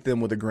have to take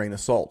them with a grain of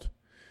salt.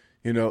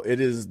 You know,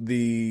 it is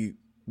the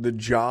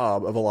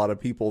job of a lot of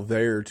people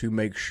there to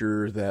make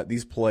sure that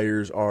these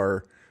players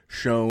are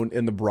shown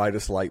in the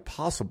brightest light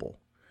possible.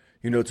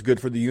 You know, it's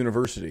good for the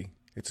university.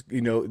 It's,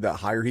 you know, the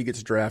higher he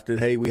gets drafted.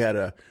 Hey, we had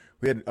a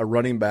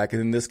running back,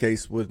 and in this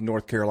case with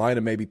North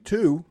Carolina, maybe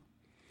 2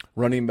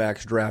 running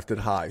backs drafted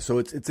high. So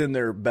it's in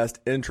their best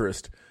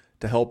interest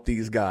to help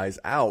these guys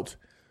out.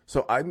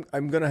 So I'm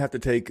going to have to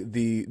take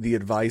the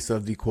advice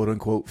of the quote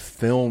unquote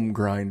film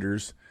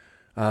grinders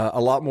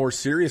a lot more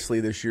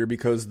seriously this year,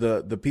 because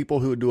the people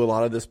who do a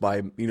lot of this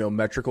by, you know,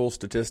 metrical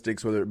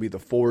statistics, whether it be the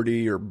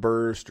 40 or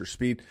burst or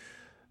speed,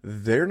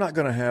 they're not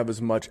going to have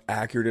as much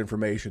accurate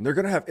information. They're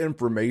going to have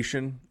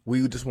information.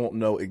 We just won't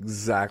know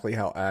exactly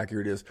how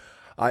accurate it is.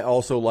 I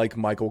also like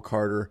Michael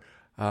Carter.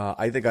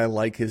 I think I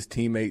like his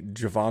teammate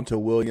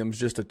Javonte Williams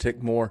just a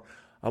tick more.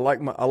 I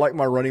like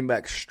my running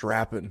back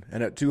strapping,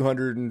 and at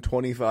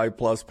 225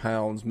 plus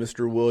pounds,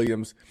 Mr.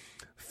 Williams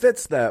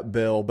fits that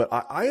bill. But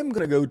I am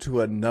going to go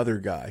to another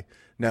guy.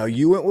 Now,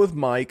 you went with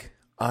Mike.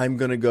 I'm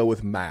going to go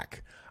with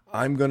Mac.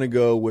 I'm going to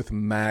go with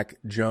Mac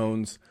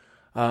Jones.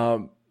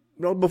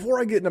 No, before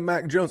I get into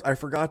Mac Jones, I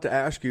forgot to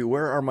ask you,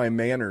 where are my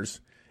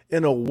manners?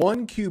 In a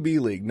 1 QB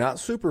league, not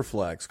super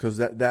flex, because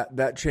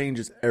that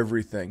changes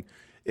everything.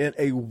 In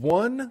a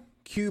 1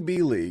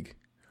 QB league,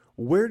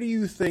 where do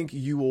you think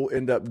you will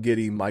end up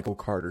getting Michael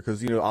Carter?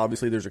 Because, you know,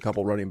 obviously there's a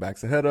couple running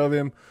backs ahead of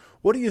him.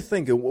 What do you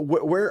think?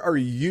 Where are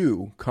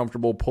you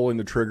comfortable pulling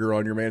the trigger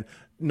on your man?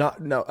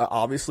 Now,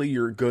 obviously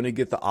you're going to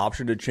get the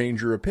option to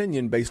change your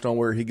opinion based on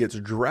where he gets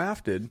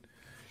drafted.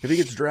 If he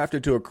gets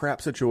drafted to a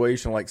crap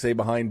situation, like, say,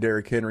 behind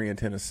Derrick Henry in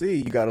Tennessee,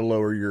 you got to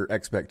lower your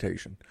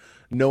expectation.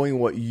 Knowing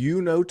what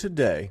you know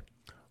today,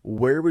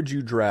 where would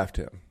you draft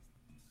him?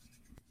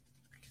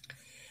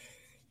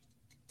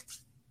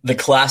 The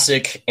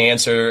classic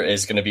answer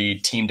is going to be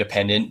team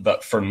dependent,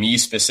 but for me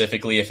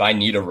specifically, if I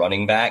need a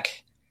running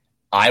back,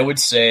 I would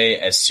say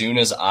as soon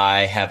as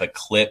I have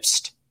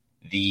eclipsed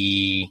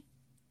the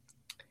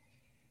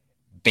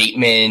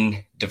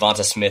Bateman,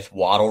 Devonta Smith,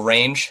 Waddle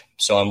range.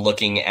 So I'm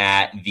looking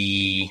at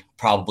the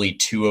probably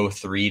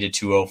 203 to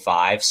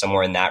 205,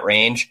 somewhere in that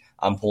range.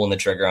 I'm pulling the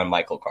trigger on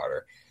Michael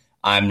Carter.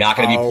 I'm not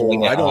going to be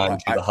pulling it on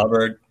Chuba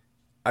Hubbard.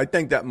 I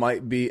think that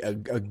might be a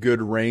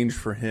good range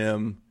for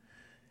him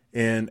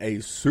in a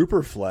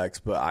super flex,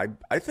 but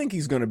I think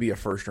he's going to be a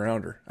first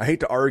rounder. I hate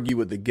to argue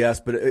with the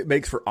guest, but it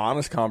makes for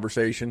honest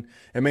conversation.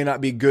 It may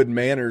not be good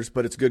manners,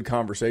 but it's good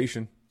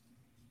conversation.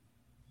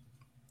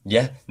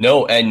 Yeah,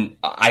 no, and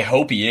I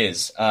hope he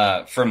is.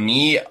 For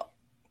me,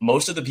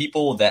 most of the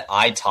people that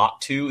I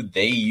talk to,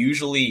 they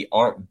usually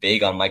aren't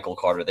big on Michael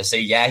Carter. They say,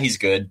 yeah, he's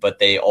good, but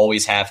they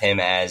always have him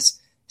as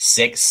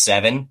 6,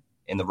 7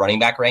 in the running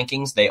back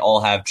rankings, they all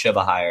have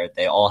Chuba higher.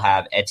 They all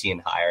have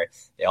Etienne higher.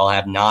 They all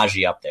have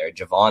Najee up there,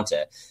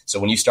 Javonte. So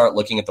when you start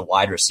looking at the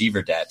wide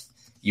receiver depth,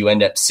 you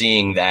end up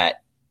seeing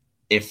that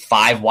if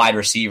 5 wide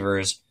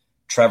receivers,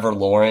 Trevor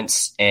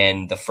Lawrence,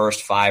 and the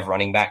first 5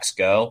 running backs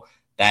go,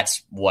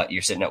 that's what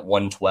you're sitting at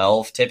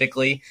 112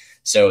 typically.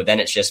 So then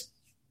it's just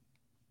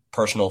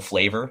personal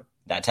flavor,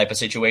 that type of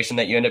situation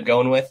that you end up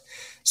going with.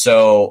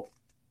 So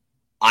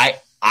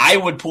I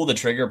would pull the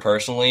trigger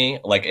personally.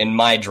 Like in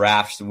my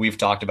drafts, we've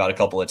talked about a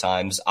couple of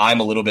times, I'm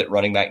a little bit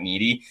running back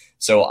needy.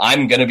 So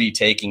I'm going to be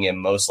taking him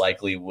most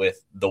likely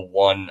with the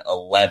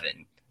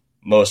 111,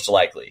 most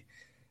likely.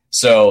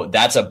 So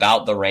that's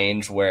about the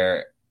range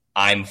where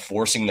I'm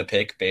forcing the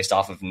pick based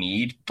off of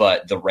need.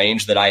 But the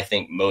range that I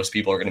think most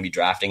people are going to be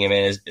drafting him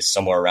in is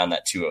somewhere around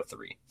that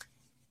 203.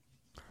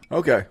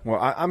 Okay. Well,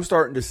 I'm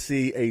starting to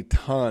see a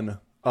ton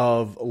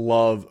of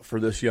love for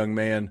this young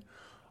man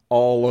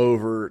all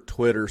over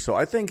Twitter. So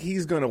I think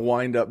he's going to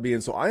wind up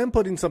being, so I am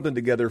putting something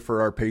together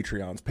for our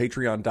Patreons,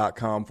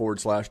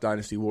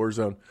 patreon.com/Dynasty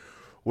Warzone,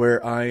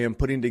 where I am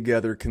putting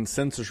together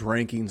consensus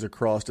rankings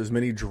across as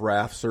many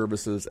draft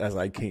services as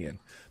I can.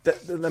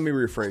 Let me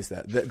rephrase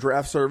that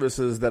draft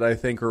services that I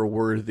think are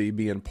worthy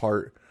being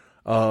part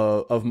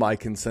of my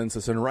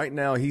consensus. And right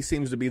now he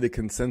seems to be the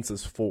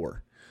consensus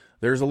 4.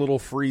 There's a little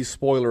free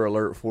spoiler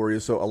alert for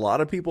you. So a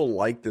lot of people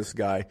like this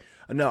guy.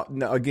 Now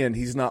again,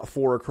 he's not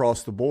 4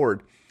 across the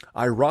board.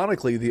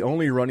 Ironically, the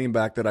only running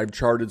back that I've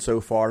charted so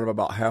far, and I'm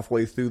about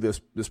halfway through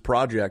this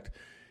project,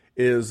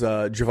 is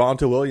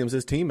Javonte Williams,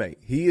 his teammate.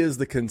 He is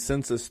the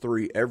consensus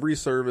 3. Every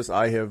service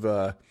I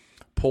have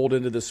pulled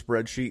into this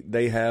spreadsheet,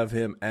 they have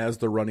him as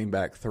the running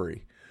back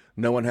 3.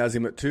 No one has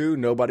him at 2.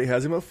 Nobody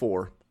has him at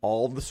 4.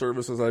 All the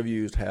services I've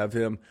used have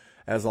him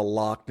as a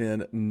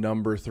locked-in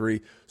number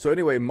 3. So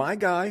anyway, my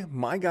guy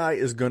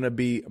is going to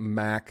be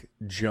Mac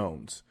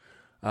Jones.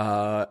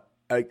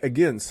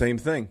 Again, same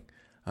thing.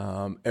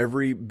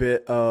 Every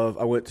bit of,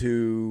 I went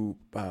to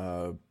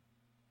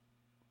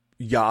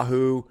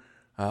Yahoo.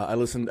 I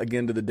listened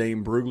again to the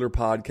Dane Brugler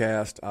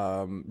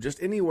podcast.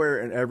 Just anywhere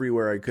and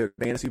everywhere I could.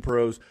 Fantasy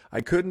Pros.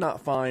 I could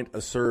not find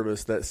a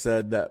service that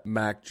said that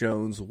Mac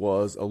Jones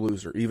was a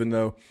loser, even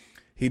though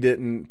he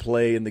didn't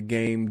play in the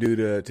game due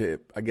to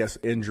I guess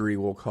injury,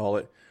 we'll call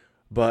it.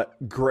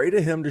 But great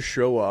of him to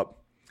show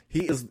up.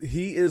 He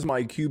is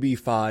my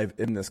QB5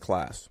 in this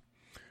class,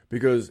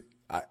 because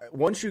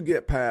once you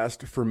get past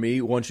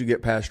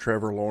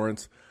Trevor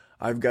Lawrence,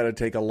 I've got to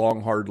take a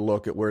long, hard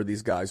look at where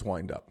these guys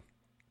wind up.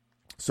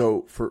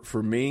 So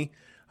for me,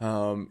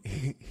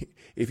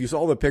 if you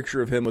saw the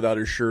picture of him without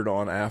his shirt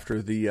on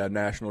after the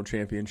national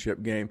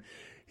championship game,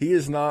 he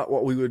is not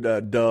what we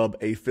would dub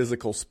a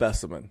physical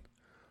specimen.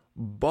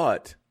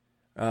 But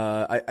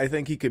I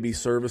think he could be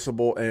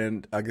serviceable,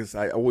 and I guess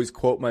I always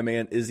quote my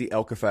man Izzy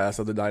Elkafas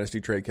of the Dynasty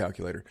Trade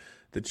Calculator.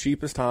 The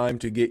cheapest time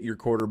to get your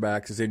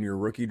quarterbacks is in your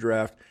rookie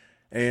draft.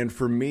 And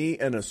for me,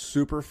 in a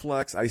super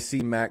flex, I see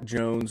Mac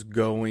Jones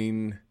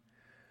going,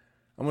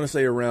 I'm going to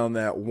say around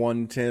that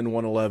 110,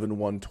 111,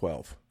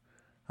 112.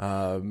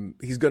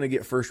 He's going to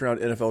get first-round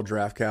NFL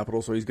draft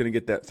capital, so he's going to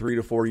get that 3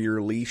 to 4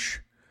 year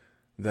leash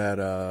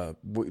that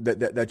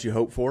you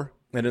hope for.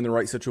 And in the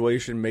right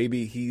situation,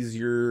 maybe he's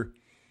your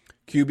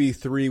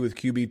QB3 with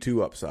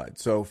QB2 upside.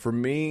 So for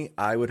me,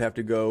 I would have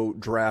to go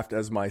draft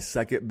as my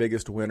second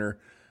biggest winner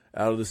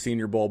out of the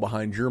Senior Bowl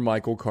behind your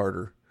Michael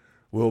Carter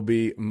will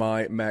be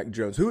my Mac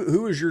Jones.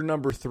 Who is your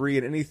number 3,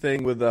 and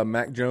anything with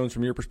Mac Jones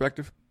from your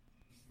perspective?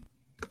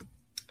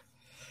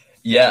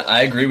 Yeah,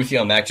 I agree with you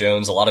on Mac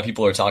Jones. A lot of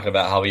people are talking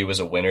about how he was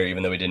a winner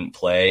even though he didn't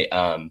play.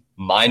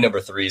 My number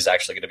 3 is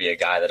actually going to be a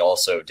guy that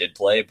also did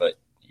play, but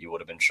you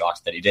would have been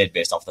shocked that he did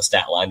based off the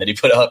stat line that he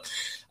put up.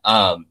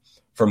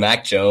 For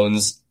Mac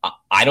Jones,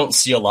 I don't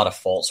see a lot of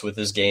faults with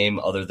his game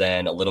other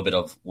than a little bit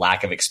of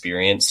lack of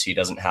experience. He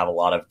doesn't have a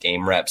lot of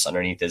game reps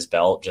underneath his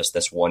belt, just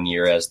this 1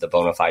 year as the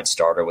bona fide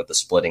starter with the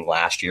splitting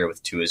last year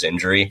with Tua's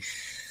injury.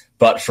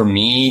 But for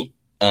me,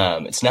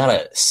 it's not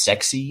a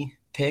sexy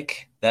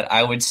pick that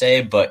I would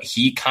say, but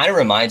he kind of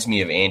reminds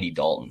me of Andy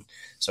Dalton.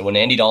 So when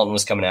Andy Dalton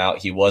was coming out,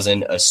 he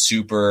wasn't a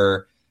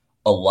super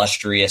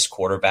illustrious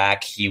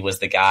quarterback. He was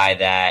the guy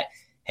that,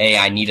 hey,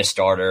 I need a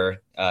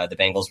starter. The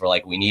Bengals were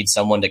like, we need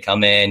someone to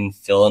come in,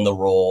 fill in the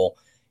role.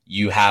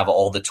 You have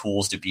all the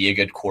tools to be a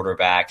good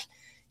quarterback.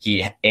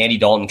 Andy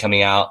Dalton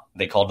coming out,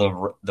 they called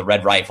him the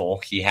Red Rifle.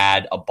 He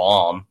had a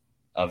bomb,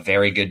 a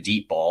very good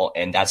deep ball,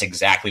 and that's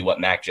exactly what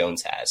Mac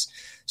Jones has.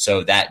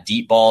 So that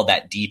deep ball,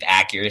 that deep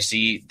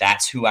accuracy,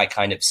 that's who I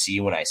kind of see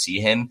when I see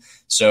him.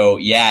 So,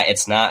 yeah,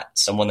 it's not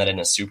someone that in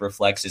a super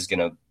flex is going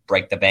to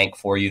break the bank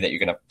for you that you're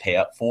going to pay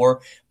up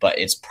for, but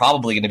it's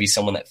probably going to be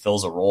someone that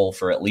fills a role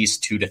for at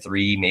least 2 to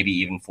 3, maybe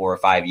even 4 or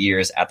 5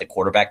 years at the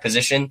quarterback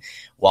position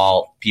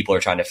while people are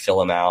trying to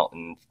fill him out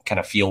and kind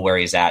of feel where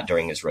he's at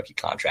during his rookie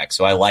contract.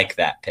 So I like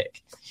that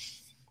pick.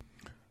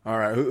 All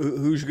right.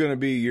 Who's going to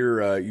be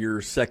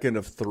your second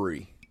of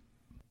 3?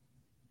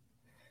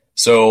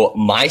 So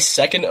my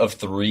second of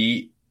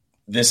 3,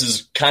 this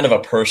is kind of a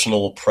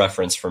personal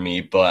preference for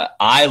me, but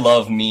I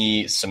love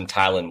me some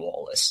Tylan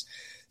Wallace.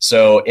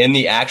 So in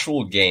the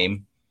actual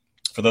game,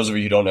 for those of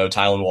you who don't know,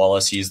 Tylan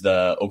Wallace, he's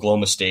the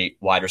Oklahoma State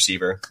wide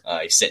receiver.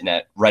 He's sitting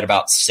at right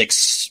about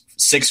 6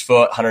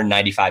 foot,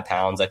 195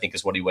 pounds, I think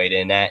is what he weighed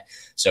in at.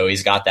 So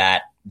he's got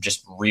that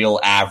just real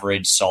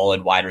average,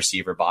 solid wide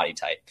receiver body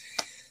type.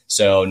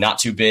 So not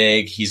too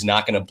big. He's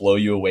not going to blow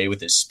you away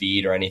with his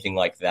speed or anything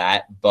like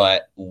that.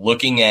 But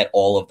looking at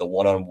all of the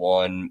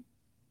one-on-one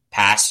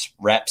pass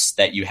reps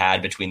that you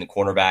had between the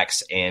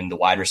cornerbacks and the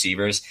wide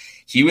receivers,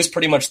 he was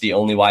pretty much the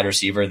only wide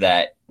receiver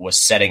that was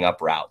setting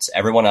up routes.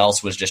 Everyone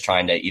else was just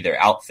trying to either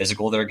out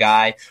physical their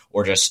guy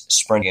or just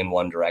sprint in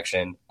one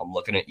direction. I'm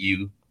looking at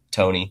you,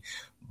 Tony.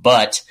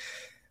 But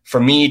for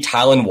me,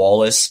 Tylan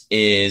Wallace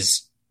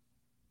is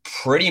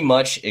pretty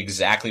much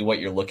exactly what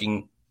you're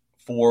looking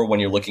for when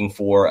you're looking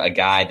for a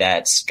guy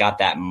that's got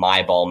that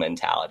my ball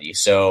mentality.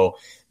 So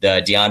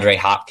the DeAndre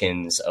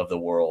Hopkins of the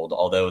world,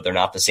 although they're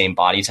not the same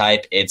body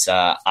type, it's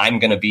I'm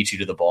going to beat you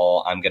to the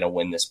ball. I'm going to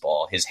win this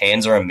ball. His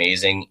hands are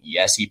amazing.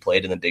 Yes, he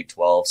played in the Big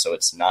 12, so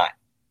it's not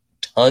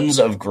tons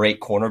of great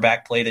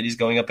cornerback play that he's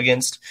going up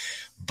against,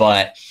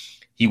 but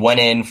he went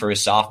in for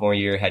his sophomore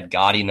year, had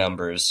gaudy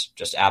numbers,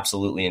 just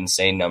absolutely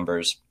insane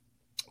numbers,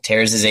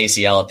 tears his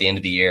ACL at the end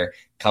of the year,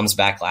 comes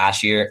back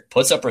last year,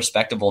 puts up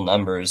respectable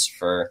numbers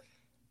for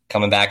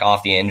coming back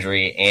off the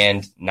injury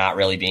and not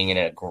really being in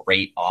a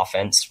great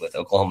offense with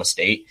Oklahoma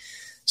State.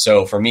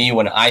 So for me,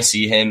 when I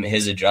see him,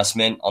 his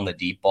adjustment on the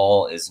deep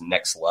ball is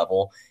next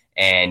level.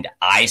 And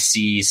I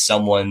see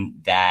someone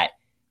that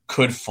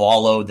could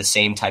follow the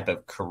same type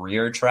of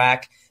career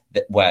track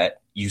that what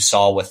you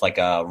saw with like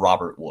a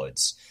Robert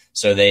Woods.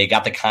 So they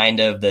got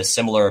the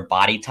similar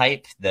body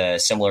type, the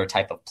similar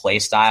type of play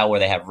style where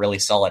they have really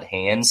solid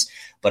hands.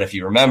 But if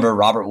you remember,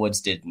 Robert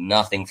Woods did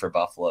nothing for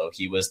Buffalo.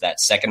 He was that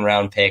second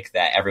round pick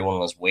that everyone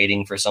was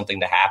waiting for something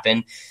to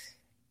happen.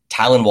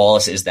 Tylan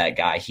Wallace is that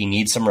guy. He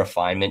needs some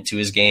refinement to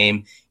his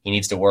game. He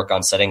needs to work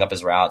on setting up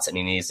his routes, and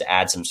he needs to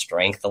add some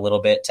strength a little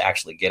bit to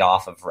actually get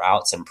off of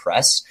routes and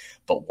press.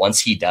 But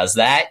once he does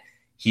that,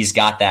 he's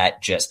got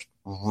that just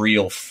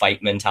real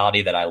fight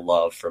mentality that I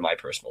love for my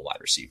personal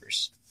wide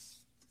receivers.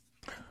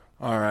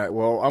 All right,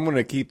 well, I'm going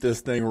to keep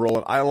this thing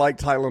rolling. I like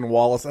Tylan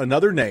Wallace,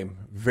 another name,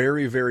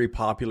 very, very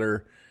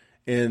popular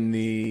in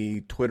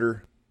the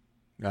Twitter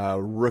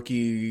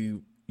rookie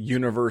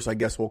universe, I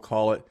guess we'll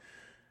call it.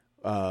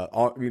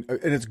 And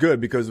it's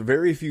good because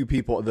very few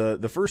people,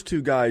 the first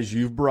two guys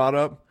you've brought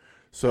up,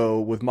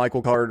 so with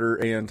Michael Carter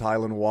and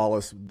Tylan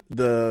Wallace,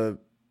 the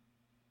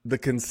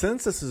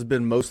consensus has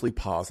been mostly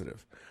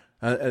positive.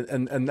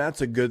 And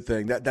that's a good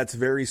thing. That's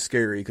very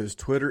scary because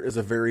Twitter is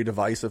a very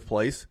divisive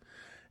place.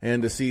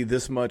 And to see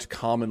this much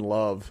common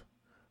love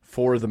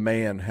for the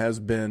man has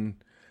been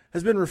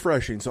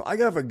refreshing. So I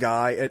have a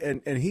guy,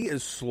 and he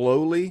is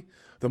slowly,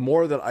 the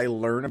more that I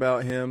learn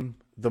about him,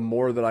 the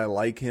more that I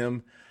like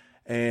him.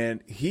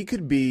 And he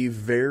could be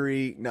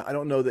now I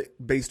don't know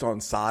that based on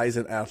size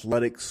and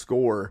athletic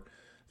score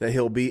that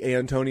he'll be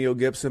Antonio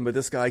Gibson, but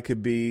this guy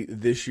could be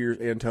this year's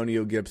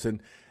Antonio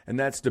Gibson, and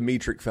that's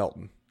Demetric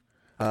Felton.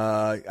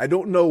 I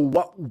don't know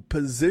what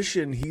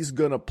position he's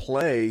going to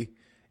play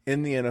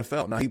in the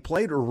NFL. Now, he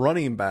played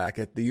running back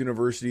at the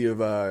University of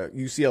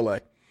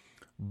UCLA,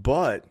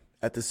 but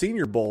at the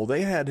Senior Bowl,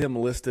 they had him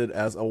listed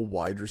as a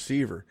wide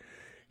receiver.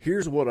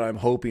 Here's what I'm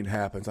hoping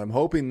happens. I'm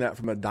hoping that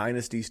from a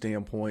dynasty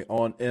standpoint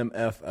on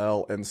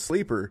MFL and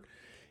Sleeper,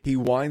 he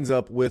winds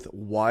up with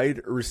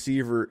wide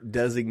receiver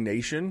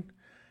designation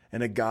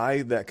and a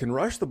guy that can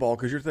rush the ball,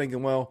 because you're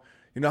thinking, well,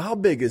 how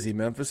big is he,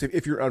 Memphis?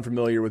 If you're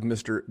unfamiliar with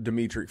Mr.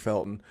 Demetric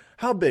Felton,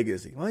 how big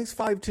is he? Well, he's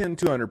 5'10",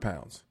 200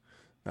 pounds.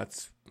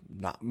 That's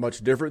not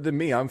much different than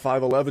me. I'm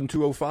 5'11",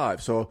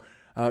 205. So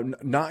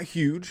not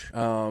huge.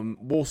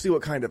 We'll see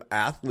what kind of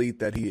athlete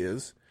that he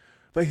is.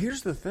 But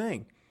here's the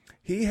thing.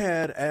 He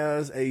had,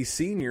 as a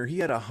senior, he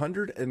had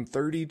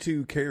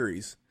 132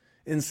 carries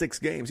in 6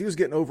 games. He was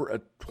getting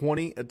over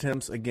 20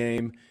 attempts a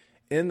game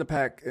in the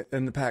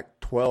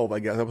Pac-12, I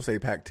guess. I would say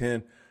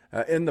Pac-10.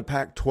 In the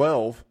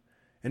Pac-12,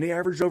 and he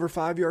averaged over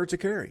 5 yards a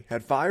carry.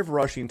 Had 5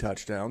 rushing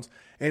touchdowns,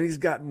 and he's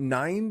got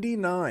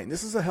 99.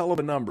 This is a hell of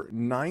a number.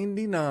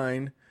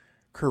 99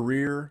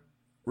 career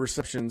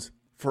receptions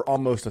for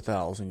almost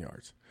 1,000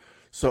 yards.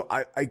 So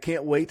I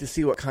can't wait to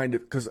see what kind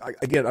of, because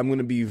again, I'm going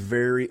to be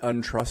very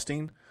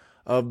untrusting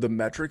of the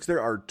metrics.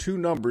 There are 2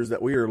 numbers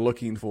that we are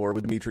looking for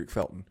with Demetric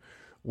Felton.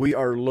 We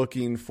are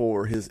looking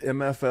for his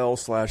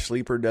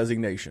MFL/sleeper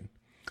designation.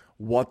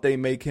 What they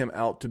make him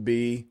out to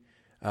be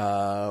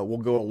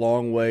will go a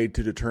long way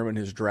to determine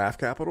his draft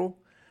capital.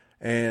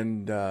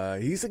 And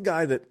he's a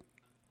guy that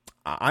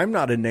I'm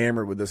not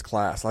enamored with this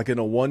class. Like in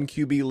a 1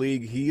 QB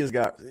league, he has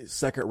got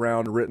second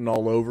round written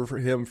all over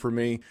for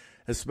me,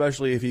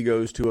 especially if he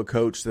goes to a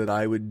coach that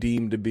I would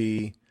deem to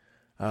be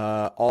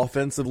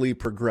offensively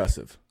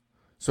progressive.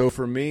 So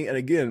for me, and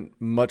again,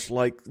 much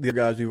like the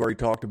guys we've already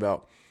talked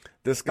about,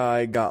 this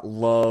guy got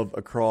love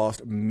across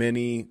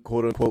many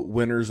quote-unquote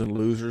winners and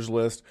losers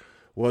list,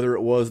 whether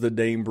it was the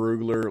Dane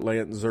Brugler,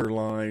 Lance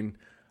Zierlein,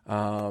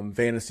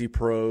 Fantasy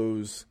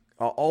Pros,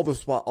 all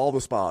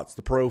the spots,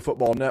 the Pro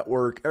Football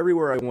Network,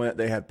 everywhere I went,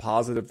 they had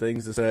positive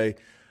things to say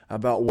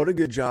about what a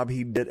good job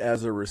he did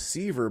as a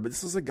receiver. But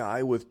this is a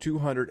guy with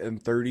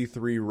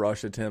 233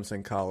 rush attempts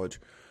in college.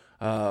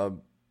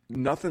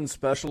 Nothing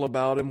special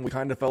about him. We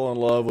kind of fell in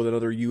love with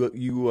another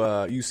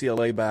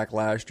UCLA back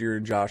last year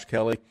in Josh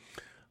Kelly.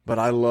 But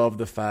I love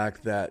the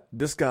fact that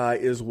this guy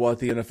is what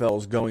the NFL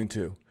is going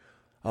to.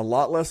 A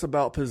lot less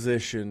about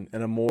position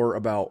and a more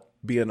about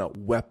being a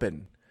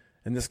weapon.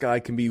 And this guy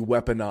can be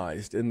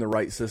weaponized in the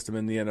right system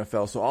in the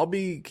NFL. So I'll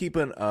be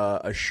keeping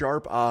a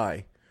sharp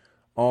eye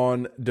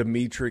on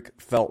Demetric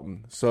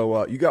Felton.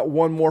 So you got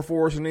one more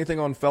for us? Anything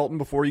on Felton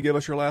before you give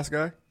us your last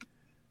guy?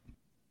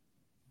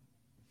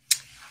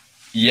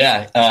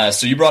 Yeah.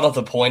 So you brought up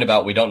the point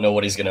about we don't know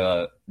what he's going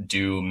to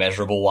do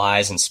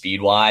measurable-wise and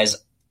speed-wise.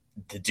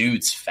 The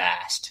dude's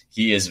fast.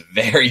 He is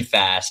very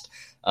fast.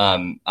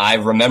 I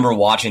remember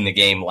watching the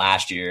game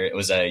last year. It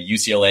was a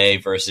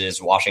UCLA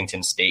versus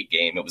Washington State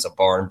game. It was a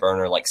barn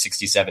burner, like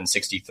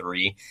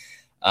 67-63.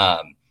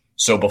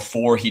 So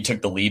before he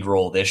took the lead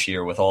role this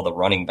year with all the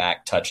running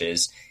back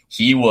touches,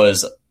 he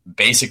was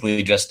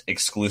basically just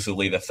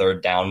exclusively the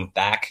third down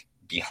back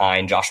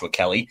behind Joshua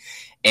Kelly.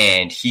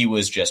 And he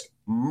was just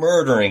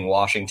murdering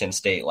Washington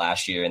State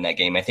last year in that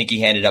game. I think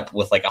he ended up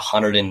with like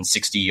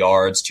 160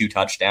 yards, 2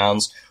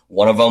 touchdowns.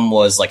 One of them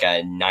was like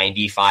a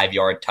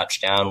 95-yard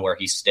touchdown where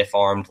he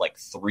stiff-armed like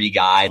 3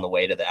 guys on the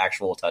way to the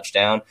actual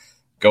touchdown.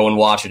 Go and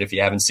watch it if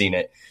you haven't seen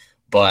it.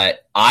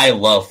 But I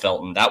love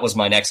Felton. That was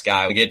my next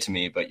guy to get to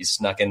me, but you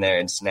snuck in there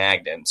and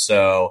snagged him.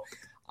 So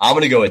I'm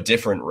going to go a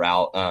different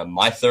route.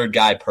 My third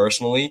guy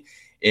personally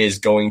is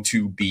going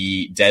to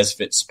be Des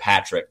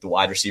Fitzpatrick, the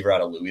wide receiver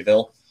out of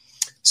Louisville.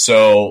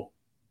 So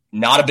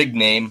not a big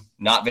name,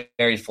 not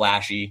very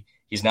flashy.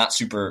 He's not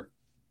super,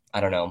 I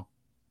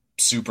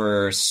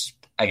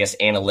guess,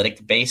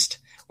 analytic based,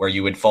 where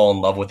you would fall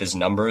in love with his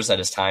numbers at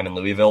his time in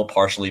Louisville,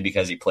 partially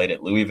because he played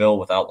at Louisville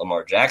without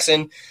Lamar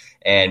Jackson,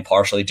 and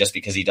partially just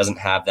because he doesn't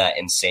have that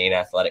insane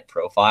athletic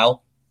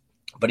profile.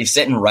 But he's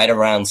sitting right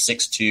around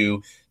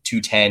 6'2",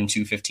 210,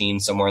 215,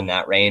 somewhere in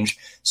that range.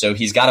 So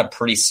he's got a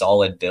pretty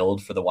solid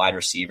build for the wide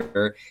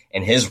receiver,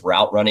 and his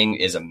route running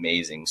is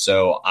amazing.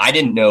 So I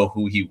didn't know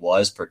who he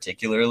was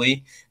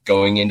particularly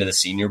going into the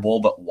Senior Bowl,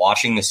 but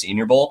watching the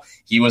Senior Bowl,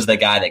 he was the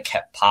guy that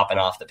kept popping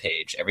off the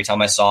page. Every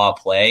time I saw a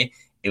play,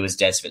 it was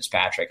Des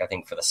Fitzpatrick. I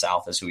think for the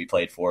South is who he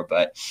played for,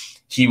 but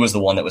he was the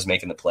one that was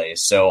making the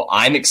plays. So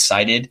I'm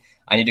excited.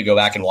 I need to go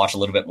back and watch a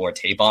little bit more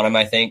tape on him,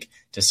 I think,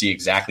 to see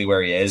exactly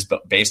where he is.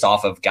 But based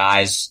off of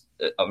guys,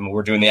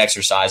 we're doing the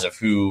exercise of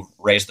who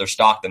raised their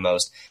stock the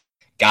most.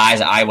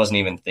 Guys I wasn't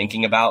even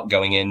thinking about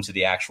going into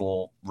the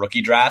actual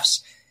rookie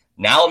drafts.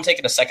 Now I'm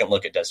taking a second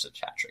look at Des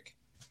Fitzpatrick.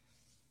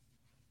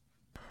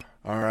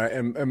 All right,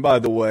 and by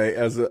the way,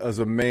 as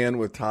a man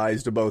with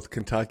ties to both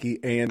Kentucky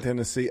and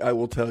Tennessee, I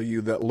will tell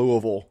you that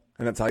Louisville,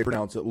 and that's how you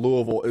pronounce it,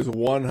 Louisville is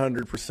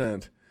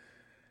 100%.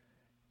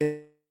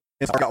 I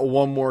got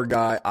one more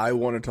guy I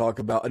want to talk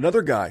about.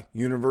 Another guy,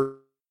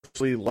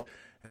 universally loved.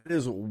 It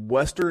is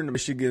Western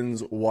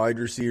Michigan's wide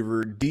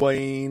receiver,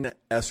 Dwayne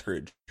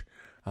Eskridge.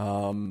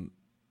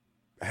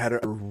 Had a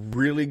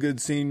really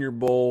good Senior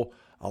Bowl.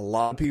 A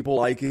lot of people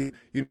like it.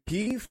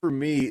 He, for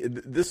me,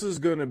 this is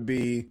going to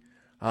be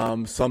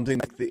something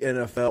like the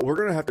NFL. We're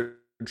going to have to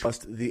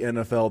trust the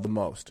NFL the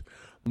most.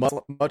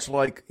 Much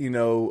like,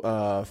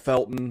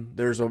 Felton,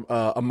 there's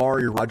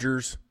Amari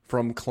Rodgers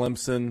from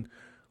Clemson.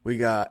 We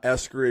got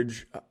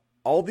Eskridge.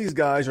 All these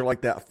guys are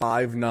like that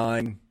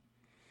 5'9",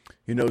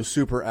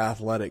 super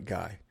athletic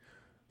guy.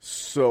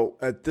 So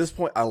at this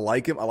point, I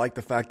like him. I like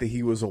the fact that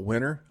he was a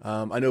winner.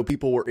 I know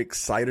people were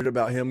excited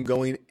about him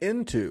going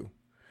into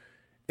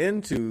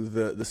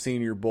the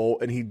Senior Bowl,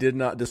 and he did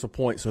not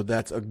disappoint. So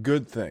that's a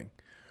good thing.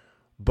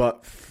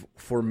 But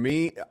for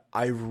me,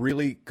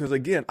 because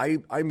again,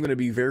 I'm going to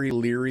be very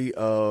leery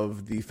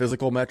of the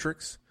physical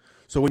metrics.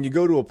 So when you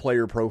go to a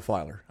player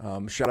profiler,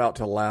 shout out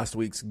to last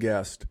week's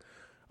guest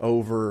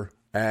over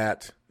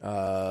at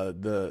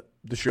the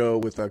show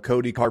with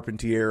Cody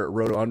Carpentier at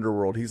Roto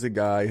Underworld. He's a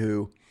guy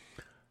who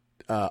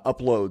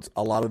uploads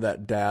a lot of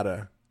that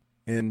data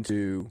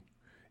into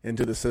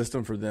the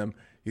system for them.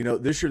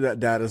 This year that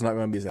data is not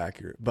going to be as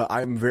accurate, but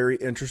I'm very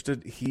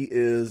interested. He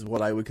is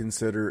what I would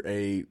consider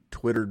a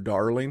Twitter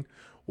darling.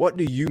 What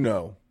do you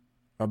know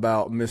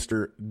about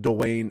Mr.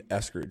 Dwayne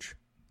Eskridge?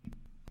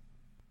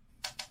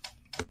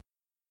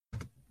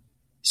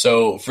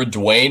 So for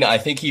Dwayne, I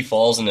think he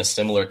falls in a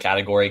similar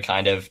category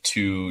kind of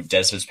to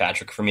Des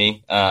Fitzpatrick for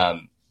me.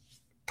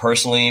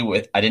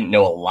 Personally, I didn't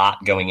know a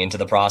lot going into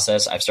the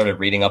process. I've started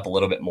reading up a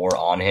little bit more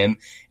on him,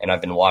 and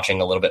I've been watching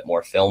a little bit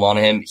more film on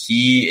him.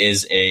 He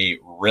is a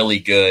really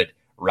good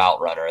route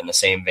runner in the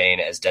same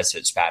vein as Des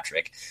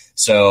Fitzpatrick.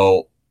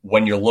 So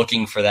when you're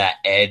looking for that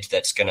edge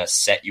that's going to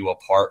set you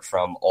apart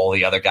from all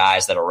the other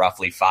guys that are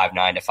roughly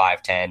 5'9" to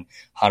 5'10",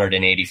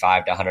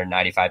 185 to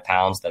 195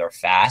 pounds that are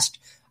fast,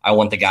 I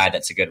want the guy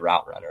that's a good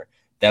route runner.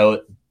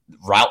 Though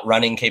route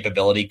running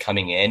capability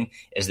coming in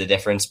is the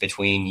difference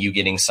between you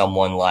getting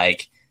someone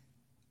like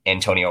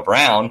Antonio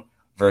Brown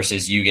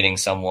versus you getting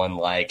someone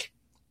like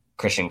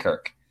Christian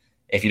Kirk.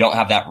 If you don't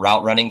have that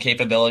route running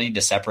capability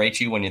to separate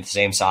you when you're the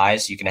same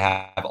size, you can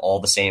have all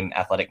the same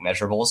athletic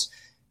measurables.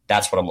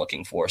 That's what I'm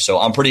looking for. So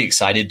I'm pretty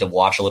excited to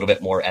watch a little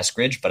bit more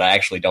Eskridge, but I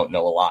actually don't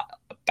know a lot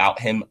about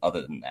him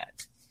other than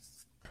that.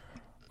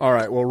 All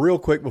right. Well, real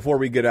quick before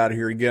we get out of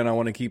here, again, I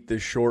want to keep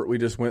this short. We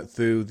just went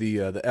through the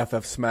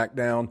FF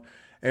Smackdown,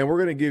 and we're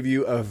going to give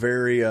you a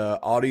very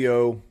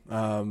audio.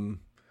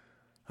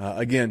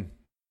 Again,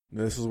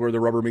 this is where the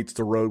rubber meets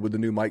the road with the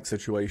new mic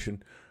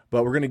situation.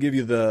 But we're going to give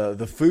you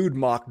the food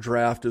mock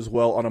draft as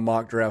well on a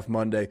mock draft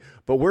Monday.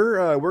 But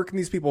where can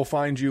these people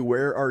find you?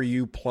 Where are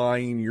you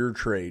plying your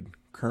trade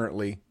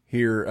currently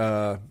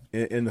here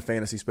in the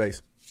fantasy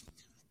space?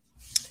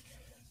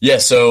 Yeah,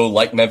 so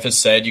like Memphis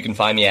said, you can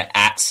find me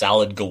at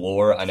Salad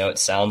Galore. I know it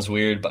sounds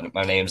weird, but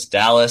my name's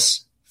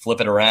Dallas. Flip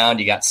it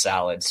around, you got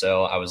Salad.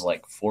 So I was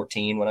like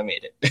 14 when I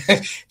made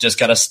it. Just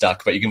kind of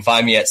stuck. But you can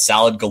find me at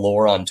Salad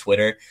Galore on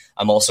Twitter.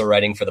 I'm also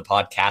writing for the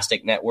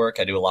Podcastic Network.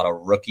 I do a lot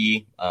of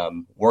rookie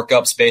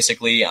workups,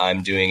 basically.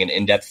 I'm doing an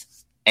in-depth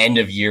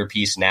end-of-year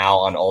piece now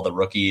on all the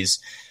rookies,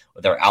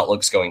 with their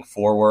outlooks going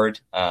forward,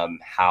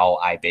 how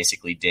I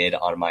basically did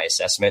on my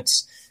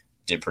assessments.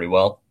 Did pretty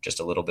well. Just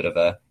a little bit of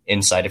a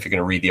insight if you're going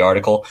to read the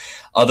article.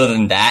 Other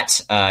than that,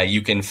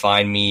 you can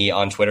find me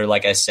on Twitter.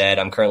 Like I said,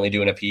 I'm currently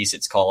doing a piece.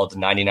 It's called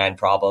 99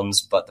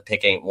 Problems, but the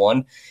pick ain't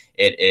one.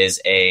 It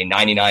is a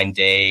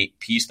 99-day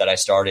piece that I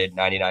started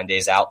 99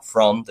 days out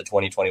from the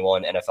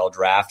 2021 NFL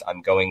draft.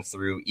 I'm going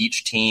through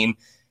each team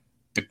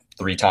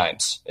 3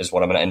 times is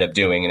what I'm going to end up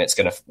doing, and it's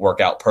going to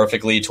work out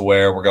perfectly to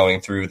where we're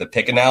going through the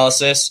pick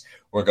analysis.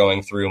 We're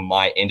going through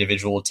my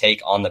individual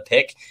take on the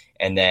pick,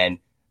 and then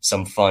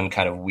some fun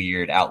kind of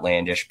weird,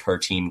 outlandish per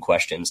team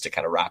questions to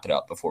kind of wrap it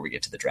up before we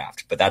get to the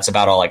draft. But that's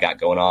about all I got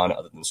going on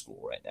other than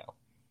school right now.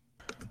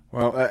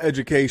 Well,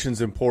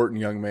 education's important,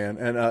 young man.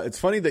 And it's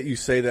funny that you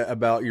say that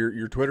about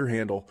your Twitter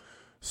handle.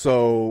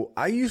 So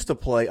I used to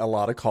play a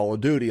lot of Call of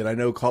Duty, and I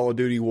know Call of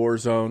Duty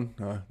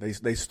Warzone,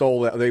 they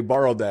stole that, they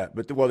borrowed that.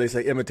 But they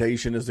say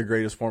imitation is the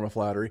greatest form of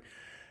flattery.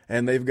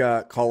 And they've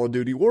got Call of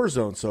Duty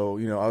Warzone. So,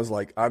 I was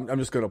like, I'm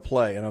just going to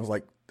play. And I was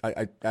like,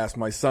 I asked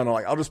my son,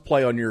 I'll just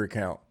play on your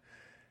account.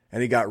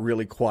 And he got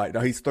really quiet.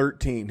 Now he's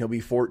 13. He'll be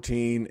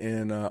 14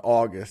 in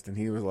August. And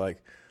he was like,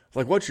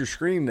 what's your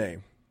screen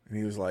name? And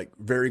he was like,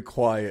 very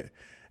quiet.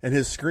 And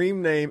his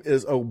screen name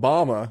is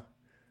Obama.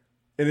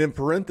 And in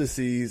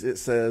parentheses, it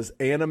says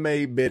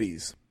anime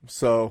biddies.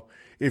 So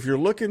if you're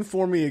looking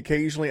for me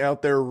occasionally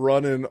out there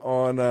running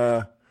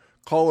on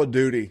Call of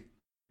Duty,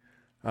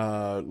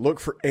 look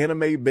for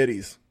anime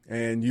biddies.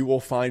 And you will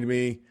find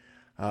me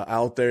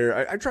out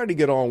there. I try to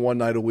get on one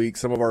night a week.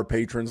 Some of our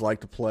patrons like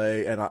to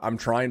play, and I'm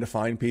trying to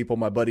find people.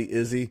 My buddy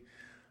Izzy,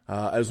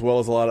 as well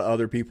as a lot of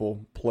other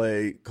people,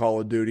 play Call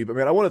of Duty. But,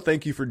 man, I want to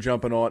thank you for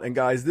jumping on. And,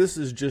 guys, this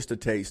is just a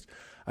taste.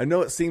 I know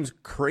it seems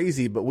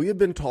crazy, but we have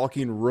been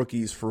talking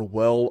rookies for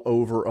well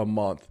over a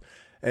month.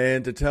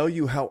 And to tell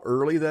you how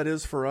early that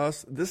is for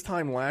us, this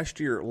time last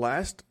year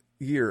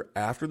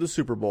after the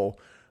Super Bowl,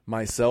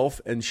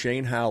 myself and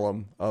Shane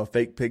Hallam of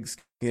Fake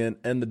Pigskin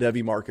and the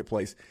Devy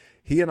Marketplace,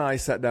 he and I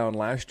sat down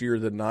last year,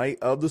 the night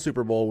of the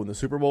Super Bowl, when the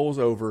Super Bowl was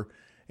over,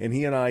 and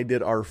he and I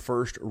did our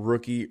first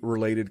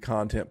rookie-related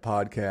content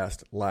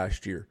podcast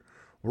last year.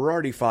 We're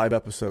already 5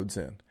 episodes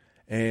in,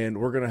 and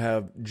we're going to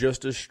have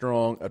just as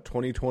strong a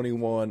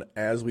 2021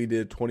 as we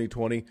did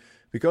 2020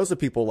 because of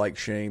people like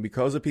Shane,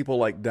 because of people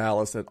like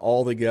Dallas, and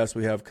all the guests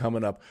we have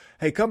coming up.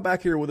 Hey, come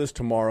back here with us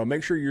tomorrow.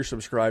 Make sure you're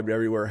subscribed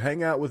everywhere.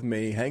 Hang out with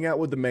me. Hang out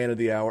with the man of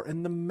the hour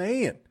and the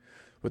man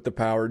with the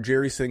power,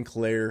 Jerry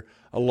Sinclair,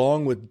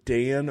 along with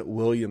Dan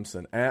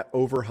Williamson at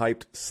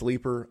Overhyped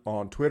Sleeper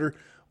on Twitter.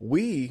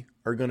 We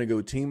are going to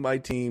go team by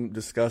team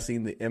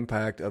discussing the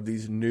impact of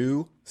these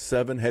new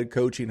 7 head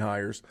coaching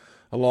hires,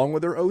 along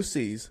with their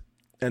OCs,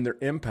 and their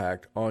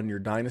impact on your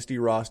dynasty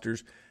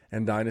rosters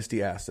and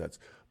dynasty assets.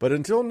 But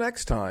until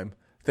next time,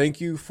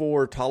 thank you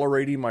for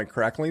tolerating my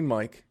crackling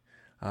mic.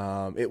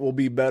 It will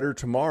be better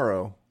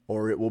tomorrow,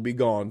 or it will be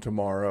gone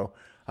tomorrow.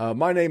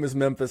 My name is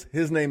Memphis.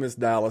 His name is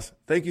Dallas.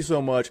 Thank you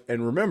so much.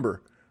 And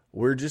remember,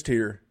 we're just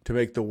here to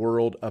make the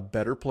world a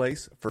better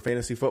place for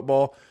fantasy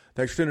football.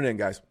 Thanks for tuning in,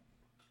 guys.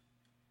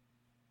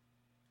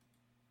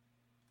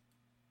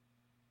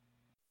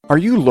 Are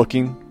you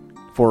looking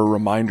for a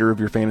reminder of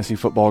your fantasy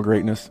football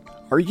greatness?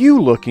 Are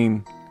you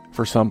looking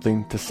for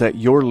something to set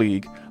your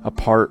league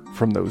apart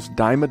from those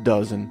dime a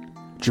dozen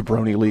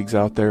jabroni leagues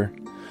out there?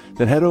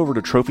 Then head over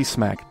to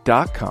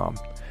TrophySmack.com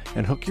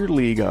and hook your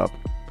league up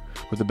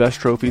with the best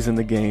trophies in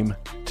the game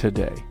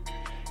today.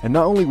 And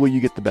not only will you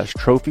get the best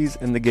trophies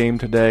in the game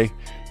today,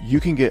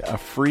 you can get a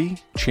free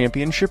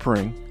championship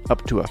ring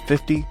up to a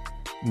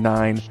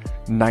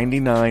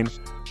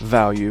 $59.99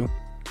 value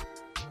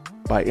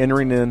by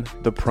entering in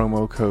the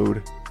promo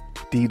code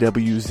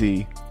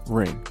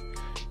DWZRing.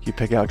 You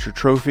pick out your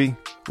trophy.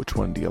 Which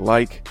one do you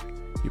like?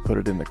 You put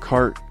it in the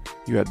cart.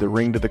 You add the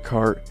ring to the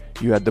cart.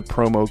 You add the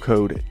promo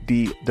code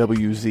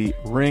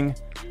DWZRing.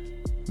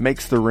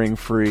 Makes the ring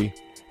free.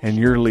 And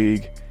your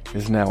league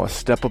is now a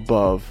step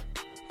above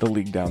the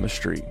league down the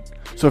street.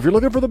 So if you're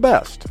looking for the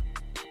best,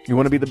 you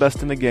want to be the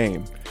best in the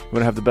game, you want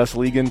to have the best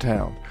league in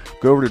town,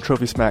 go over to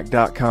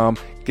TrophySmack.com,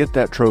 get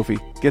that trophy,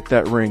 get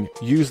that ring,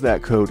 use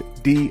that code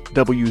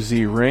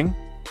DWZRing,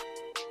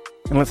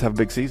 and let's have a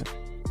big season.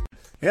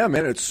 Yeah,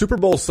 man, it's Super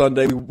Bowl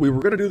Sunday. We were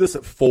going to do this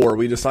at 4.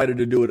 We decided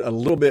to do it a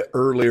little bit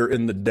earlier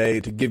in the day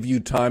to give you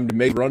time to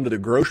maybe run to the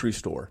grocery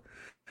store.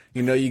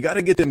 You know, you got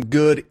to get them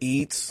good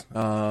eats.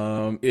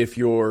 If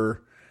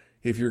you're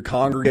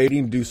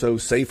congregating, do so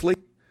safely.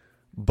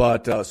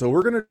 But so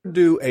we're going to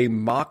do a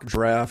mock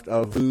draft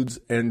of foods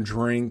and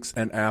drinks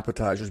and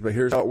appetizers. But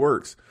here's how it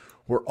works.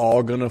 We're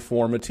all going to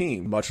form a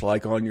team. Much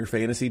like on your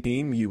fantasy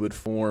team, you would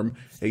form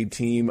a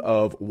team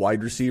of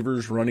wide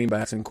receivers, running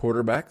backs, and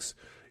quarterbacks.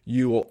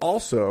 You will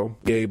also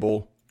be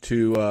able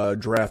to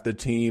draft a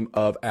team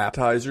of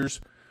appetizers,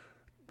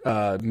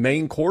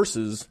 main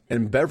courses,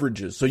 and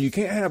beverages. So you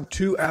can't have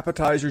 2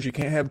 appetizers, you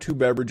can't have 2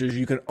 beverages,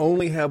 you can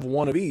only have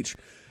one of each.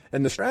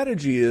 And the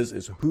strategy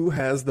is who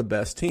has the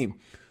best team.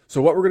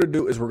 So what we're going to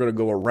do is we're going to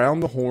go around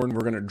the horn. We're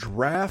going to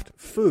draft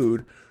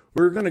food.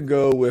 We're going to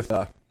go with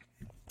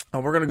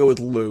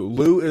Lou.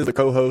 Lou is the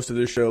co-host of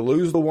this show.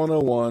 Lou's the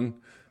 101.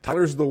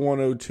 Tyler's the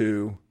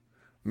 102.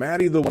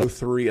 Maddie the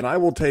 103. And I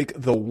will take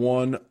the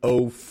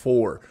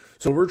 104.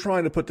 So we're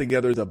trying to put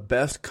together the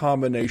best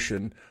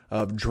combination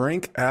of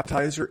drink,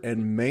 appetizer,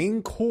 and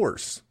main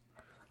course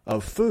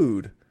of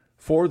food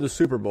for the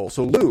Super Bowl.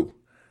 So Lou,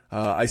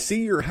 I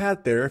see your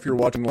hat there if you're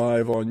watching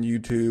live on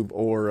YouTube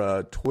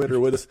or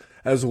Twitter with us,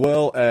 as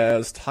well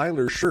as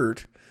Tyler's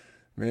shirt.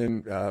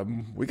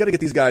 Man, we got to get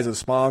these guys a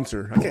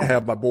sponsor. I can't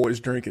have my boys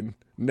drinking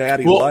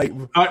Natty Light.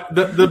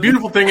 The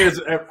beautiful thing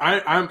is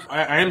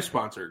I am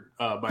sponsored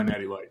by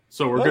Natty Light,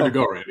 so we're good to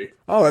go, Randy.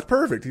 Oh, that's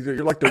perfect.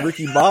 You're like the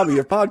Ricky Bobby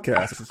of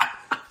podcasts.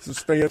 This is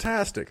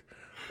fantastic.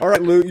 All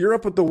right, Lou, you're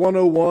up at the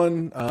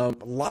 101.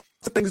 Lots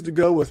of things to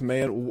go with,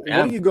 man. Yeah.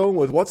 What are you going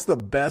with? What's the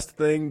best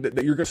thing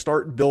that you're going to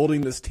start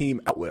building this team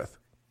out with?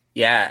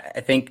 Yeah,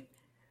 I think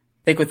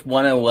with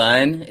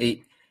 101,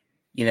 we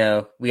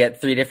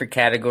got 3 different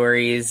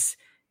categories,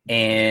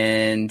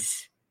 and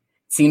it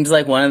seems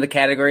like one of the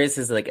categories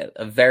is like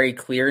a very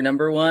clear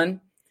number one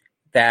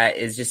that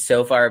is just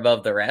so far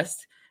above the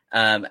rest.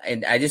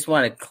 And I just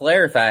want to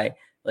clarify,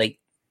 like,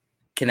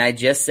 can I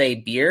just say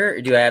beer,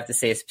 or do I have to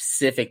say a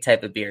specific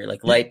type of beer,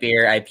 like light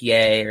beer,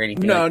 IPA, or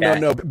anything like that?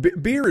 No.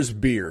 Beer is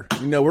beer.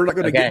 We're not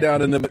going to get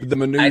down in the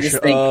minutia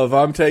of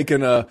I'm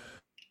taking a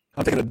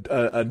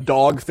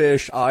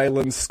Dogfish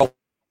Island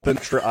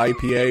Sculpture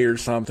IPA or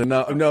something.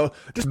 No,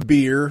 just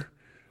beer.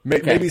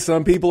 Maybe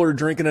some people are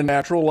drinking a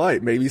natural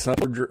light. Maybe some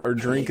are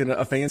drinking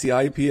a fancy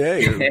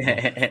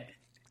IPA.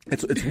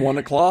 It's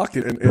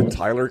 1:00, and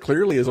Tyler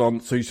clearly is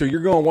on. So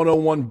you're going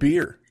 101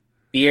 beer.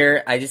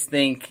 Beer, I just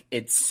think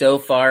it's so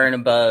far and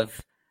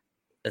above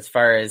as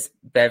far as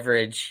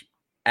beverage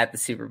at the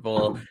Super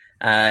Bowl.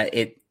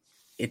 To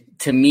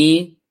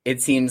me,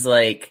 it seems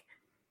like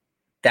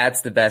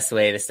that's the best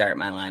way to start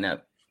my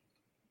lineup.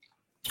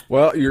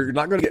 Well, you're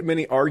not going to get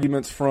many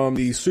arguments from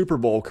the Super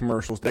Bowl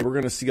commercials. We're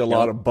going to see a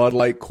lot of Bud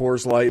Light,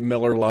 Coors Light,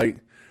 Miller Light.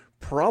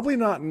 Probably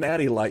not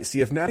Natty Light.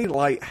 See, if Natty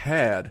Light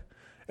had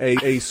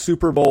a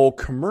Super Bowl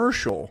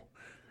commercial,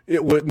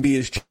 it wouldn't be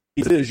as cheap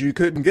as it is. You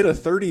couldn't get a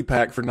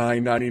 30-pack for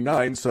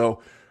 $9.99.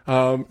 So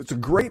it's a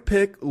great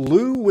pick.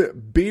 Lou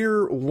with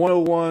beer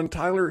 101.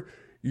 Tyler,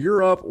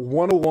 you're up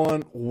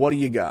 101. What do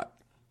you got?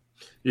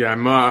 Yeah,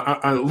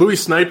 Louis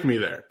sniped me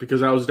there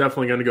because I was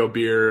definitely going to go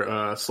beer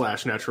 /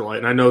 natural light.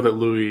 And I know that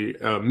Louis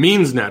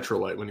means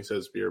natural light when he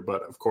says beer,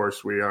 but of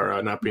course we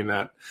are not being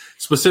that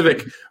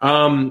specific.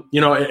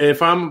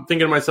 If I'm thinking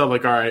to myself,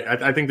 like, all right,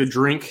 I think the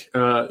drink,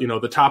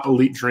 the top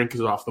elite drink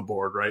is off the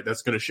board, right?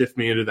 That's going to shift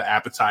me into the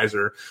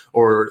appetizer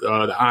or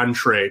the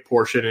entree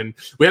portion. And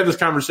we had this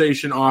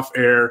conversation off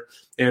air,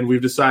 and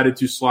we've decided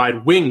to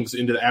slide wings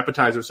into the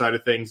appetizer side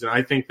of things. And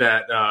I think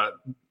that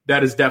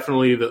that is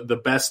definitely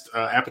the best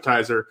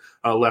appetizer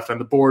left on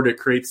the board. It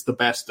creates the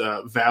best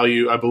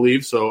value, I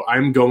believe. So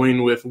I'm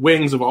going with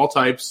wings of all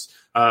types.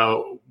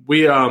 I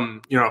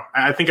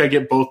think I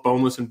get both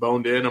boneless and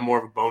boned in. I'm more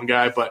of a bone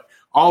guy, but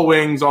all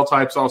wings, all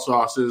types, all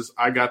sauces.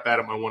 I got that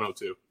at my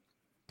 102.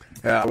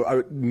 Yeah,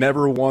 I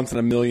never once in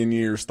a million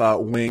years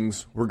thought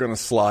wings were going to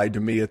slide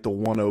to me at the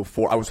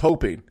 104. I was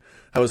hoping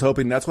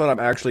that's what I'm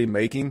actually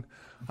making.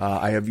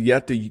 I have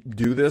yet to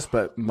do this,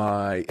 but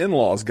my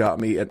in-laws got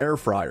me an air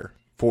fryer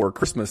for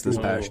Christmas this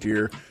past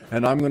year,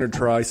 and I'm going to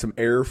try some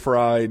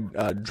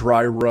air-fried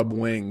dry rub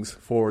wings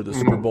for the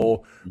Super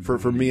Bowl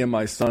for me and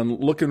my son.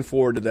 Looking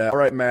forward to that. All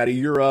right, Maddie,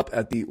 you're up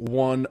at the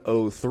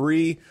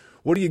 103.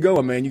 What are you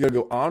going, man? You got to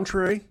go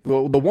entree?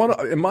 Well,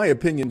 in my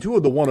opinion, 2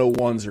 of the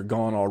 101s are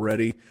gone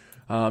already.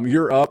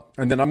 You're up,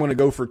 and then I'm going to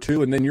go for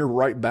 2, and then you're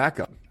right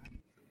back up.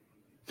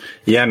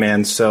 Yeah,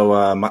 man.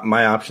 So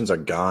my options are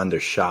gone.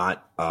 They're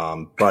shot,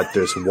 but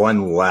there's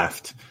one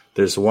left.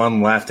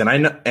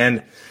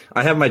 And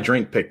I have my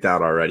drink picked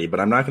out already, but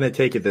I'm not going to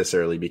take it this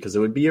early because it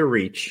would be a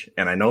reach.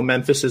 And I know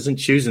Memphis isn't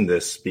choosing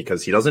this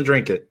because he doesn't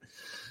drink it.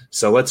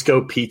 So let's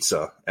go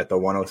pizza at the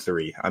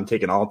 103. I'm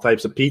taking all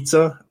types of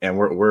pizza, and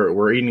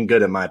we're eating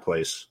good at my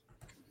place.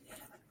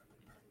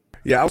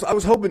 Yeah, I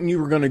was hoping you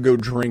were going to go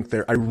drink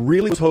there. I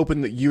really was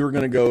hoping that you were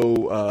going to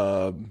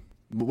go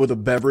with a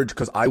beverage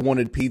because I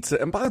wanted pizza.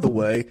 And by the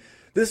way,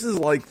 this is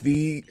like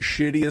the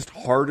shittiest,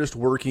 hardest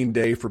working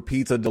day for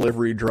pizza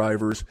delivery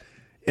drivers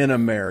in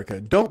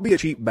America. Don't be a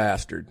cheap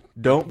bastard.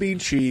 Don't be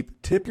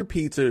cheap. Tip your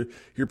pizza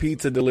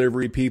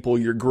delivery people,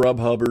 your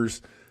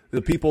Grubhubbers,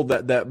 the people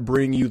that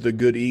bring you the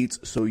good eats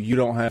so you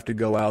don't have to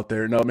go out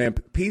there. No, man,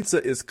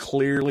 pizza is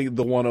clearly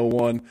the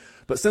 101.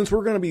 But since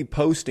we're going to be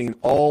posting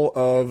all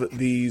of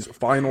these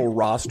final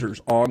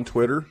rosters on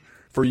Twitter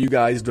for you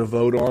guys to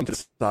vote on to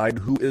decide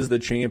who is the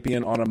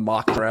champion on a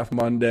mock draft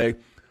Monday,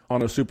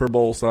 on a Super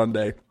Bowl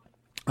Sunday,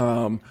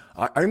 I'm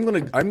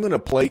gonna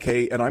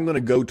placate and I'm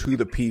gonna go to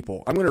the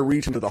people. I'm gonna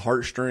reach into the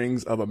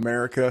heartstrings of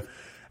America,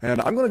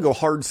 and I'm gonna go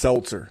hard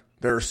seltzer.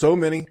 There are so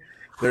many.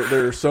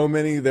 There are so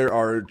many. There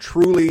are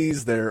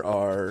Trulies. There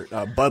are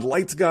Bud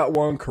Light's got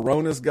one.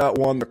 Corona's got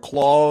one. The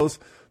Claws.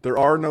 There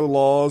are no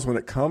laws when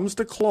it comes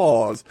to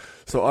claws.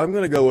 So I'm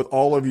going to go with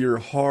all of your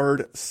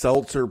hard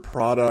seltzer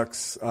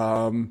products.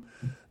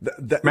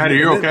 Maddie,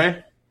 you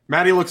okay?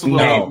 Maddie looks a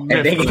little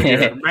miffed.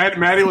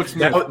 Maddie looks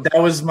miffed. That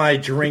was my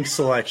drink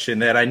selection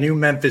that I knew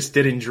Memphis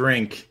didn't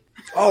drink.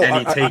 Oh,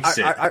 and he takes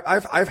it.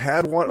 I've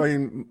had one. I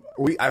mean,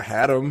 I've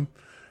had them.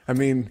 I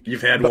mean,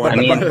 you've had one.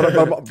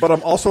 But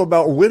I'm also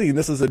about winning.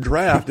 This is a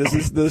draft. This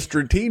is the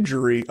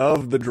strategery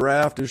of the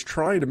draft is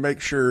trying to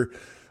make sure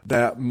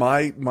that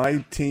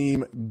my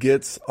team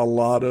gets a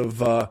lot of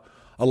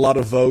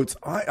votes.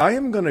 I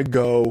am going to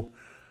go,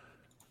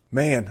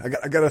 man,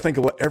 I got to think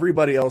of what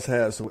everybody else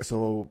has.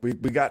 So we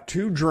got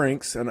two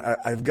drinks, and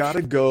I've got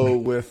to go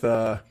with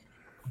a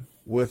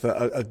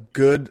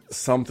good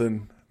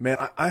something. Man,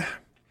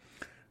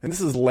 and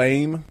this is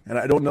lame, and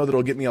I don't know that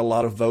it'll get me a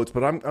lot of votes,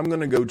 but I'm going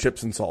to go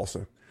chips and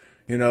salsa.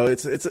 You know,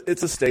 it's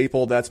a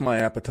staple. That's my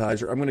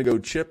appetizer. I'm going to go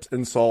chips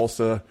and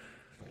salsa.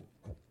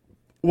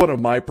 One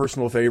of my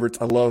personal favorites.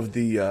 I love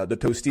the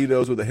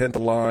Tostitos with a hint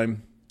of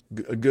lime,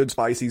 a good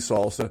spicy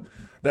salsa.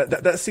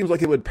 That seems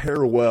like it would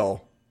pair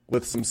well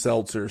with some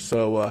seltzer.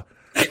 So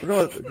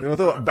we're gonna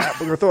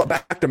throw it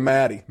back to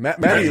Maddie.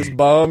 Maddie is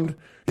bummed.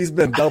 He's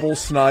been double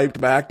sniped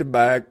back to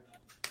back.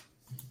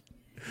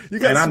 You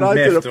got sniped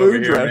in a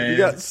food draft. Man. You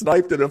got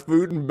sniped in a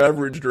food and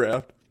beverage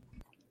draft.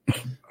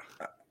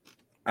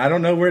 I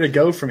don't know where to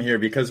go from here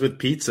because with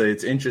pizza,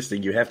 it's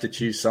interesting. You have to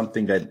choose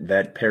something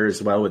that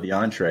pairs well with the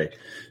entree.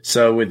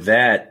 So with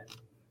that,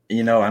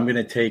 you know, I'm going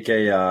to take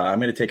a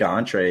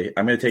entree.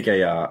 I'm going to take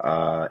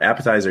a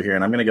appetizer here,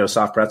 and I'm going to go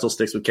soft pretzel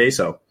sticks with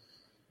queso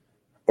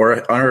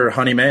or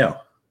honey mayo.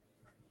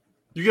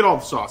 You get all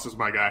the sauces,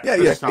 my guy. Yeah.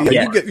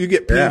 You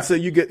get pizza.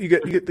 Yeah.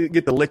 You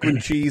get the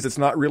liquid cheese. It's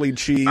not really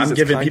cheese. I'm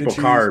giving people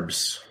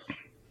carbs.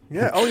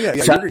 Yeah. Oh yeah.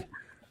 So,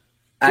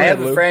 I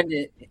have a friend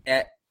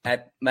at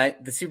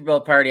the Super Bowl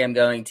party I'm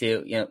going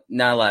to. You know,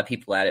 not a lot of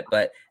people at it,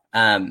 but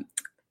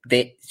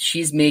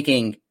she's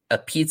making a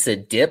pizza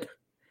dip.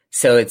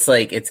 So it's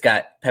like it's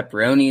got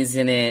pepperonis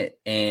in it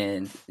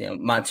and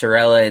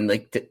mozzarella and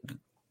like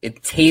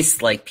it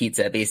tastes like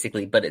pizza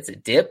basically, but it's a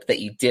dip that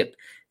you dip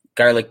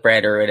garlic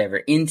bread or whatever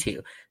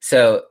into.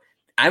 So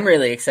I'm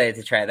really excited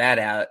to try that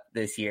out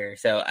this year.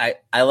 So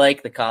I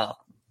like the call.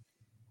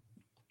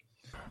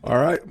 All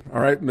right,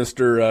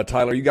 Mr.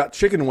 Tyler. You got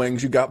chicken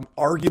wings. You got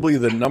arguably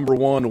the number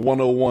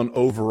 101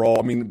 overall.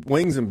 I mean,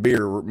 wings and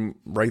beer were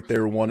right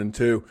there, 1 and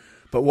 2.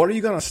 But what are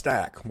you going to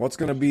stack? What's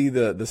going to be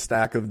the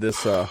stack of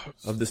this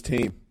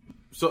team?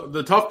 So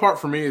the tough part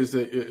for me is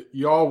that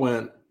y'all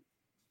went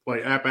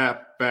like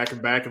back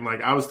and back, and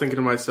like I was thinking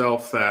to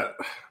myself that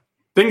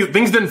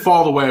things didn't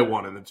fall the way I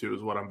wanted them to,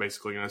 is what I'm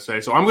basically going to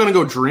say. So I'm going to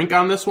go drink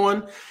on this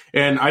one,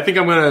 and I think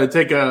I'm going to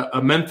take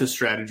a Memphis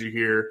strategy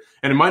here,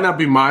 and it might not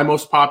be my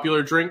most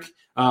popular drink,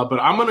 but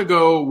I'm going to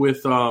go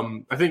with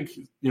I think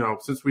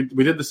since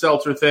we did the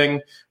seltzer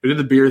thing, we did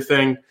the beer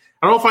thing.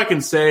 I don't know if I can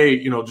say,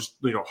 just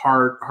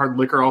hard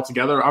liquor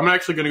altogether. I'm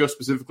actually going to go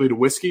specifically to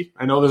whiskey.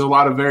 I know there's a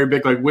lot of very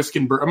big like whiskey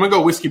and bourbon. I'm going to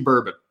go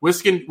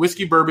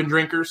whiskey bourbon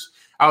drinkers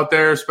out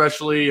there,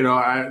 especially,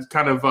 I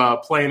kind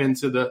of playing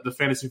into the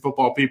fantasy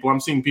football people. I'm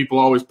seeing people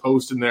always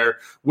posting their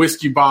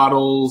whiskey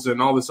bottles and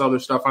all this other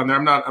stuff on there.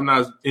 I'm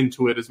not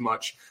into it as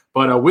much,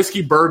 but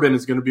whiskey bourbon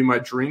is going to be my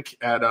drink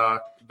at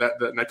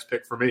that next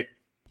pick for me.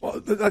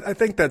 Well, I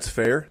think that's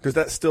fair because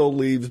that still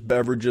leaves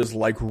beverages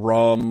like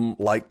rum,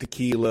 like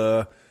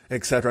tequila,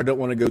 etc. I don't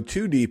want to go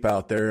too deep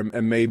out there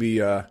and maybe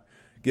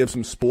give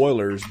some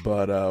spoilers,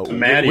 but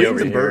Maddie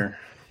over here.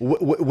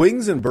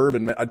 Wings and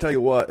bourbon, I tell you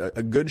what,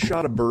 a good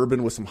shot of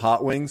bourbon with some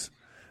hot wings,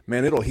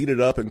 man, it'll heat it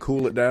up and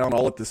cool it down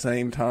all at the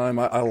same time.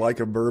 I like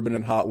a bourbon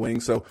and hot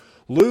wings. So,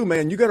 Lou,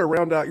 man, you got to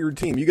round out your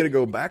team. You got to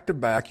go back to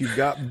back. You've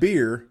got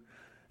beer,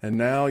 and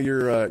now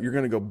you're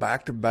going to go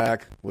back to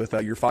back with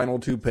your final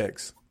 2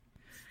 picks.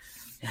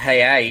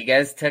 Yeah, you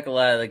guys took a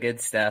lot of the good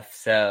stuff,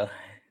 so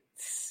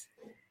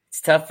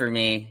it's tough for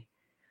me.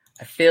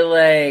 I feel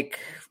like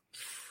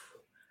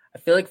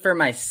for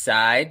my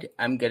side,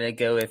 I'm gonna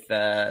go with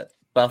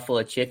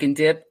buffalo chicken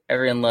dip.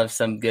 Everyone loves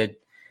some good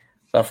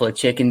buffalo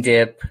chicken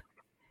dip,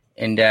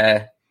 and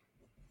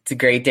it's a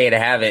great day to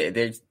have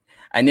it.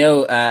 I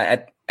know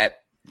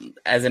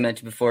as I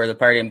mentioned before, the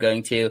party I'm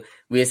going to,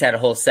 we just had a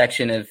whole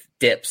section of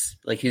dips,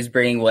 like who's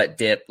bringing what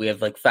dip. We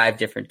have like 5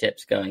 different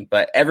dips going,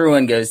 but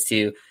everyone goes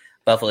to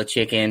buffalo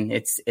chicken.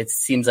 It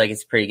seems like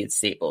it's a pretty good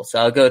staple. So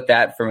I'll go with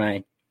that for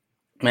my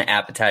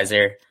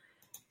appetizer.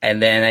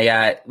 And then I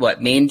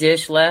got main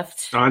dish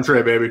left?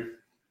 Entree, baby.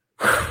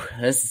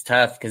 This is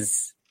tough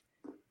because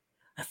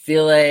I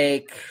feel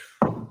like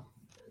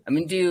I'm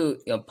going to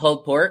do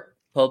pulled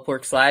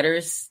pork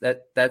sliders,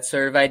 that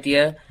sort of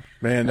idea.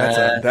 Man,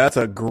 that's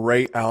a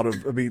great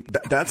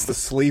that's the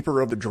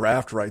sleeper of the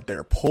draft right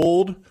there.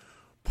 Pulled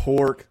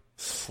pork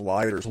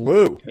sliders.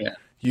 Lou, yeah.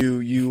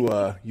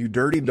 You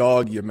dirty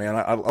dog, you man.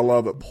 I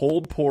love it.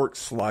 Pulled pork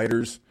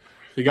sliders.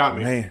 You got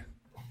me. Man,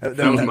 that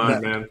was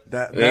mine, man.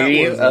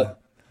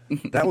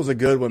 That was a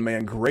good one,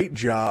 man. Great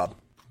job.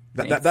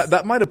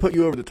 That might have put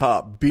you over the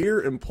top.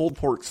 Beer and pulled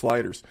pork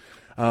sliders.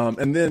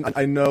 And then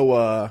I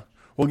know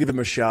we'll give him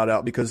a shout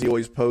out because he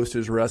always posts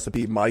his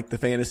recipe. Mike, the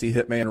fantasy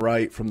hitman,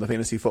 right, from the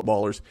Fantasy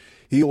Footballers.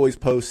 He always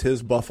posts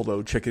his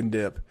buffalo chicken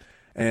dip,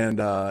 and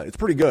it's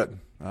pretty good.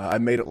 I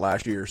made it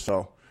last year,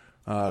 so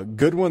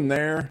good one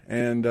there.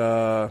 And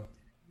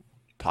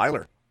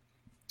Tyler,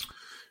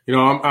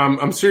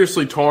 I'm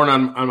seriously torn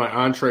on my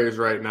entrees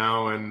right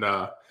now, and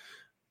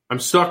I'm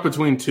stuck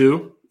between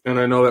 2. And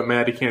I know that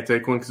Maddie can't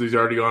take one because he's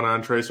already on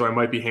entree, so I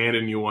might be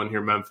handing you one here,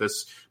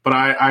 Memphis. But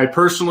I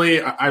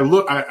personally,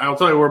 I'll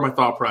tell you where my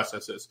thought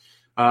process is.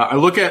 I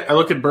look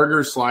at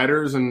burger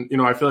sliders, and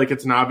I feel like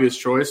it's an obvious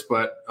choice,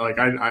 but like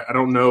I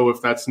don't know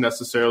if that's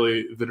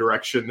necessarily the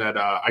direction that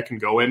I can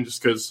go in,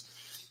 just because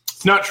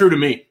it's not true to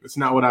me. It's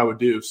not what I would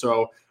do.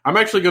 So I'm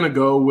actually going to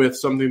go with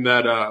something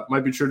that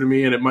might be true to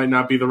me, and it might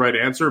not be the right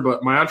answer.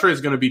 But my entree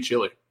is going to be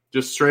chili.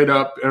 Just straight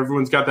up,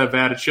 everyone's got that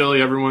vat of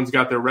chili. Everyone's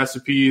got their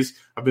recipes.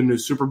 I've been to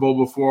Super Bowl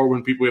before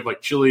when people have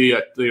like chili,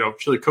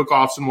 chili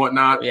cook-offs and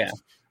whatnot. Yeah.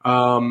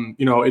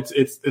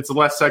 It's a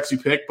less sexy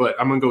pick, but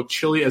I'm gonna go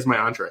chili as my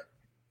entree.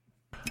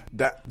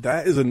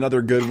 That is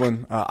another good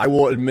one. I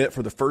will admit,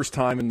 for the first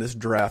time in this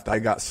draft, I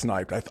got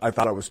sniped. I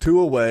thought I was 2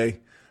 away.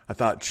 I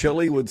thought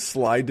chili would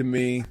slide to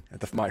me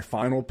at my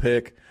final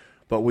pick,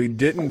 but we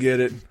didn't get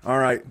it. All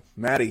right,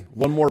 Maddie,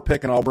 one more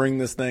pick and I'll bring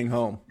this thing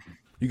home.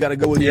 You got to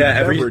go with your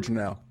beverage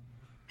now.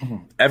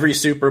 Every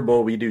Super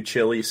Bowl we do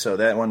chili, so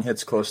that one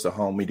hits close to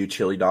home. We do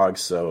chili dogs,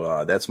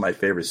 so that's my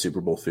favorite Super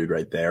Bowl food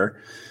right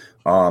there.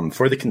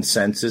 For the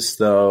consensus,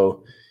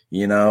 though,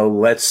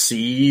 let's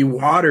see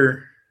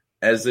water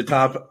as the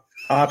top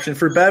option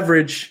for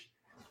beverage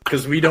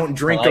because we don't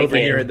drink over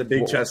here at the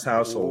Big Chest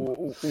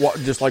household.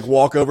 Just like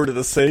walk over to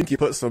the sink, you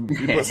put some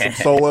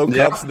solo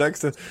cups next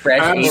to.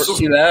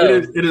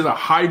 It is a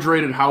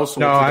hydrated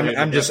household. No,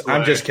 I'm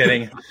just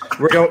kidding.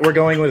 We're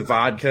going with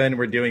vodka and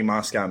we're doing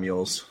Moscow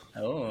Mules.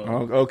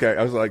 Oh, okay.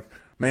 I was like,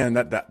 man,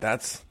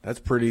 that's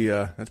pretty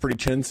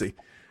chintzy.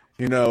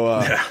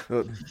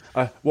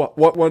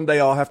 What one day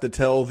I'll have to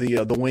tell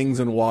the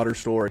wings and water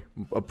story.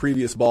 A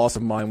previous boss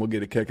of mine will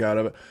get a kick out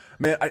of it.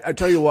 Man, I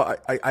tell you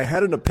what, I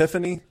had an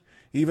epiphany.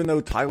 Even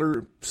though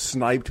Tyler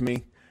sniped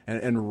me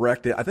and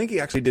wrecked it, I think he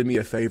actually did me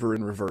a favor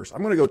in reverse.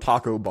 I'm going to go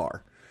taco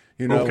bar.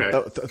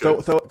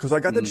 Because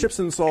I got the chips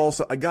and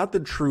salsa, I got the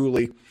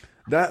Truly.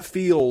 That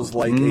feels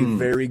like a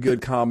very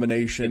good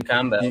combination. Good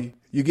combo.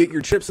 You get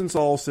your chips and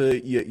salsa,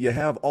 you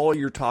have all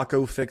your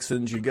taco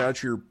fixins, you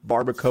got your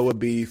barbacoa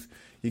beef,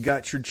 you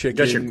got your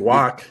chicken. You got your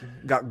guac.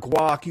 You got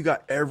guac, you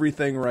got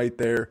everything right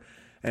there.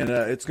 And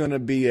it's going to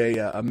be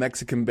a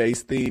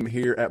Mexican-based theme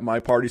here at my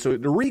party. So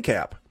to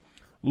recap,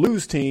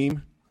 Lou's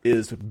team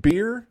is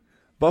beer,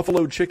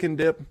 buffalo chicken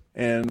dip,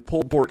 and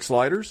pulled pork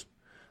sliders.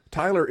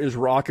 Tyler is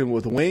rocking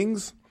with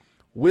wings,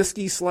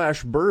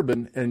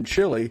 whiskey/bourbon, and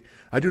chili.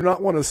 I do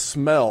not want to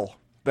smell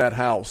that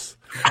house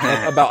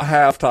about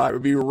halftime. It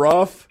would be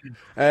rough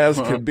as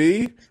could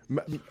be.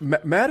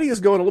 Matty is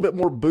going a little bit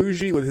more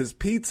bougie with his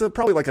pizza,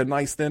 probably like a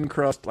nice thin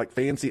crust, like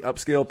fancy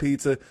upscale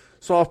pizza,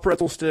 soft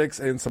pretzel sticks,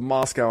 and some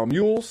Moscow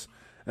Mules.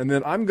 And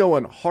then I'm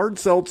going hard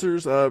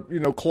seltzers,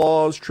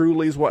 Claws,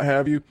 Trulies, what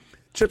have you,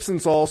 chips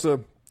and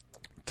salsa,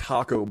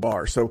 taco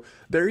bar. So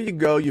there you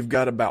go. You've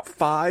got about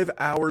 5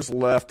 hours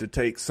left to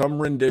take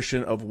some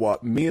rendition of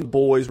what me and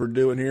boys were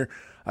doing here.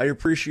 I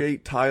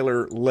appreciate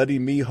Tyler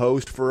letting me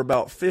host for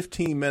about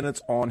 15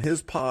 minutes on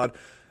his pod.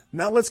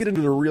 Now let's get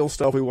into the real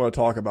stuff we want to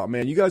talk about.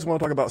 Man, you guys want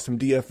to talk about some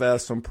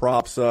DFS, some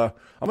props. I'm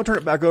going to turn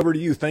it back over to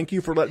you. Thank you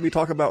for letting me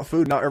talk about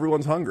food. Now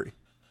everyone's hungry.